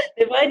this?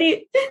 でバイ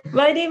デ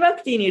ィバ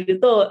クティにいる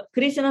と、ク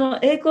リシュナの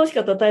栄光し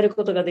か称える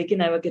ことができ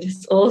ないわけで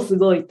す。おー、す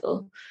ごい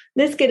と。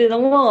ですけれど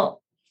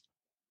も、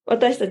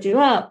私たち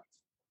は、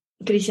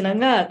クリシュナ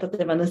が、例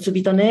えば盗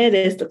人ね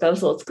ですとか、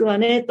嘘をつくわ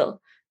ね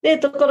と。で、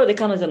ところで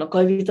彼女の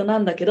恋人な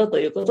んだけどと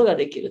いうことが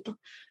できると。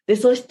で、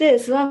そして、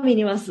スワミ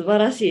には素晴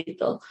らしい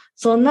と。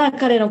そんな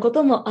彼のこ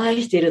とも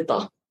愛している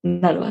と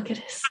なるわけ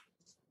です。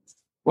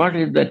What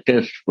is the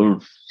tasteful?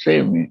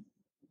 Say me.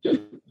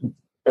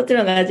 どっち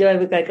のが味わい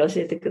深いか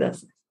教えてくだ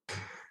さい。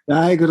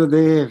Jai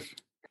Gurudev.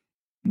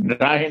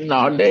 Dry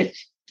knowledge.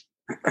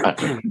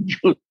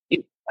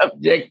 Juicy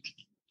subject.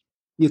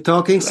 You're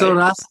talking so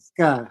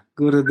Rasika,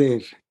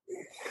 Gurudev.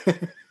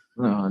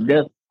 No,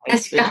 just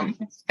確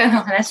か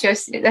の話を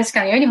して、確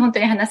かのように本当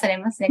に話され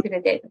ますね、グ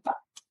ルデーとか。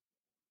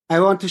I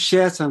want to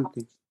share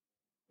something.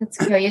 一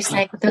つ共有し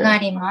たいことがあ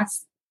りま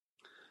す。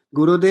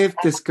Gurudev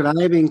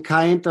describing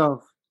kind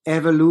of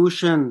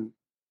evolution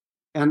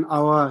in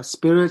our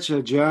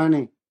spiritual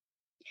journey.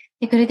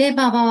 でグルデー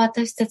バーは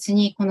私たち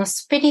にこの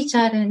スピリチ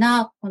ュアル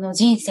なこの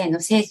人生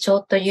の成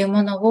長という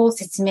ものを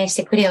説明し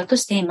てくれようと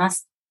していま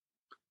す。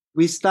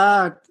We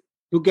start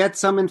to get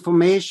some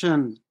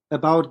information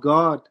about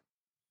God.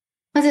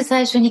 まず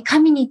最初に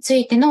神につ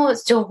いての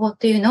情報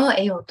というのを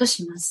得ようと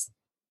します。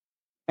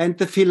And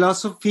the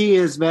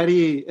philosophy is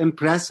very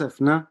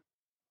impressive, no?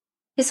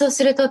 でそう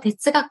すると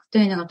哲学と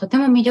いうのがとて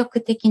も魅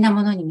力的な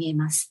ものに見え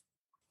ます。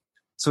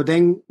So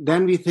then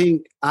we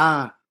think,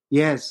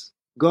 yes,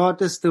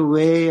 God is the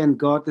way and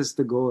God is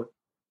the goal.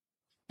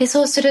 で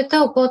そうする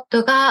と、ゴッ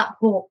ドが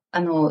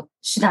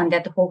手段であ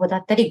った方法だ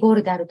ったり、ゴー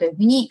ルであるというふ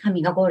うに、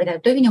神がゴールであ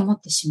るというふうに思っ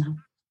てしまう。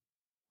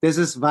This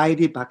is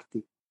Vaidhi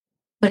Bhakti.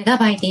 これが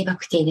バイディバ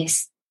クティで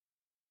す。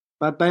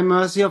But by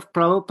mercy of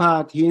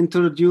Prabhupada, he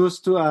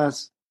introduced to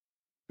us,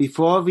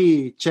 before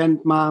we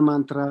chant Maha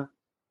Mantra,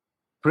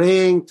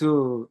 praying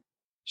to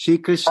Shri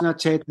Krishna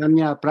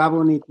Chaitanya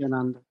Prabhu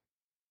Nityananda.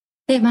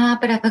 で、マー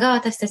プラパが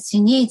私た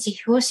ちに自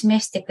負を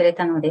示してくれ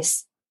たので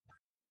す。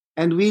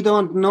And we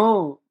don't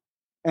know,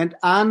 and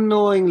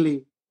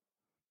unknowingly,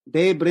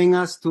 they bring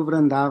us to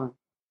Vrindavan.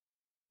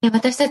 で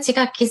私たち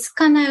が気づ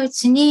かないう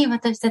ちに、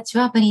私たち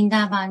はブリン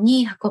ダーバン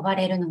に運ば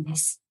れるので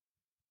す。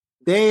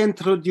They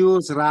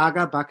introduce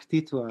Raga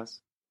Bhakti to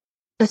us.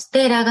 そし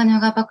て、ラガヌ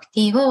ガバク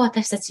ティを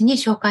私たちに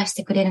紹介し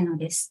てくれるの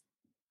です。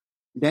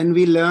Then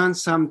we learn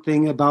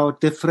something about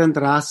different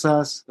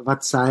rasas,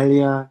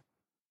 Vatsalya,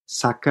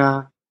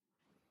 Saka,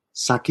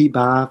 Saki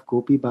Bhav,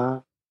 Gopi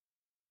Bhav.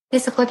 で、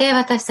そこで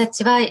私た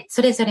ちは、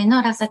それぞれ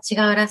のラサ、違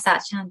うラ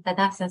サ、シャンタ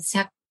ダサ、シ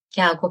ャッ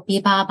キャ、ゴ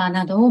ピバーバ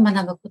などを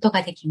学ぶこと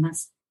ができま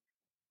す。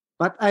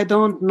But I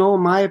don't know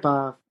my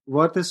Bhav.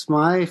 What is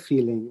my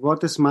feeling?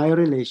 What is my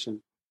relation?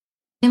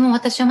 でも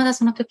私はまだ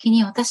その時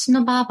に私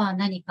のバーバは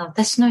何か、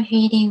私のフ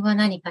ィーリングは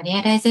何か、リ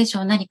アライゼーショ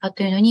ンは何か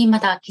というのにま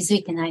だ気づ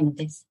いてないの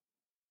です。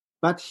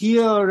But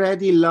here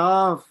already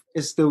love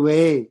is the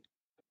way.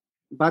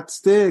 But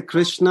still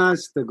Krishna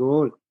is the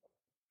goal.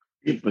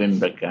 keep in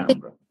the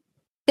camera.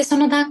 で、そ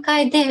の段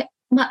階で、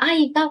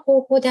愛が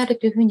方法である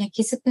というふうには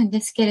気づくん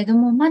ですけれど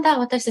も、まだ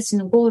私たち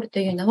のゴールと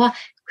いうのは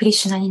クリ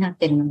シュナになっ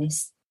ているので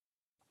す。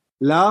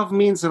Love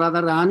means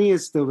Radharani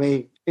is the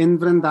way in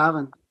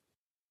Vrindavan.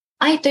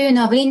 愛という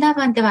のはブリンダー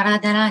バンではラ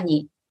ーダラー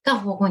ニが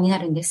方法にな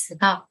るんです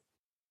が、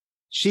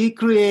She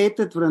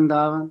created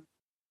Vrindavan.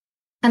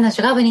 彼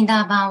女がブリン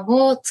ダーバン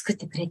を作っ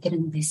てくれてい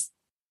るのです。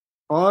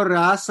All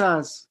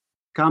rasas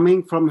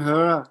coming from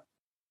her.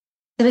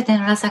 すべて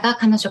のラサが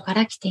彼女か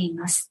ら来てい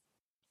ます。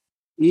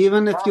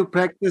Even if you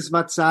practice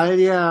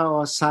Vatsalya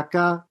or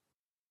Saka,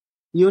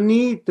 You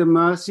need the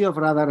mercy of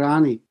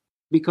Radharani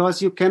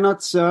because you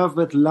cannot serve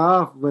with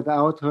love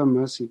without her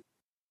mercy.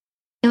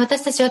 で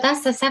私たちはダッ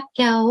サ・サッ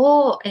キャ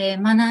を、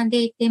学ん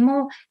でいて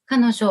も、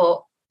彼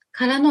女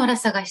からのラ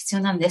サが必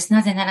要なのです。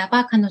なぜなら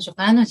ば、彼女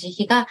からの慈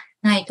悲が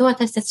ないと、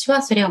私たち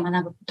はそれを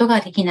学ぶこと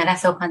ができない。ラ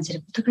サを感じる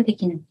ことがで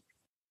きない。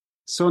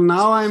So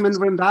now I'm in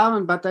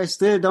Vrindavan, but I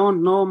still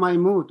don't know my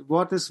mood.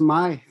 What is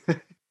my?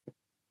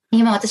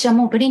 今私は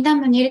もうブリンダー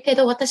マンにいるけ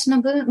ど、私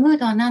のムー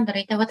ドは何だろ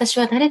う、一体私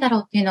は誰だろ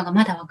うっていうのが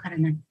まだわから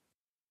ない。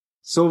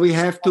So we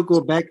have to go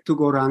back to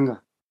Gauranga.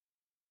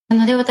 な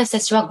ので私た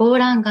ちはゴー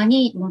ランガ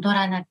に戻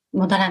らな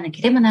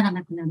ければなら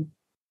なくなる。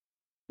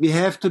We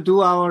have to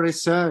do our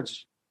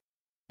research.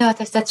 で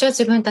私たちは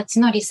自分たち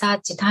のリサ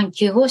ーチ、探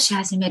求をし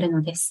始める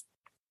のです。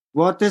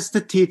What is the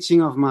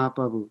teaching of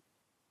Mahaprabhu?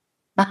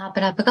 マハプ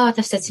ラブが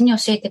私たちに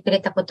教えてく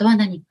れたことは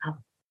何か。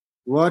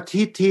What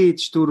he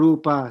teach to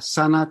Rupa,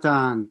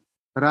 Sanatan,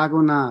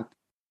 Raghunath.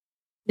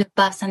 ル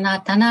パ、サナ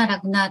ータナ、ラ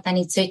グナータ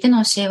について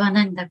の教えは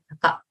何だった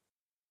か。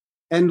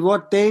And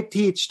what they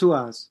teach to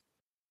us.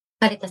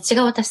 彼たち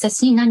が私た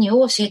ちに何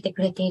を教えて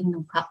くれている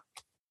のか。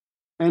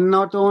And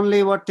not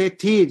only what they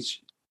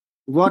teach,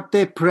 what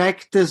they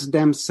practice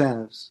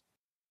themselves.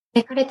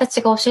 で彼た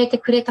ちが教えて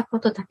くれたこ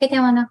とだけで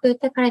はなく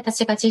て、彼た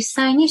ちが実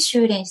際に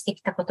修練して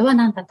きたことは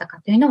何だった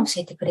かというのを教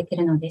えてくれてい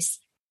るので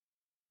す。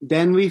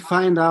Then we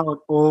find out,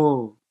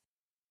 oh,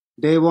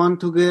 they want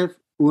to give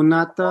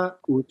Unnata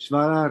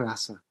Ujjvala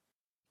Rasa.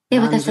 で、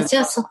私たち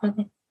はそこ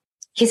で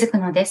気づく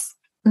のです。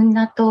ウン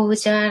ナトウ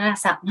ジャラ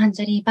サ、マン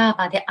ジャリーバー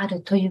バであ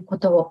るというこ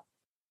とを。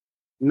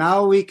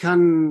Now we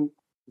can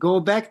go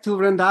back to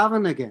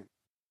Vrindavan again.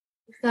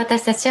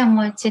 私たちは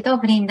もう一度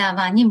ブリンダー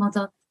バンに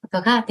戻るこ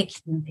とがで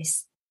きるので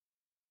す。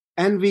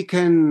And we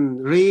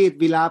can read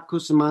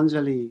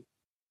Vilapkusumanjali,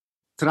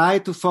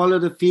 try to follow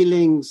the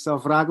feelings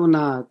of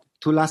Raghunath,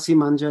 Tulasi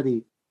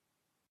Manjari.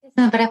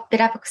 そのブ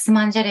ラプクス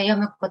マンジャリを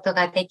読むこと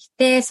ができ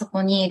て、そ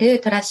こにいる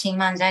トラシー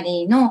マンジャ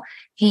リのフ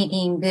ィー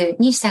リング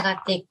に従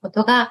っていくこ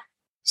とが、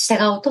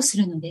従おうとす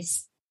るので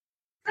す。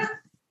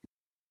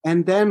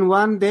And then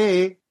one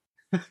day,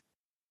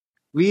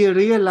 we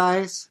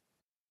realize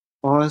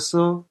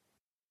also,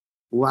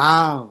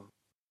 wow,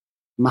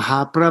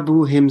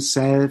 Mahaprabhu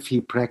himself,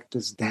 he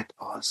practiced that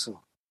also.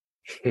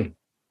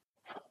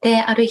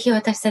 で、ある日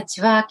私た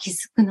ちは気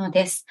づくの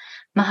です。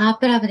マハ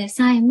プラブで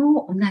さえ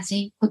も同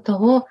じこと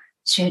を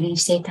修練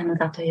していたの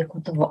だという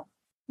ことを。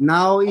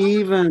Now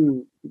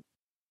even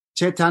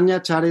Chaitanya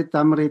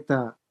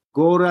Charitamrita,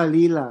 Gaura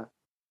Lila,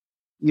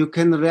 you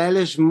can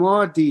relish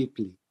more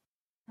deeply.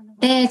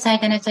 で、チャイ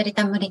タニャチャリ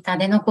タムリタ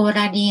でのゴー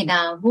ラリー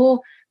ラー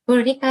を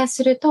理解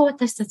すると、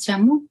私たちは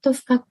もっと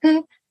深く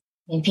フ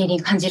ィーリン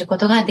グ感じるこ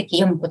とができ、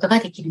読むことが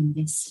できるの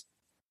です。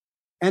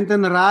And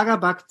in Raga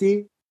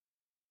Bhakti,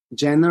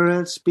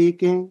 general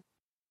speaking,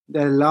 the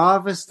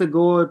love is the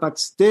goal, but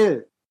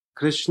still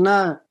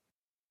Krishna,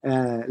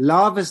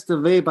 love is the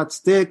way, but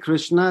still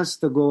Krishna is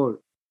the goal.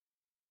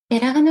 で、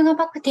ラガヌガ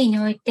バクティに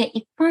おいて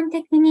一般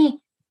的に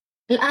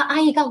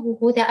愛が方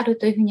法である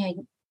というふう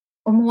に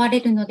思われ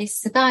るので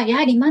すが、や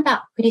はりま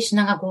だクリシュ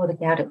ナがゴール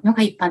であるの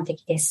が一般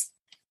的です。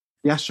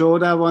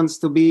Yashoda wants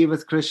to be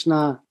with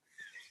Krishna.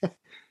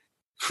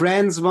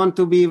 Friends want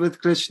to be with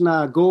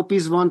Krishna.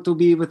 Gopis want to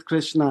be with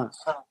Krishna.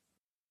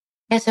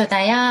 ヤショ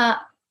ダ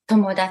や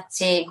友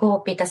達、ゴー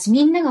ピーたち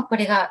みんながこ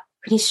れが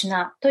クリシュ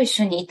ナと一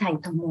緒にいたい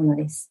と思うの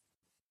です。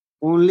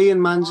Only in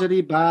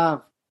Manjari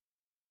Bhav,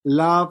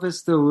 love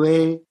is the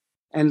way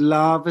and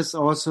love is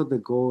also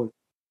the goal.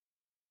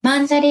 マ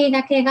ンジャリー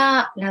だけ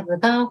がラブ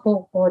が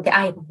方法で、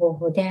愛が方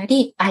法であ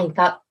り、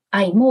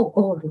愛も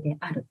ゴールで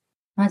ある。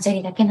マンジャ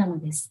リーだけなの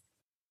です。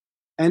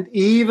And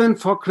even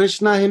for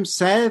Krishna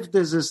himself,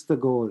 this is the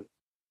goal.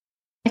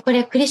 こ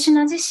れ、クリシュ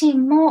ナ自身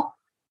も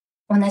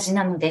同じ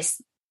なので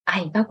す。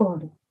愛がゴー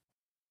ル。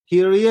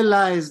He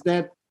realized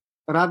that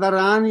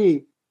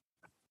Radharani,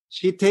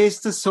 she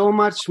tasted so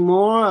much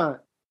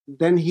more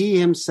than he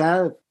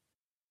himself.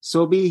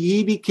 So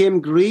he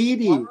became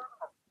greedy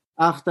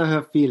after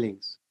her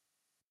feelings.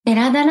 で、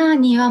ラダラー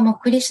ニーはもう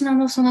クリシュナ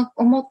のその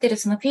思ってる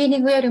そのフィーリ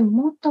ングよりも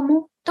もっと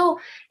もっと、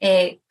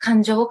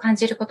感情を感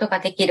じること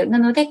ができる。な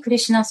ので、クリ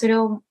シュナはそれ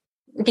を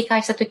理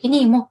解したとき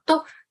にもっ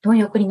と貪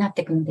欲になっ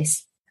ていくので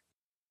す。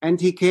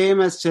And he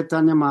came as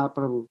Chaitanya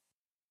Mahaprabhu.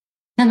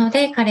 なの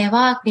で、彼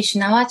は、クリシ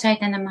ュナはチャイ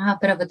タナ・マハ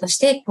プラブとし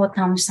て降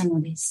誕をした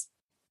のです。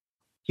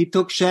He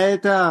took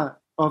shelter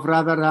of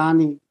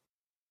Radharani.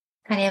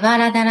 彼は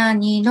ラダラー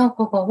ニーの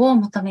保護を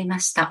求めま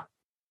した。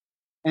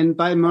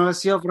And by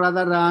mercy of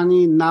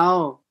Radharani,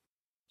 now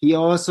he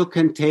also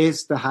can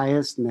taste the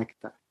highest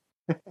nectar.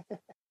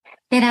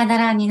 で、ラダ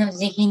ラーニの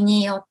慈悲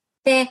によっ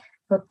て、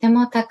とって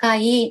も高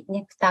い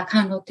ネクター、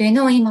甘露という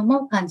のを今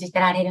も感じて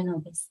られる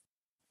のです。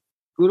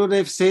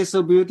Gurudev says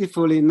so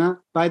beautifully, na?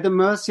 By the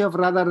mercy of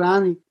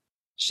Radharani,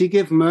 she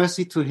gave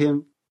mercy to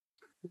him.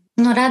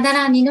 このラダ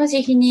ラーニの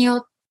慈悲によ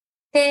っ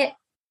て、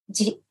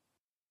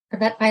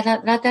by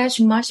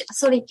Radharani's mercy,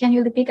 sorry, can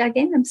you repeat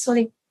again? I'm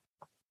sorry.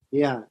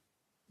 Yeah.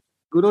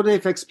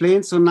 Gurudev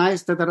explains so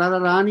nice that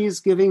Radharani is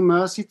giving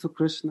mercy to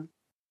Krishna.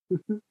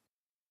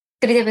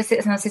 それで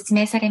その説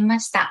明されま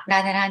した。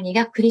ラダラーニ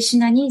がクリシュ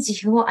ナに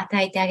慈悲を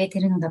与えてあげて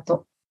いるのだ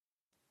と。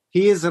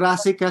He is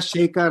Rasika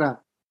Shekara.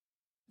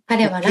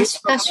 彼はラシ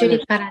カシュ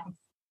リカラです。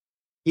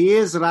He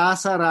is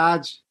Rasa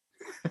Raj,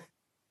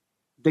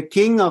 the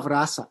king of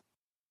Rasa.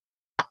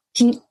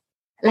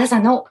 ラサ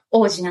の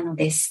王子なの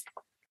です。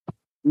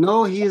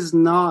No, he is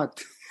not.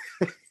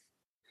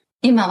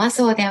 今は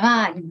そうで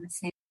はありま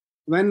せん。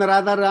When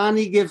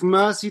Radharani gives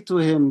mercy to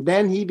him,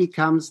 then he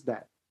becomes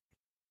that.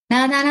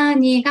 ラダラー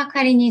ニが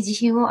彼に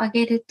慈悲をあ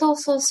げると、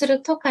そうす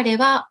ると彼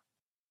は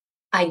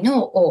愛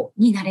の王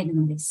になれる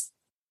のです。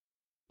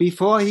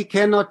Before he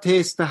cannot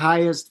taste the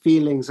highest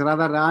feelings,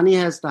 Radharani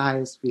has the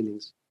highest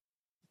feelings.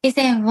 以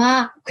前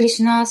はクリ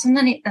シュナはそん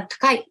なに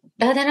高い、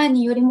ラダラー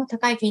ニよりも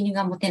高いフィーリング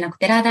が持てなく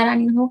て、ラダラー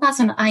ニの方が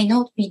その愛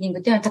のフィーリン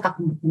グというのは高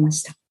く持っていま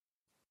した。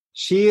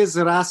She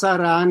is Rasa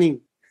Rani.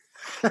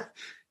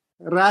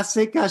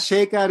 Rasika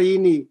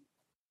Shekarini.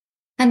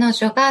 彼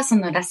女がそ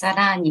のラサ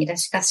ラーニ、ラ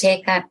シカシ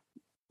ェーカ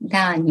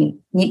ラーニ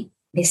に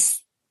で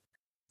す。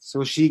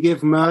So she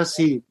gives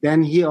mercy,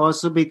 then he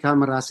also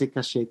becomes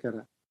Rasika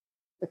Shekara.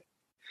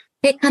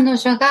 で、彼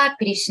女が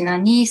クリシュナ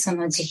にそ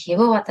の慈悲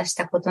を渡し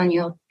たことに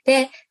よっ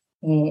て、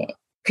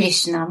クリ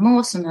シュナ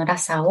もそのラ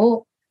サ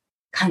を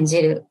感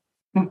じる、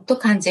もっと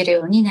感じる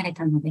ようになれ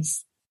たので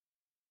す。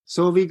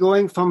So we're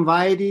going from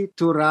Vaidhi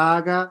to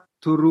Raga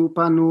to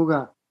Rupa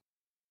Nuga.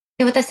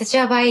 で、私たち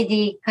はバイデ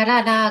ィか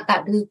らラー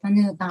ガ、ルーパ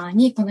ヌーガー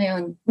にこのよ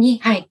うに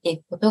入ってい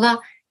くことが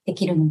で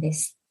きるので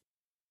す。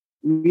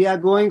We are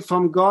going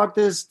from God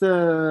is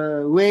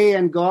the way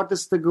and God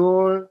is the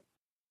goal,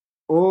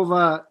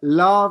 over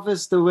love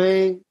is the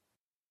way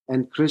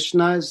and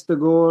Krishna is the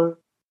goal,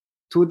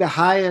 to the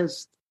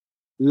highest,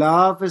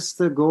 love is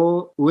the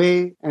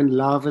way and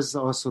love is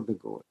also the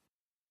goal.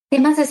 で、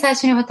まず最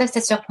初に私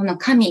たちはこの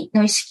神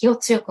の意識を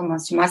強く持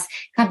ちます。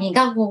神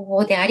が方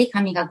法であり、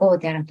神がゴール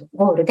で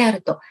あ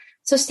ると。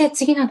そして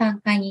次の段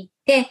階に行っ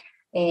て、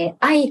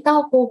愛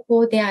が方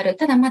法である。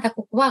ただまだ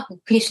ここは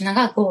クリシュナ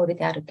がゴール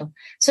であると。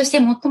そして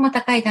最も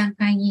高い段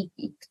階に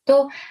行く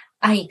と、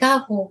愛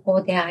が方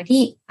法であ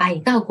り、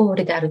愛がゴー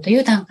ルであるとい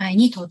う段階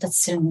に到達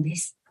するので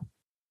す。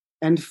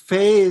And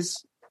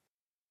phase,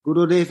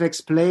 Gurudev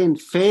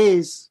explained,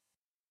 phase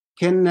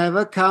can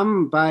never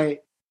come by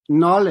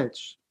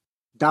knowledge.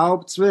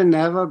 Doubts will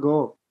never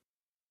go.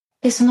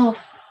 で、そのフ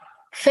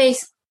ェイ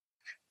ス、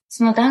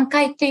その段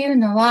階っていう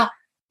のは、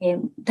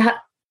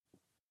ダ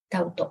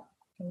ウト、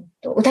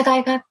疑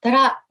いがあった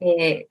ら、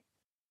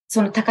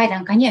その高い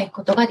段階には行く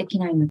ことができ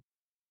ないの。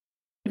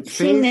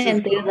信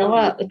念というの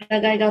は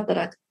疑いがあった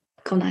ら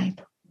来ない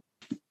と。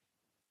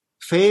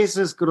Faith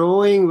is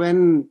growing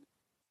when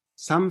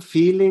some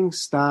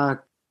feelings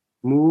start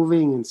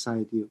moving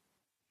inside you.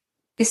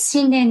 で、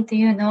信念と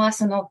いうのは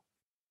その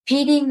フ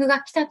ィーリング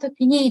が来たと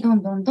きにど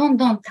んどん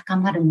高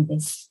まるので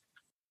す。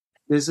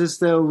This is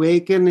the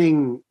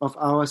awakening of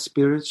our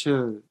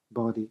spiritual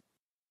body.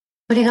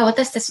 これが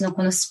私たちの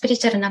このスピリ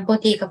チュアルなボ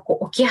ディがこ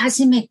う起き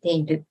始めて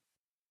いる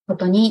こ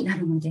とにな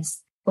るので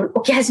す。これ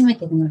起き始め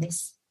ているので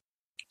す。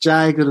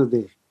Jai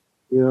Gurudev.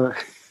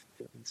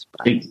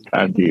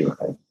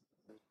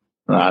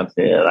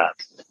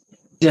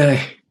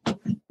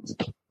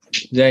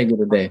 Jai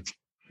Gurudev.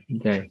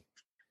 Jai.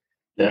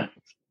 Yeah.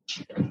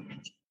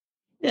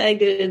 Jai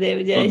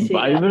Gurudev, Jai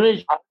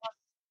Shri.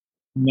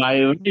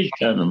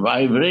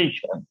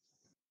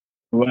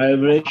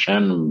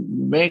 Vibration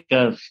make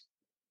us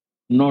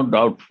no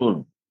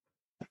doubtful.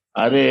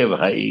 Arey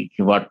bhai,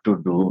 what to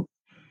do?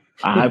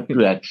 I have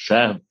to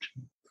accept.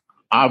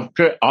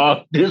 After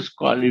all this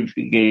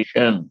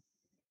qualification,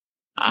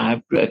 I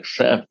have to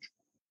accept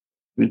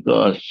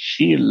because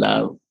she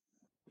loves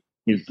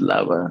his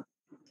lover.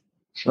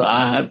 So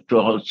I have to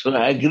also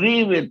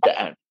agree with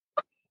that.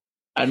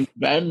 And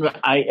when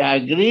I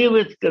agree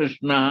with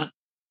Krishna,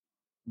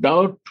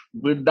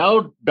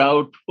 without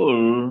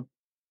doubtfulness,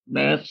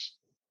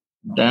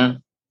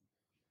 then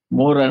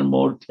more and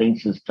more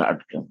things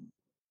start coming.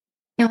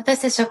 私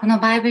たちはこの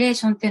バイブレー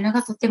ションというの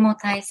がとても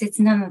大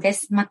切なので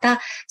す。また、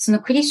そ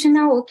のクリシュ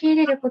ナを受け入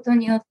れること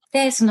によっ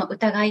て、その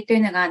疑いとい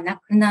うのがな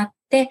くなっ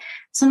て、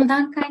その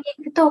段階に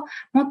行くと、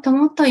もっと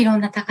もっといろん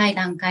な高い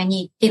段階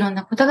に行って、いろん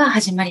なことが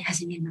始まり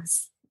始めま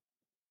す。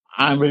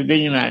I'm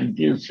reading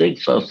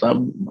 96 or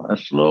some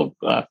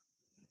sloka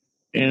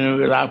in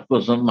Vilapa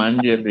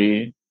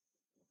Kusumanjali.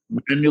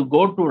 When you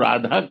go to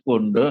Radha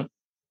Kund,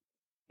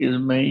 is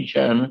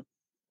mentioned,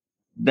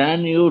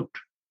 then you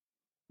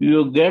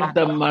get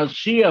the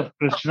mercy of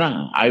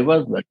Krishna. I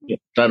was very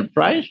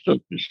surprised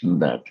to listen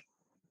that.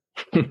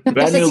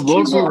 When you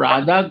go to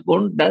Radha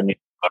Kund, then you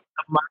got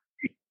the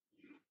mercy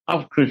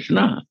of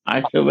Krishna.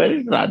 I say, where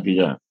is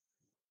Radhika?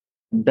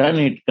 Then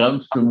it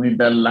comes to me,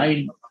 the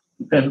line,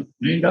 you can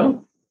find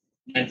out.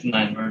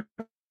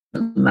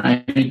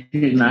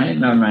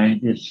 99 or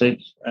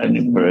 96,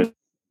 anyway.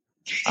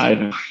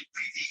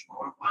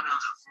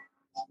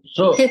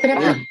 So,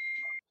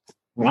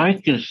 why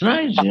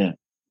Krishna is here?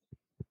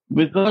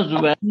 Because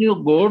when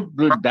you go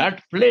to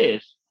that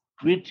place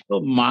with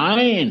your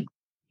mind,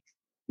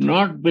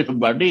 not with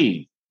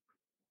body,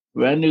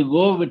 When you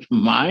go with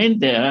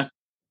mind there,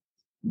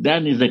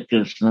 then is a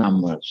Krishna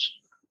mercy.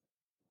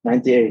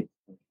 98.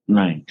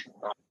 90.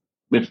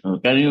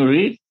 Can you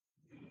read?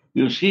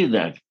 You see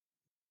that.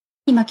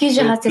 今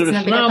98節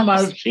のビラ Krishna パ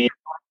クス mercy is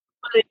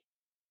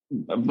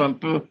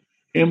very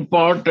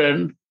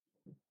important,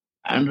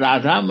 and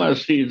Radha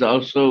mercy is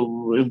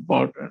also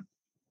important.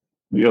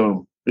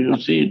 You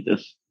see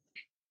this.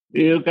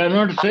 You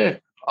cannot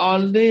say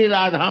only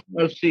Radha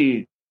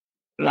mercy.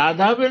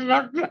 Radha will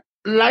not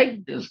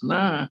like this,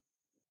 nah.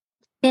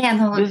 で、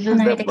This is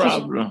離れ the て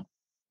90 problem.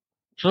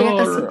 ビラ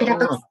パクス、ビラ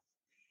パク So ス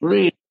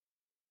read,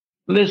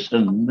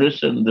 listen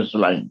this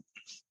line.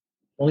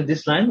 Only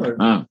this line? Or?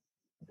 Huh?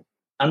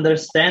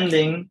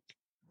 Understanding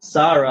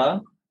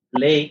Sara,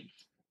 lake,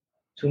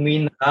 to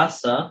mean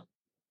rasa.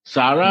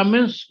 Sara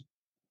means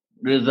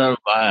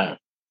reservoir.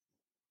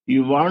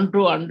 You want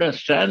to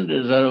understand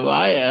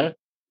reservoir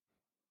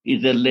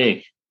is a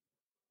lake.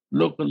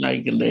 Look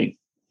like a lake.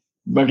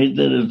 But it's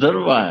a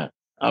reservoir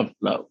of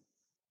love.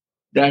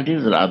 That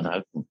is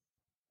Radha.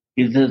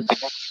 It is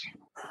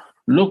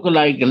look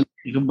like a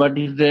lake, but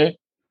it's a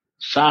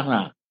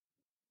Sara.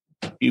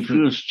 If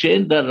you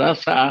change the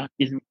rasa,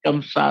 it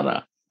becomes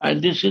Sara.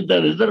 And this is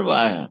the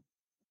reservoir.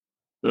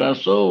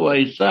 Raso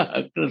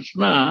Vaisa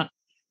Krishna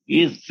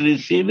is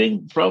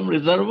receiving from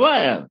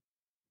reservoir.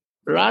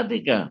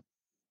 Radhika.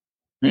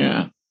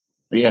 Yeah.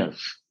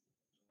 Yes.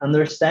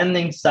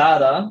 Understanding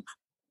Sara,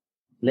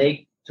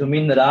 lake, to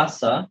mean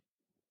rasa,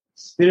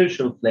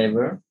 spiritual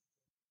flavor.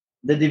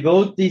 The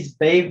devotees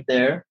bathe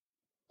there,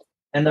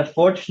 and a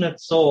fortunate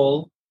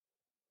soul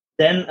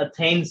then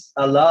attains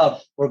a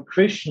love for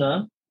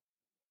Krishna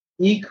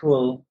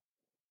equal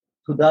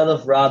to that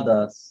of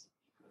Radha's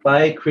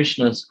by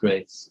Krishna's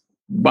grace.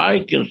 By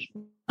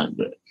Krishna's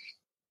grace.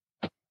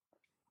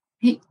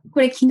 こ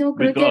れ昨日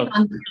くれて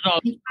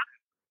Because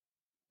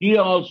he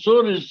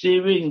also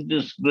receiving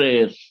this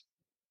grace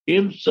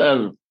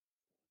himself.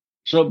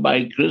 So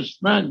by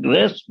Krishna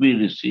grace we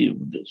receive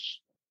this.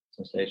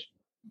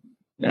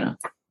 Yeah.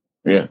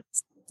 Yeah.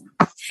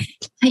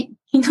 はい。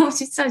昨日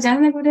実はジャ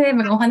ンナ・グルデー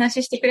ブがお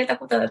話ししてくれた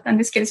ことだったん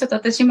ですけど、ちょっと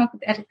私うまく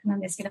あれなん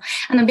ですけど、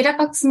ビラ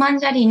パクスマン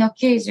ジャリーの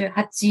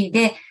98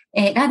で、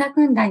ラーダ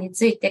クンダに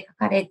ついて書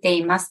かれて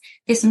います。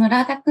で、その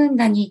ラーダクン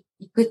ダに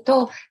行く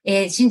と、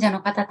信者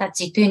の方た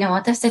ちというのは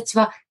私たち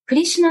はク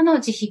リシュナ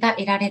の慈悲が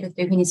得られる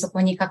というふうにそ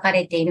こに書か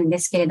れているんで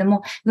すけれど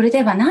も、グル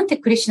デーブはなんで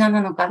クリシュナ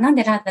なのか、なん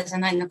でラーダじゃ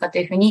ないのかと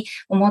いうふうに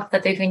思った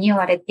というふうに言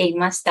われてい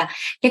ました。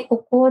で、こ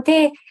こ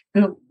で、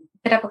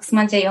ビラパクス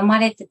マンジャリー読ま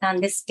れてた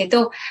んですけ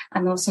ど、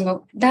そ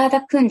のラー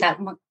ダクンダ、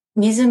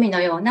湖の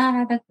ような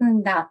ラーダク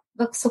ンダ、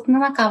そこの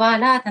中は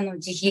ラーダの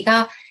慈悲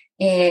が、と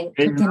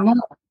ても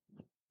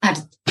ある。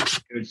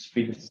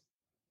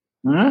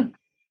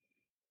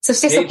そし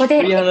てそこ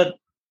で、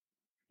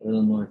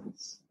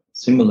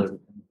Similar.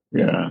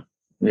 Yeah.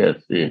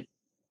 Yes.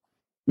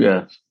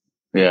 Yes.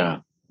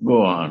 Yeah.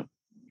 Go on.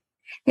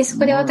 で、そ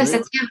こで私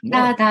たち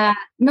がラーダ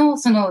の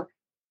その、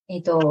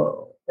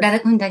ラーダ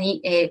クンダ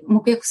に、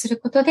沐浴する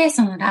ことで、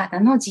そのラーダ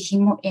の慈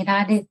悲も得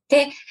られ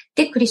て、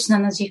で、クリシュナ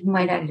の慈悲も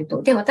得られる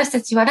と。で、私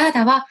たちはラー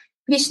ダは、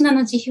クリシュナ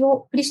の慈悲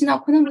を、クリシュナを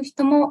好む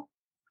人も、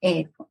ク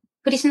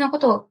リシュナのこ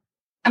とを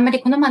あんま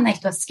り好まない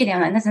人は好きでは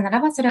ない。なぜなら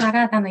ば、それが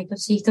ラーダの愛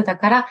しい人だ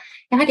から、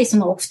やはりそ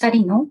のお二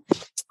人の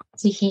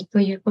慈悲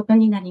ということ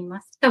になり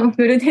ます。多分、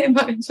グルデー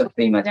バー、ちょっ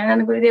と今、ジャーナ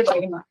のグルデーバ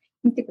ー今、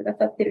見てくだ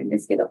さってるんで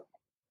すけど。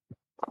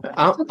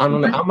あん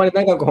まり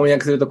長く翻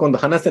訳すると今度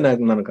話せな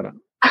くなるから。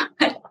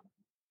はい。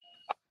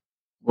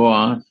Go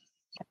on.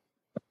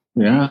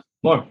 Yeah.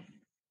 More.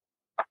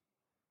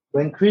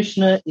 When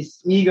Krishna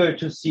is eager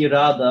to see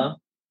Radha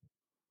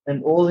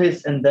and all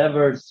his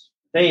endeavors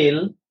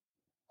fail,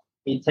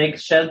 he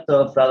takes shelter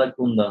of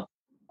Radhakunda,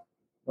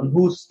 on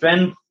whose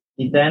strength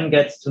he then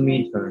gets to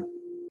meet her.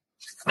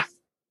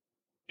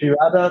 Sri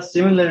Radha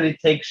similarly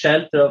takes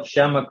shelter of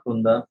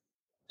Shyamakunda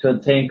to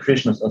attain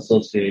Krishna's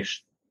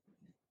association.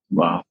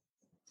 Wow.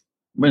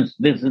 Means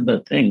this is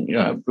the thing you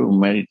have to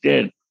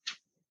meditate.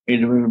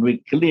 It will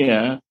be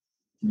clear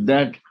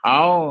that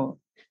how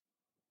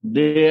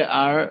they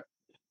are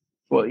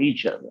for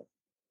each other,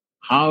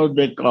 how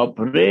they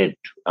cooperate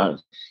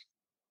us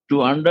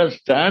to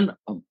understand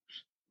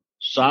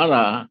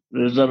Sara,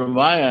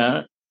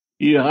 reservoir,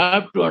 you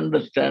have to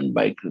understand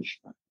by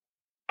Krishna.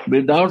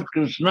 Without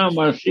Krishna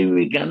mercy,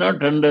 we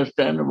cannot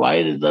understand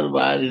why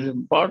reservoir is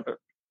important.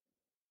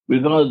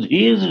 Because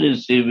he is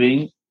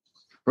receiving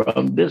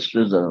from this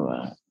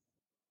reservoir.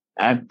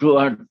 And to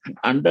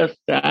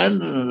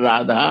understand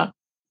Radha,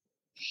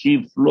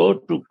 she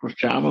flowed to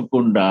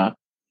Shyamakunda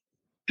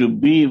to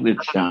be with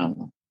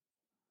Shyama.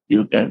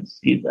 You can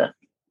see that.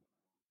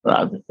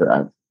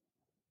 Radha.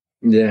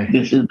 Yeah.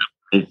 This is the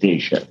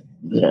meditation.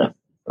 Yeah.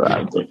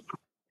 Radha.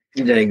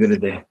 Jai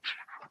Gurudev.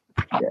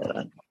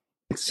 Yeah.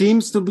 It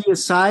seems to be a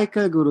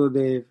cycle,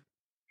 Gurudev.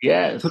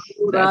 Yes.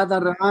 Through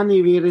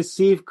Radharani, we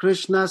receive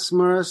Krishna's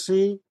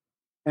mercy,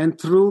 and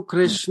through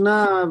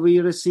Krishna, we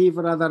receive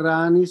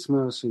Radharani's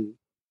mercy.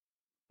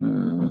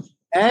 And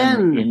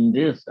And in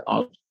this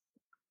also,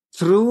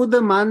 through the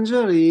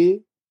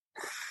Manjari,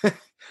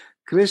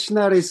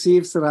 Krishna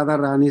receives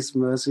Radharani's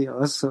mercy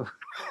also.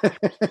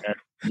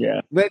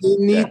 Yeah. When he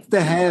needs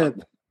the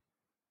help,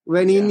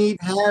 when he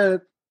needs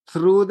help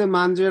through the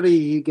Manjari,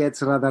 he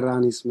gets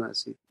Radharani's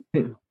mercy.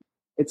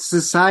 It's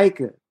a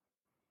cycle.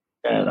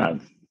 Yeah.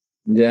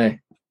 Jai.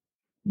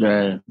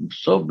 Yeah.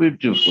 So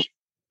beautiful.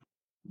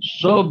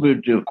 So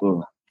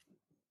beautiful.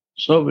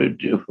 So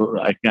beautiful.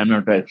 I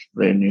cannot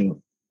explain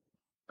you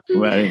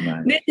very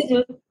much.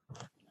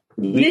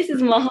 This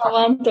is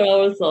Mahamantra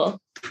also.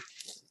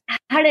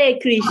 Hare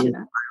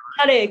Krishna.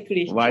 Hare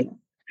Krishna. Why?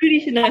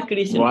 Krishna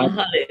Krishna. Why?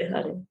 Hare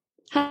Hare.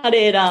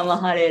 Hare Rama.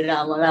 Hare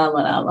Rama.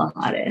 Rama Rama.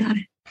 Hare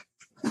Hare.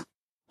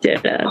 Jai.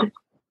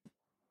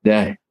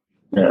 Jai.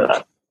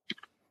 Yeah.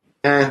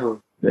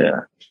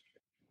 Yeah.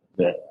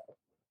 Yeah.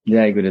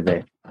 Jai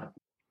Gurudev.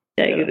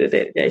 Jai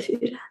Gurudev. Jai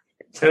Shri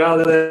Ram.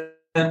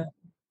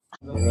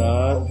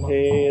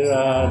 Radhe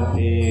Radhe.